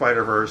on the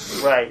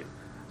Spider-Verse. Right.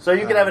 So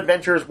you can have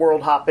adventures,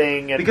 world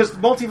hopping, and because the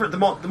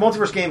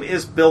multiverse game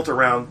is built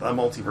around a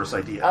multiverse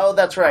idea. Oh,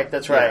 that's right.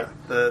 The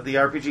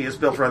RPG is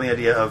built around the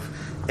idea of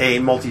a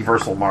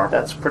multiversal Marvel.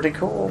 That's pretty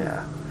cool.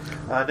 Yeah.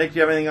 Nick, do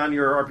you have anything on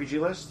your RPG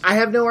list? I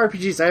have no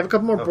RPGs. I have a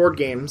couple more board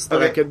games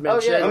that I could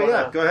mention.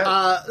 Go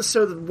ahead.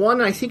 So the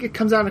one, I think it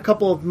comes out in a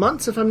couple of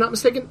months, if I'm not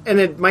mistaken, and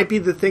it might be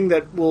the thing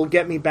that will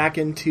get me back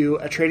into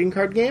a trading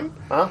card game,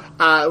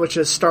 which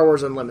is Star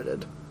Wars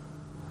Unlimited.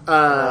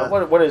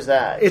 What is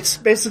that? It's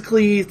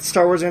basically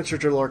Star Wars Answer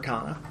to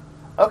Lorcana.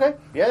 Okay.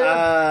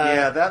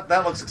 Yeah.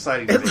 That looks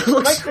exciting to me.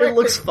 It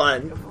looks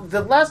fun.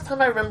 The last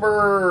time I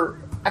remember...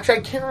 Actually,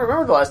 I can't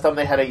remember the last time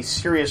they had a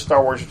serious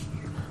Star Wars...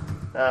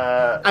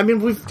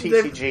 we've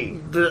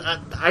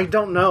TCG. I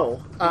don't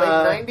know.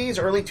 Late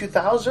 90s, early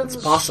 2000s? It's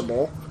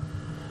possible.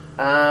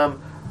 I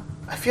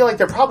feel like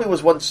there probably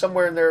was one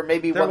somewhere in there.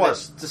 Maybe there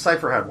was.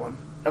 Decipher had one.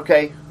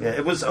 Okay. Yeah,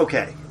 it was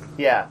okay.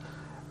 Yeah.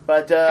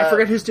 But I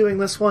forget who's doing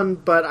this one,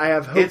 but I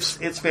have hopes.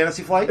 It's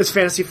Fantasy Flight. It's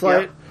Fantasy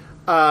Flight.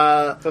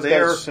 Yep.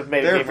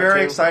 They're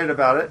very excited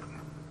about it.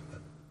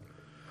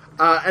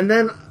 And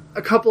then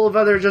a couple of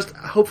other, just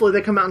hopefully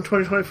they come out in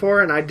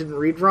 2024, and I didn't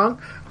read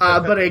wrong.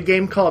 But a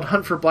game called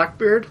Hunt for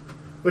Blackbeard,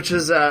 which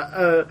is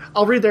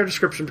I'll read their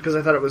description because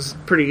I thought it was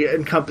pretty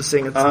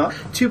encompassing. It's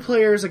 2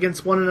 players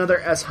against one another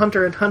as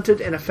hunter and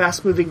hunted in a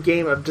fast-moving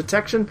game of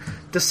detection,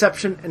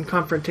 deception, and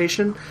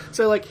confrontation.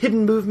 So, like,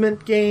 hidden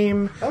movement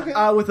game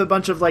with a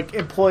bunch of, like,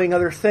 employing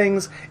other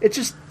things. It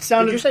just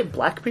sounded... Did you say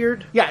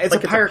Blackbeard? Yeah, it's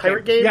like a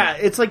pirate game. Yeah,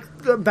 it's like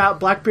about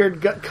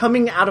Blackbeard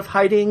coming out of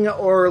hiding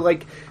or,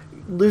 like,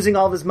 losing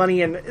all of his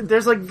money, and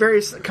there's, like,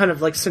 various kind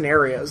of, like,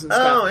 scenarios and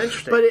stuff. Oh,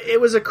 interesting. But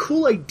it was a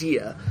cool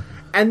idea.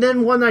 And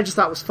then one I just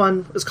thought was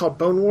fun is called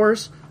Bone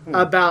Wars.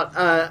 About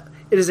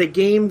it is a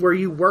game where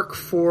you work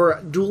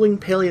for dueling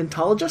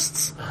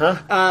paleontologists,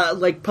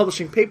 like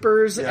publishing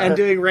papers and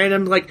doing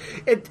random, like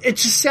it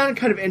just sounded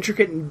kind of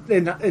intricate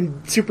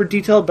and super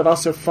detailed, but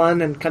also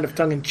fun and kind of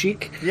tongue in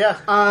cheek. Yeah.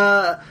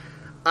 I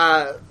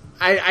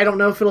don't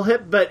know if it'll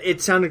hit, but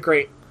it sounded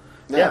great.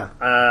 Yeah,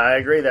 I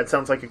agree. That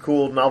sounds like a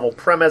cool novel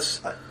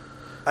premise.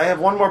 I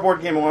have one more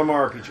board game and one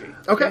more RPG.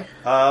 Okay.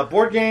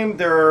 Board game,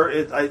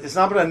 it's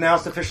not been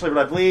announced officially,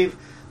 but I believe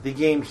the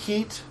game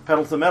Heat,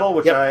 Pedal to the Metal,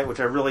 which Yep.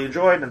 I really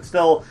enjoyed, and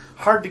still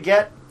hard to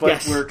get, but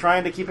Yes. we're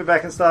trying to keep it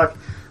back in stock.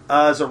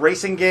 It's a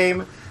racing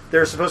game.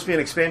 There's supposed to be an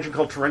expansion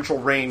called Torrential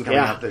Rain coming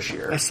out this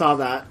year, I saw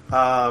that.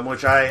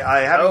 which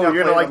I haven't. Oh, got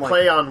you're played. gonna I'm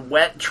play on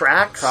wet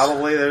tracks?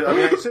 probably. I mean,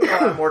 I assume they'll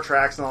have more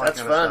tracks and all that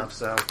That's kind of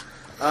stuff.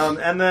 So,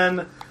 and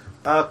then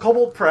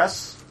Kobold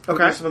Press. Who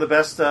Okay. do some of the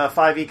best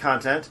 5e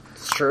content.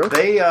 It's true.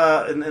 They,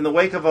 in the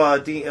wake of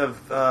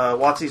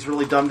WotC's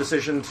really dumb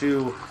decision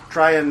to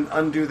try and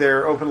undo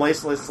their open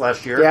license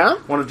last year, Yeah?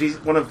 one of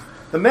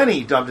the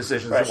many dumb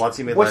decisions that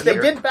WotC made Which last they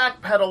year. did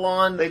backpedal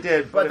on. They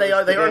did, but but they it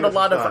was the earned a game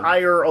lot was of fun.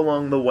 ire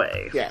along the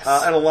way. Yes.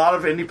 And a lot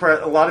of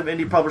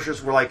indie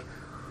publishers were like,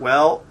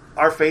 "Well,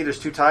 our fate is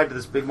too tied to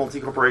this big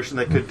multi-corporation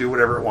that could do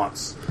whatever it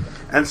wants."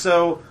 And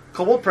so,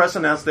 Kobold Press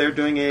announced they're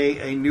doing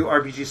a new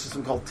RPG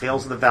system called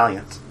Tales of the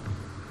Valiant,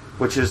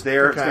 which is it's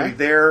going to be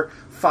their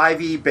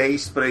 5e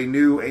based, but a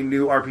new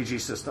RPG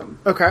system.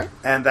 Okay.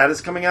 And that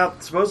is coming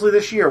out supposedly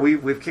this year.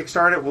 We've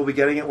kickstarted it. We'll be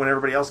getting it when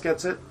everybody else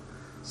gets it.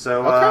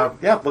 So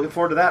yeah, looking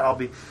forward to that.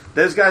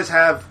 Those guys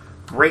have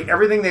great.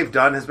 Everything they've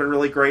done has been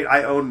really great.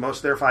 I own most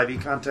of their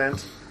 5e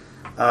content.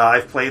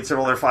 I've played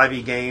several of their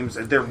 5e games,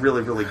 and they're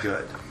really, really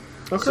good.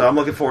 Okay. So I'm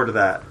looking forward to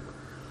that.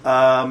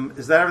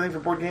 Is that everything for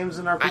board games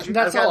and RPGs?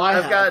 That's all I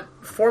I've have.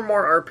 got 4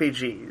 more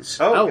RPGs.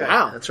 Oh, Oh,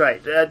 wow. That's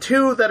right.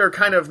 2 that are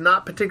kind of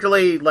not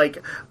particularly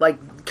like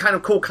kind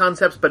of cool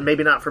concepts, but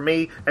maybe not for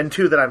me, and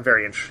 2 that I'm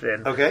very interested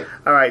in. Okay.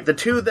 All right. The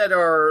 2 that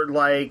are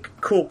like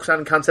cool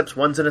sounding concepts.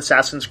 One's an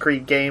Assassin's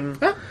Creed game.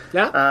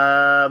 Yeah.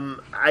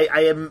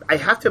 I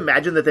have to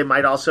imagine that they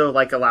might also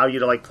like allow you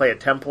to like play a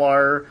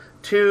Templar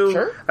too.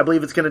 Sure. I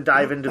believe it's going to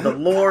dive into the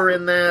lore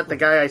in that. The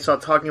guy I saw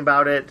talking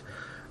about it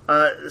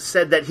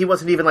said that he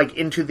wasn't even like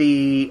into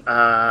the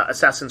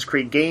Assassin's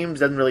Creed games,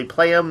 doesn't really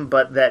play them,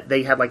 but that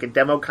they had like a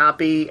demo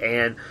copy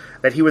and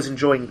that he was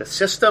enjoying the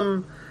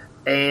system.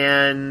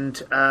 And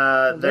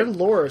Their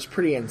lore is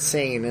pretty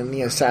insane in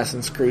the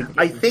Assassin's Creed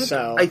games,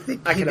 I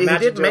think I can he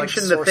imagine did doing,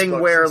 mention like, the source thing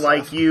books where and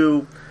like stuff.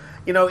 you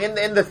know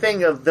in the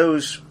thing of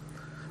those,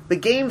 the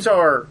games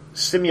are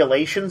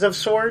simulations of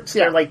sorts.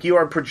 Yeah. They're like you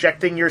are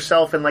projecting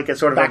yourself in like a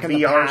sort of Back a in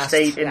the VR past,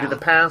 state yeah. into the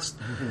past,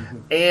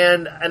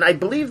 and I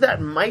believe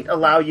that might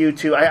allow you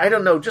to I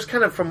don't know, just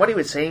kind of from what he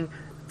was saying,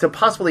 to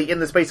possibly in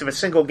the space of a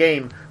single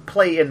game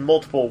play in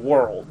multiple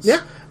worlds. Yeah.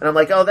 And I'm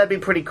like, oh, that'd be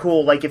pretty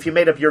cool. Like if you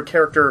made up your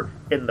character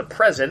in the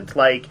present,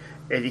 like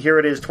here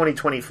it is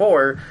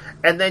 2024,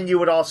 and then you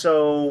would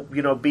also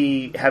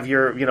have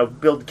your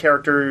build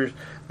characters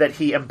that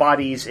he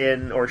embodies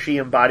in or she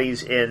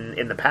embodies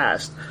in the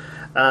past.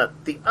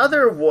 The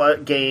other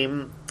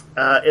game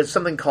is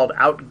something called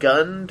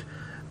Outgunned.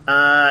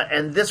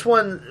 And this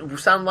one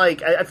sounded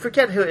like I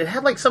forget who it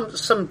had, like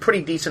some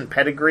pretty decent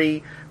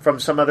pedigree from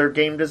some other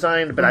game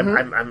design, but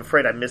I'm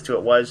afraid I missed who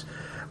it was.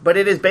 But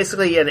it is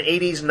basically an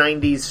 80s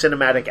 90s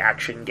cinematic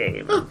action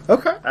game.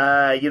 Okay.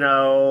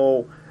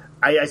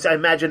 I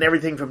imagine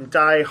everything from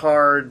Die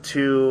Hard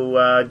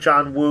to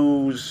John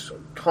Woo's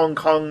Hong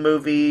Kong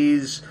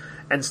movies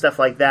and stuff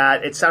like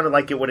that. It sounded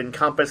like it would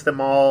encompass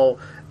them all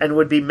and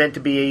would be meant to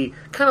be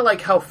kind of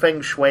like how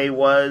Feng Shui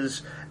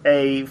was,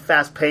 a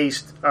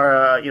fast-paced,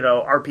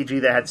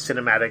 RPG that had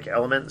cinematic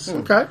elements.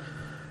 Okay.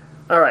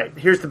 All right,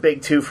 here's the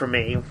big 2 for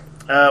me.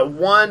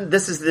 One,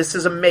 this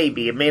is a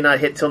maybe. It may not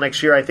hit till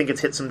next year. I think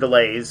it's hit some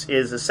delays.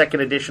 Is the second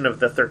edition of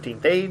the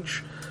 13th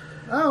Age,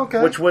 Oh,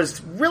 okay. which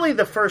was really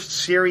the first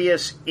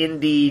serious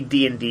indie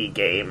D&D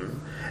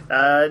game.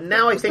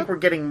 Now I think we're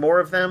getting more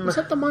of them. Was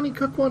that the Monty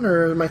Cook one,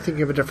 or am I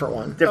thinking of a different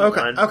one? Different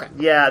okay. one. Okay.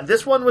 Yeah,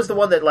 this one was the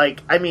one that,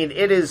 like, I mean,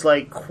 it is,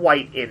 like,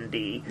 quite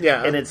indie.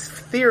 Yeah. In its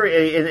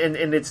theory,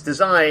 in its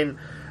design,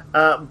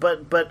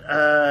 but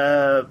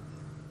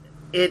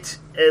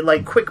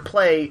like, quick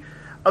play.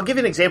 I'll give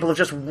you an example of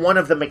just one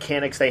of the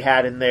mechanics they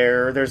had in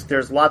there.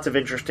 There's lots of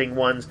interesting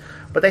ones,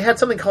 but they had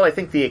something called, I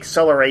think, the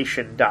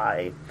acceleration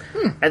die.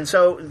 And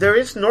so there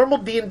is normal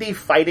D&D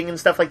fighting and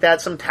stuff like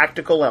that, some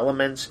tactical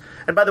elements.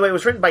 And by the way, it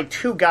was written by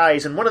 2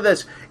 guys, and one of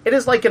this, it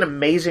is like an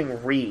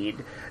amazing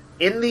read.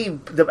 In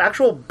the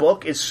actual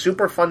book is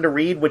super fun to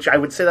read, which I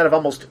would say that of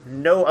almost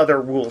no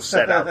other rule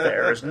set out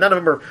there. There's none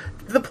of them are.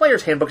 The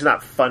player's handbook is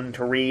not fun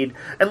to read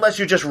unless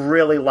you just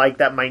really like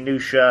that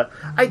minutia.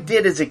 I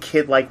did as a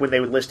kid, like when they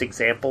would list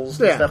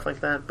examples and stuff like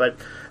that. But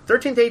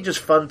 13th Age is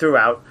fun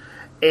throughout.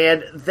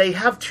 And they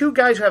have 2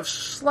 guys who have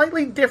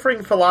slightly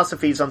differing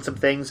philosophies on some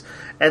things,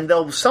 and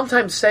they'll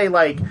sometimes say,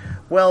 like,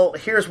 well,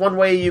 here's one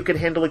way you can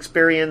handle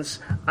experience.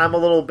 I'm a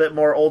little bit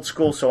more old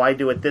school, so I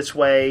do it this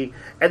way.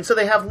 And so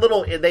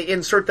they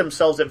insert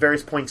themselves at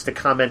various points to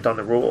comment on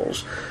the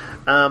rules.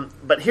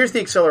 But here's the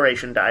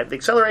acceleration die. The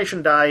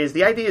acceleration die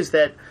the idea is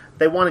that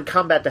they wanted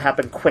combat to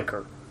happen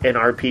quicker in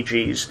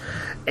RPGs.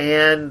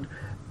 And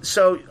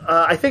so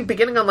I think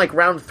beginning on, like,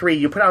 round 3,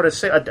 you put out a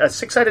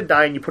 6-sided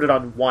die and you put it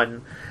on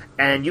 1.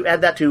 And you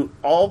add that to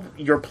all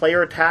your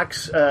player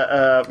attacks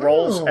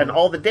rolls and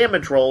all the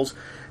damage rolls,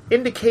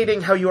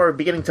 indicating how you are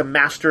beginning to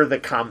master the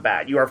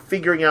combat. You are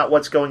figuring out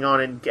what's going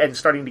on and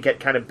starting to get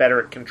kind of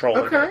better at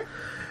controlling it.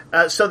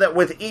 So that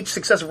with each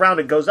successive round,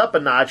 it goes up a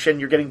notch, and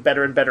you're getting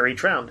better and better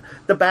each round.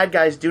 The bad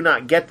guys do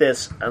not get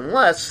this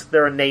unless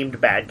they're a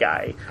named bad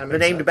guy. The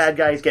named bad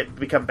guys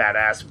become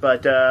badass,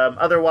 but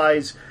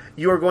otherwise,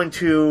 you are going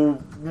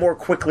to more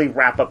quickly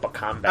wrap up a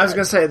combat. I was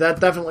going to say,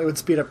 that definitely would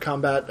speed up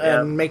combat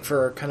and make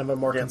for kind of a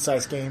more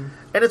concise game.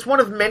 And it's one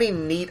of many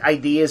neat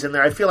ideas in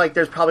there. I feel like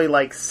there's probably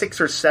like 6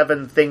 or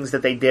 7 things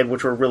that they did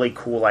which were really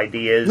cool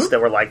ideas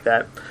that were like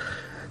that.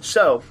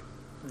 So,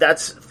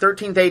 that's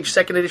 13th Age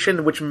 2nd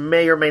Edition, which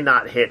may or may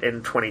not hit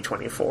in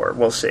 2024.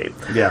 We'll see.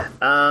 Yeah.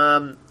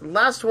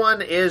 Last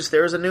one is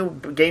there's a new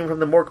game from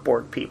the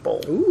Morkborg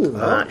people.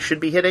 Ooh. Should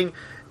be hitting.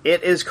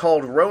 It is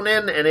called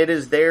Ronin, and it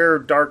is their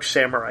Dark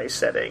Samurai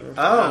setting.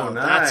 Oh,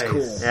 nice. That's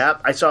cool.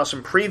 Yep, I saw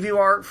some preview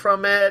art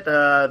from it.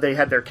 They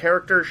had their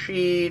character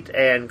sheet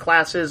and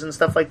classes and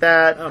stuff like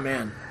that. Oh,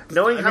 man.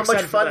 Knowing I'm how much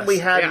excited for fun this. we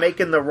had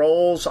making the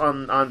rolls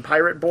on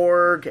Pirate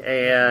Borg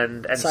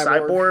and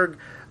Cyborg.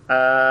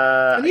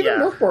 And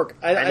even Morkborg.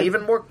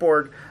 Even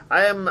Morkborg.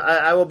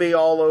 I will be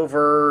all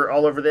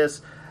over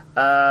this.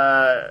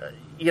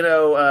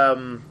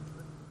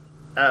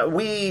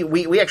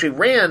 We actually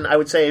ran, I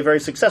would say, a very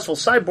successful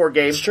Cyborg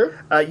game. Sure.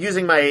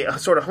 Using my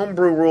sort of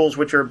homebrew rules,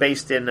 which are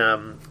based in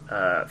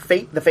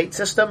Fate, the Fate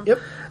system. Yep.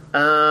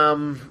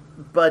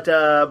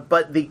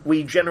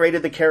 We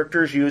generated the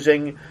characters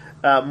using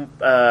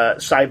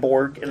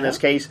Cyborg in this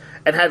case,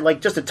 and had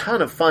like just a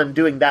ton of fun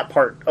doing that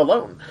part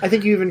alone. I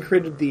think you even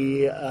created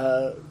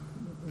the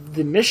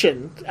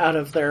mission out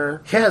of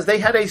their... Yes, they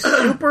had a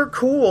super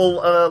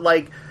cool,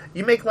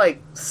 you make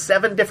like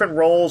 7 different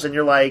roles, and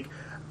you're like,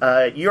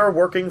 you're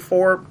working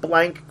for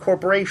blank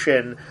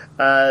corporation.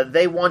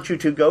 They want you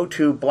to go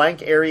to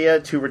blank area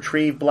to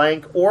retrieve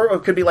blank, or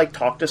it could be like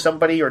talk to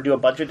somebody or do a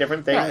bunch of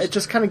different things. Yeah, it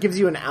just kind of gives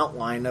you an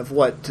outline of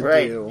what to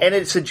do. And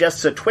it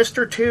suggests a twist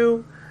or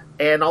two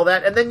and all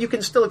that, and then you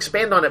can still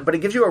expand on it, but it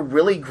gives you a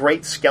really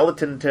great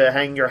skeleton to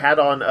hang your hat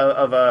on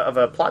of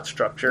a plot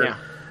structure. Yeah.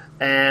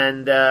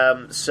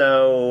 And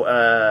so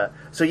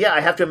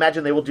I have to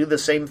imagine they will do the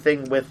same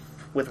thing with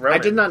Ronin. I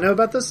did not know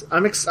about this.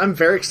 I'm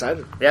very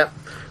excited. Yeah.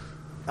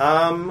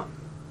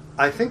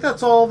 I think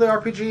that's all the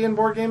RPG and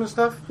board game and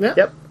stuff. Yeah.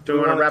 Yep. Do we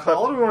want to wrap up?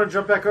 Or do we want to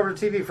jump back over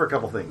to TV for a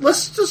couple things?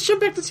 Let's just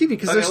jump back to TV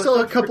because there's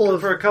still a couple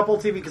for a couple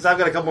TV, because I've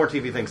got a couple more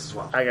TV things as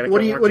well. I got a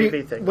couple more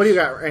TV things. What do you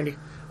got, Randy?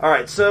 All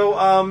right, so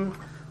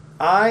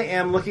I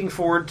am looking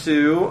forward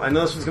to. I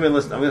know this one's going to be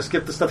listed. I'm going to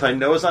skip the stuff I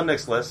know is on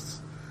next lists.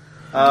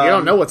 You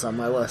don't know what's on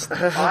my list.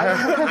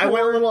 I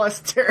went a little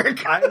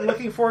esoteric. I'm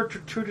looking forward to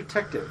True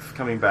Detective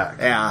coming back.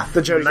 Yeah,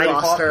 the Jodie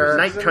Foster.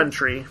 Night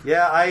Country.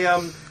 Yeah, I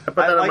put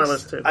that on my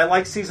list too. I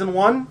like season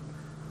 1.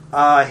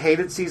 I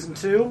hated season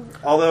 2,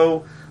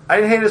 although I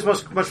didn't hate it as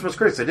much as most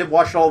critics. I did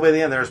watch it all the way to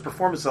the end. There was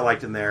performances I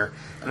liked in there,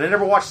 and I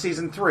never watched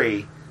season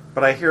 3.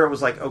 But I hear it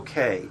was like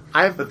okay.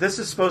 But this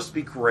is supposed to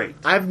be great.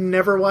 I've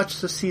never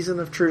watched a season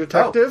of True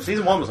Detective. Oh,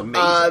 season 1 was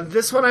amazing.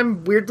 This one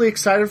I'm weirdly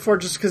excited for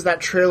just because that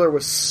trailer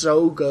was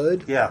so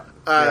good. Yeah.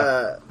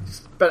 And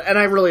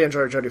I really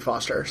enjoy Jodie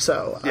Foster.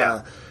 So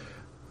yeah.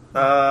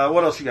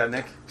 What else you got,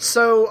 Nick?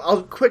 So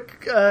I'll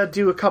quick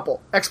do a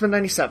couple. X-Men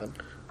 97.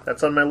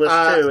 That's on my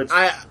list too. It's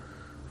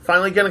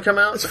finally going to come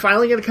out. It's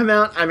finally going to come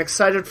out. I'm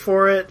excited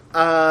for it.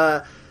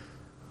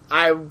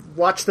 I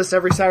watch this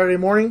every Saturday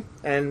morning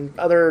and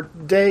other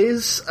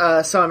days,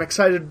 so I'm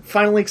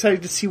finally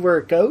excited to see where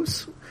it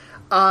goes.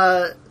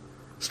 Star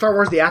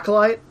Wars The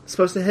Acolyte is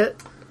supposed to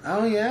hit.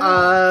 Oh,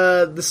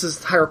 yeah. This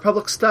is High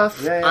Republic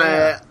stuff.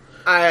 Yeah.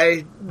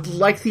 I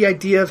like the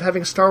idea of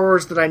having Star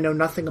Wars that I know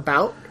nothing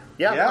about.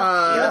 Yeah.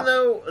 Even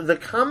though the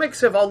comics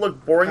have all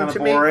looked boring to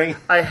me,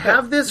 I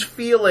have this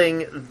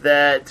feeling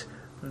that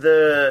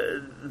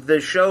the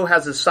show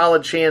has a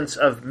solid chance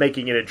of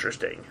making it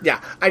interesting.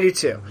 Yeah, I do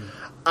too.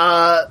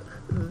 I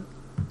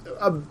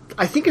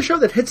think a show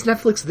that hits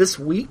Netflix this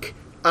week,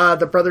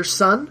 The Brother's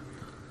Son,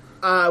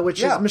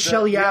 which is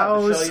Michelle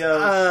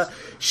Yeoh's.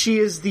 She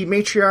is the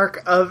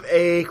matriarch of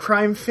a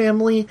crime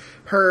family.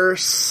 Her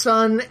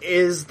son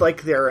is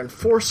like their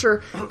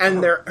enforcer,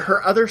 and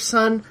her other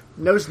son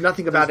knows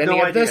nothing about any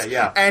of this.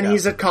 And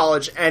he's at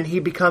college, and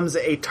he becomes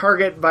a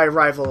target by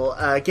rival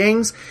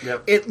gangs.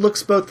 Yep. It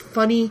looks both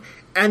funny.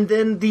 And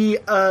then the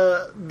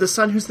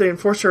son who's the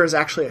enforcer is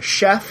actually a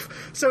chef.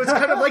 So it's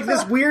kind of like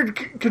this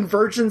weird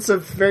convergence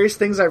of various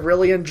things I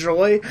really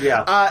enjoy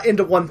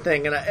into one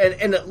thing.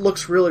 And it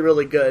looks really,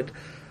 really good.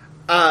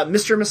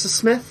 Mr. and Mrs.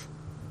 Smith,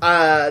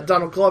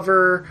 Donald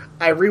Glover.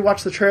 I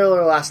rewatched the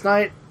trailer last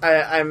night.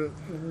 I'm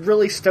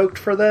really stoked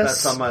for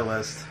this. That's on my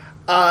list.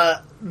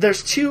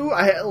 There's two.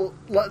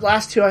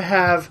 Last two I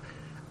have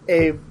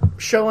a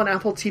show on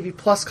Apple TV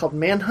Plus called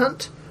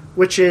Manhunt,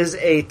 which is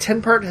a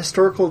 10-part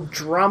historical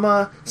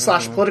drama /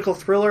 political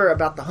thriller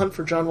about the hunt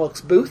for John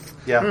Wilkes Booth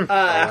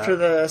after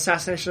the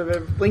assassination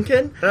of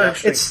Lincoln.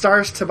 It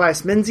stars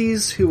Tobias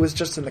Menzies, who was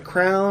just in The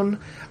Crown.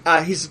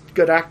 He's a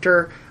good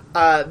actor.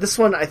 This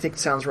one I think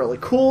sounds really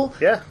cool.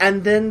 Yeah.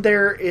 And then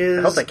there is...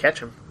 I hope they catch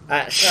him.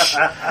 a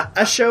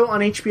show on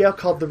HBO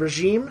called The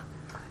Regime.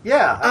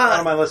 Yeah, that's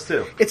on my list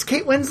too. It's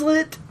Kate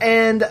Winslet,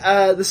 and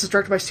this is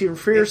directed by Stephen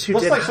Frears, who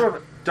did... Like sort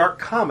of dark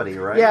comedy,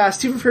 right? Yeah,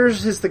 Stephen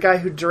Frears is the guy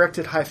who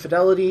directed High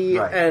Fidelity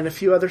and a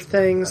few other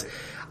things.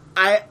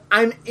 Right.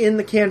 I'm in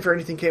the can for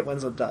anything Kate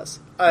Winslet does.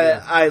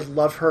 I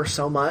love her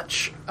so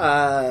much.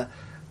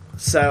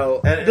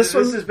 So and this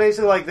is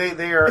basically like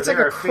they are it's they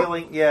like are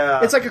feeling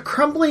it's like a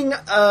crumbling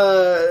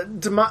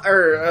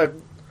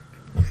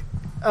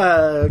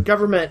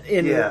government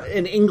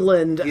in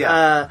England,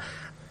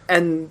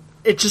 and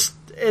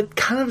it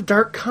kind of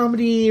dark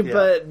comedy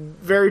but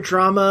very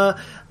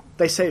drama.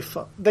 They say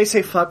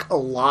fuck a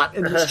lot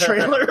in this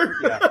trailer.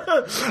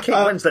 Kate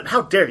Winslet,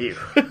 how dare you?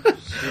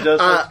 She does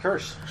like to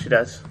curse. She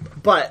does.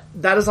 But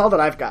that is all that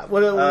I've got.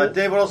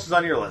 Dave, what else is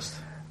on your list?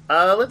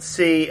 Let's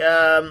see.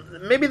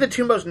 Maybe the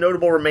two most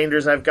notable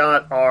remainders I've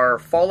got are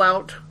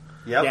Fallout.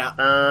 Yep.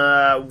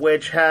 Yeah.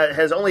 Which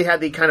has only had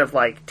the kind of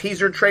like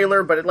teaser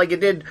trailer, but it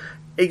did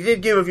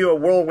give you a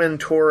whirlwind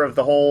tour of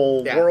the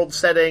whole world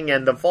setting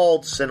and the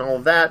vaults and all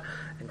of that,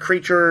 and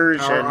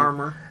creatures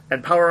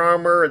and power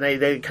armor, and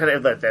they kind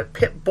of the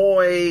Pip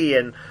Boy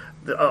and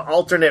the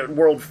alternate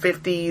world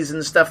 50s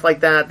and stuff like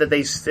that that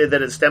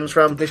it stems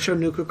from. Did they show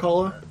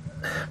Nuka-Cola?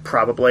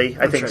 Probably,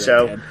 I think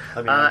so.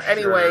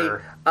 Anyway.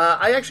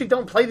 I actually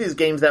don't play these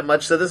games that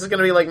much, so this is going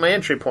to be like my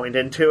entry point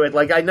into it.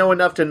 Like I know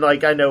enough to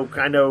I know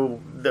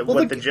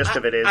what the gist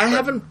of it is. I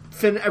haven't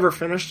ever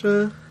finished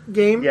a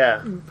game,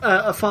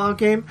 a Fallout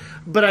game,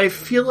 but I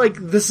feel like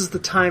this is the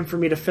time for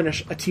me to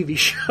finish a TV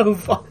show.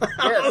 Fallout.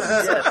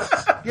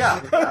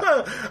 Yes.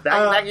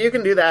 You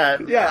can do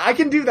that. Yeah, I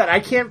can do that.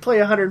 I can't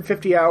play a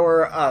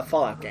 150-hour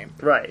Fallout game.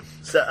 Right.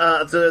 So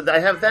I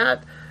have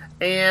that,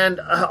 and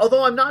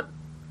although I'm not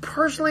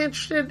personally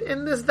interested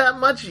in this that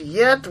much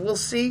yet, we'll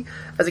see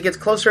as it gets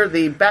closer.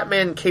 The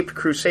Batman Caped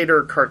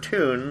Crusader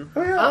cartoon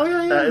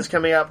is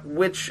coming up,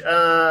 which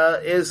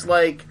is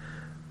like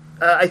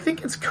I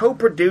think it's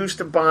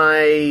co-produced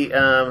by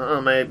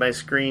my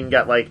screen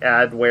got like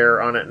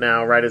adware on it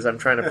now right as I'm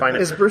trying to find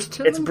it. Is Bruce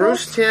Timm It's involved?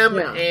 Bruce Timm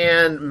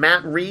and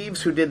Matt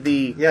Reeves, who did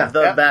the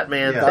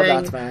Batman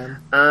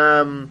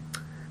thing.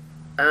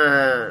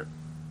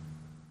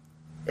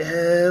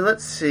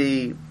 Let's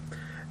see.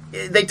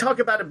 They talk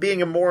about it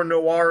being a more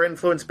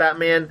noir-influenced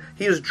Batman.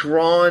 He is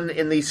drawn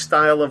in the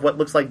style of what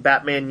looks like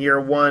Batman Year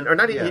One, or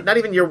not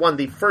even Year One.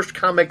 The first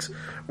comics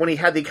when he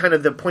had the kind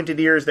of the pointed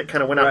ears that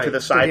kind of went out to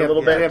the side a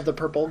little bit. Do you have the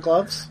purple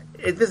gloves?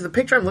 The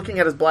picture I'm looking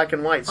at is black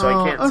and white, so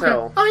I can't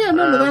tell. Oh yeah,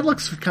 no, that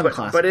looks kind of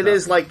classic. But it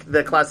is like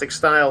the classic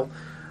style.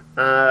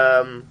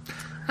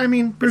 I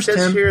mean, Bruce It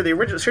says Timm. here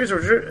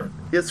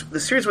the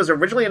series was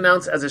originally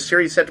announced as a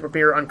series set to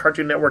premiere on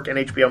Cartoon Network and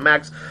HBO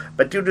Max,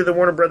 but due to the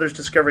Warner Brothers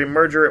Discovery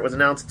merger, it was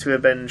announced to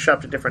have been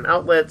shopped at different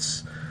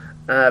outlets,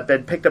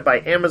 been picked up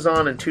by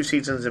Amazon, and 2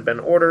 seasons have been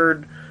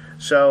ordered.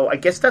 So I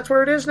guess that's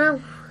where it is now.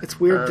 It's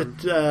weird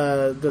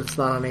that it's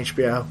not on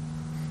HBO.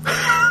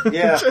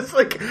 Yeah. It's just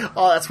like,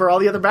 that's where all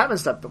the other Batman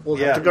stuff, but we'll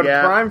have to go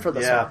to Prime for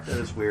this one. Yeah, it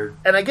is weird.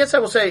 And I guess I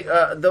will say,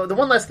 the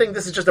one last thing,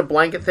 this is just a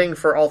blanket thing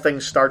for all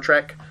things Star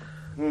Trek.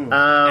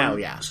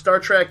 Star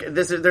Trek.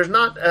 There's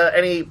not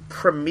any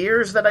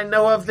premieres that I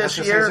know of this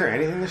year. Is there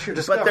anything this year?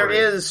 Discovery. But there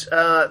is.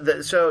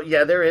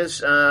 There is.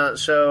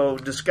 So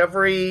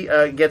Discovery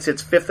gets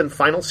its 5th and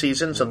final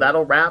season, so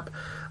that'll wrap.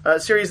 A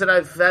series that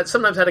I've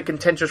sometimes had a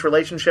contentious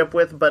relationship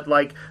with, but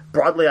like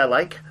broadly I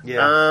like.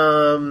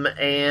 Yeah.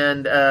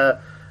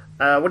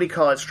 What do you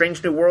call it?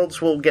 Strange New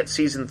Worlds will get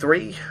season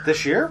 3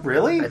 this year.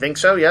 Really? I think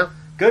so. Yeah.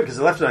 Good, because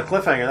they left it on a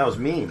cliffhanger. That was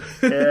mean.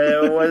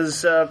 It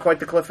was quite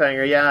the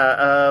cliffhanger,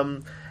 yeah.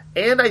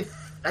 And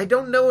I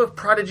don't know if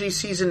Prodigy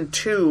Season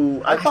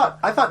 2... I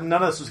thought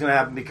none of this was going to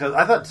happen because...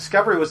 I thought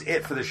Discovery was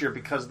it for this year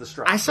because of the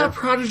strike. I saw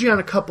Prodigy on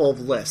a couple of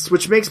lists,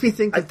 which makes me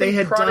think that they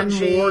had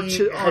Prodigy done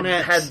more on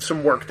it. Had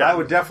some work done. I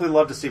would definitely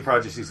love to see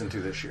Prodigy Season 2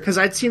 this year. Because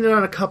I'd seen it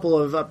on a couple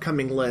of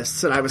upcoming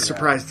lists, and I was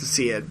surprised to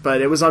see it,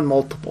 but it was on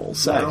multiple,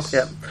 so... Nice.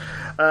 Yep.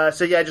 I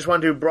just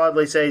wanted to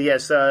broadly say,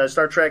 yes,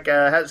 Star Trek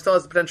still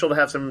has the potential to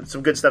have some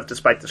good stuff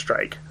despite the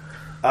strike.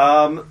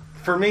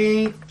 For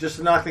me, just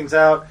to knock things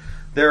out,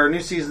 there are new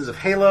seasons of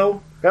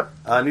Halo. Yep.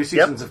 New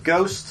seasons of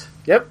Ghost.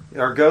 Yep.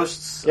 Or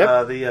Ghosts.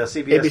 Yep. The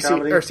CBS ABC,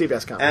 comedy. or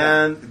CBS comedy.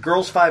 And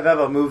Girls 5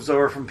 Eva moves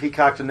over from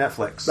Peacock to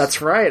Netflix.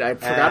 That's right. I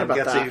forgot about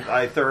that. Gets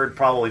a third,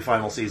 probably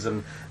final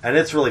season. And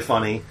it's really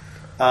funny.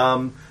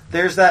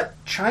 There's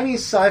that Chinese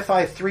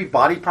sci-fi 3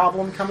 body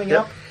problem coming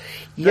up.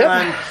 Yep.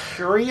 That I'm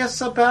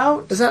curious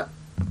about. Is that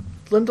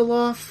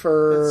Lindelof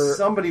or It's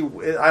somebody?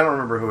 I don't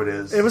remember who it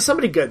is. It was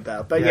somebody good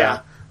though, but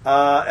yeah.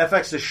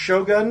 FX's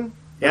Shogun.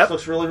 Which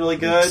looks really, really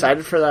good. I'm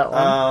excited for that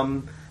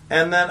one.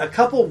 And then a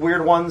couple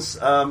weird ones.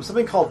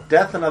 Something called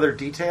Death and Other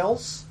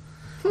Details,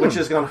 which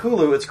is on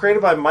Hulu. It's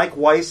created by Mike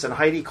Weiss and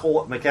Heidi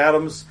Cole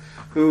McAdams,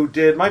 who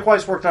did. Mike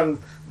Weiss worked on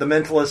The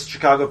Mentalist,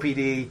 Chicago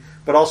PD,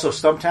 but also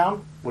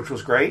Stumptown, which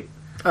was great.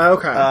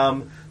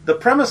 Okay. The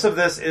premise of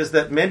this is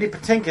that Mandy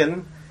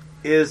Patinkin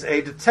is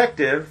a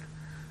detective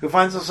who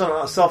finds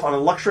herself on a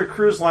luxury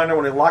cruise liner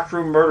when a locked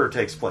room murder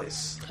takes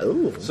place.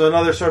 Ooh. So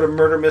another sort of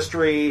murder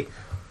mystery,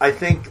 I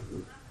think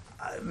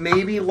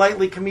maybe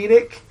lightly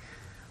comedic.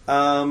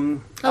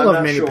 I'm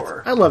not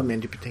sure. I love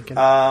Mandy Patinkin.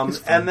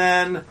 And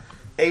then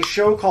a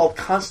show called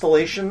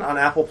Constellation on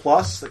Apple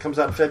Plus that comes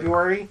out in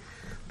February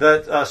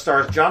that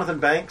stars Jonathan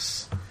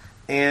Banks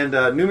and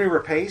Noomi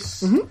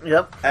Rapace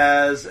Yep.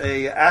 as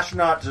a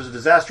astronaut. There's a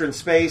disaster in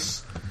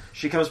space.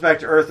 She comes back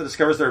to Earth and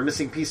discovers there are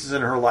missing pieces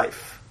in her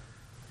life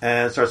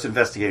and starts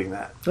investigating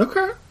that.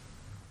 Okay.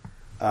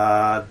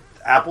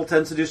 Apple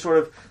tends to do sort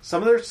of...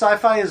 Some of their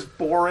sci-fi is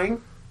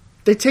boring.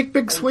 They take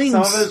big swings.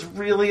 Some of it is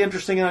really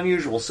interesting and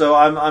unusual, so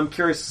I'm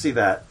curious to see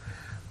that.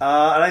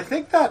 And I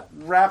think that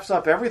wraps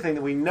up everything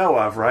that we know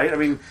of, right? I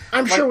mean,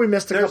 I'm sure we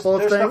missed a couple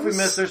of there's things. Stuff we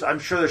missed. I'm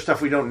sure there's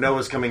stuff we don't know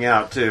is coming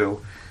out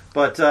too.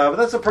 But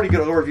that's a pretty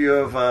good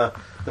overview of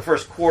the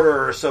first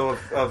quarter or so of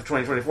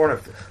 2024, and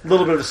a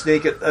little bit of a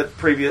sneak at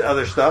previous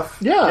other stuff.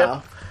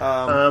 Yeah.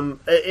 Yep.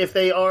 If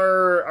they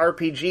are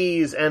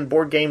RPGs and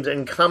board games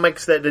and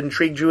comics that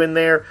intrigued you in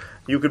there,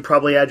 you could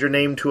probably add your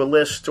name to a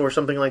list or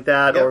something like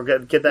that, Yep. or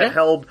get that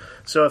held.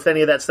 So if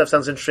any of that stuff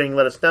sounds interesting,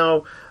 let us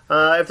know.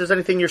 If there's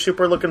anything you're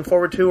super looking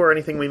forward to or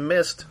anything we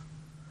missed,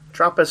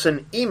 drop us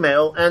an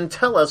email and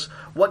tell us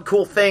what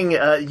cool thing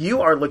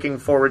you are looking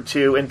forward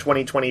to in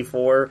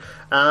 2024,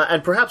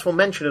 and perhaps we'll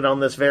mention it on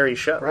this very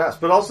show. Perhaps,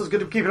 but also it's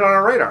good to keep it on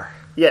our radar.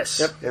 Yes.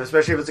 Yep.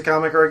 Especially if it's a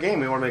comic or a game,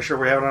 we want to make sure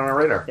we have it on our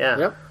radar. Yeah.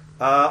 Yep.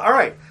 All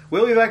right,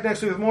 we'll be back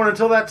next week with more.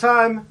 Until that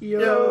time,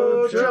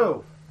 Yo,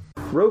 Joe.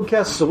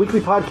 Roguecast is a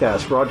weekly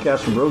podcast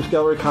broadcast from Rogues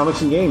Gallery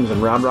Comics and Games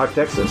in Round Rock,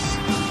 Texas.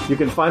 You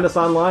can find us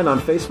online on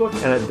Facebook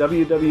and at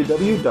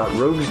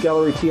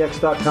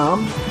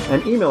www.roguesgallerytx.com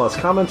and email us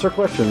comments or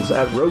questions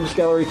at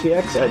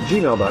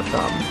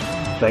roguesgallerytx@gmail.com.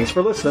 Thanks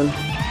for listening.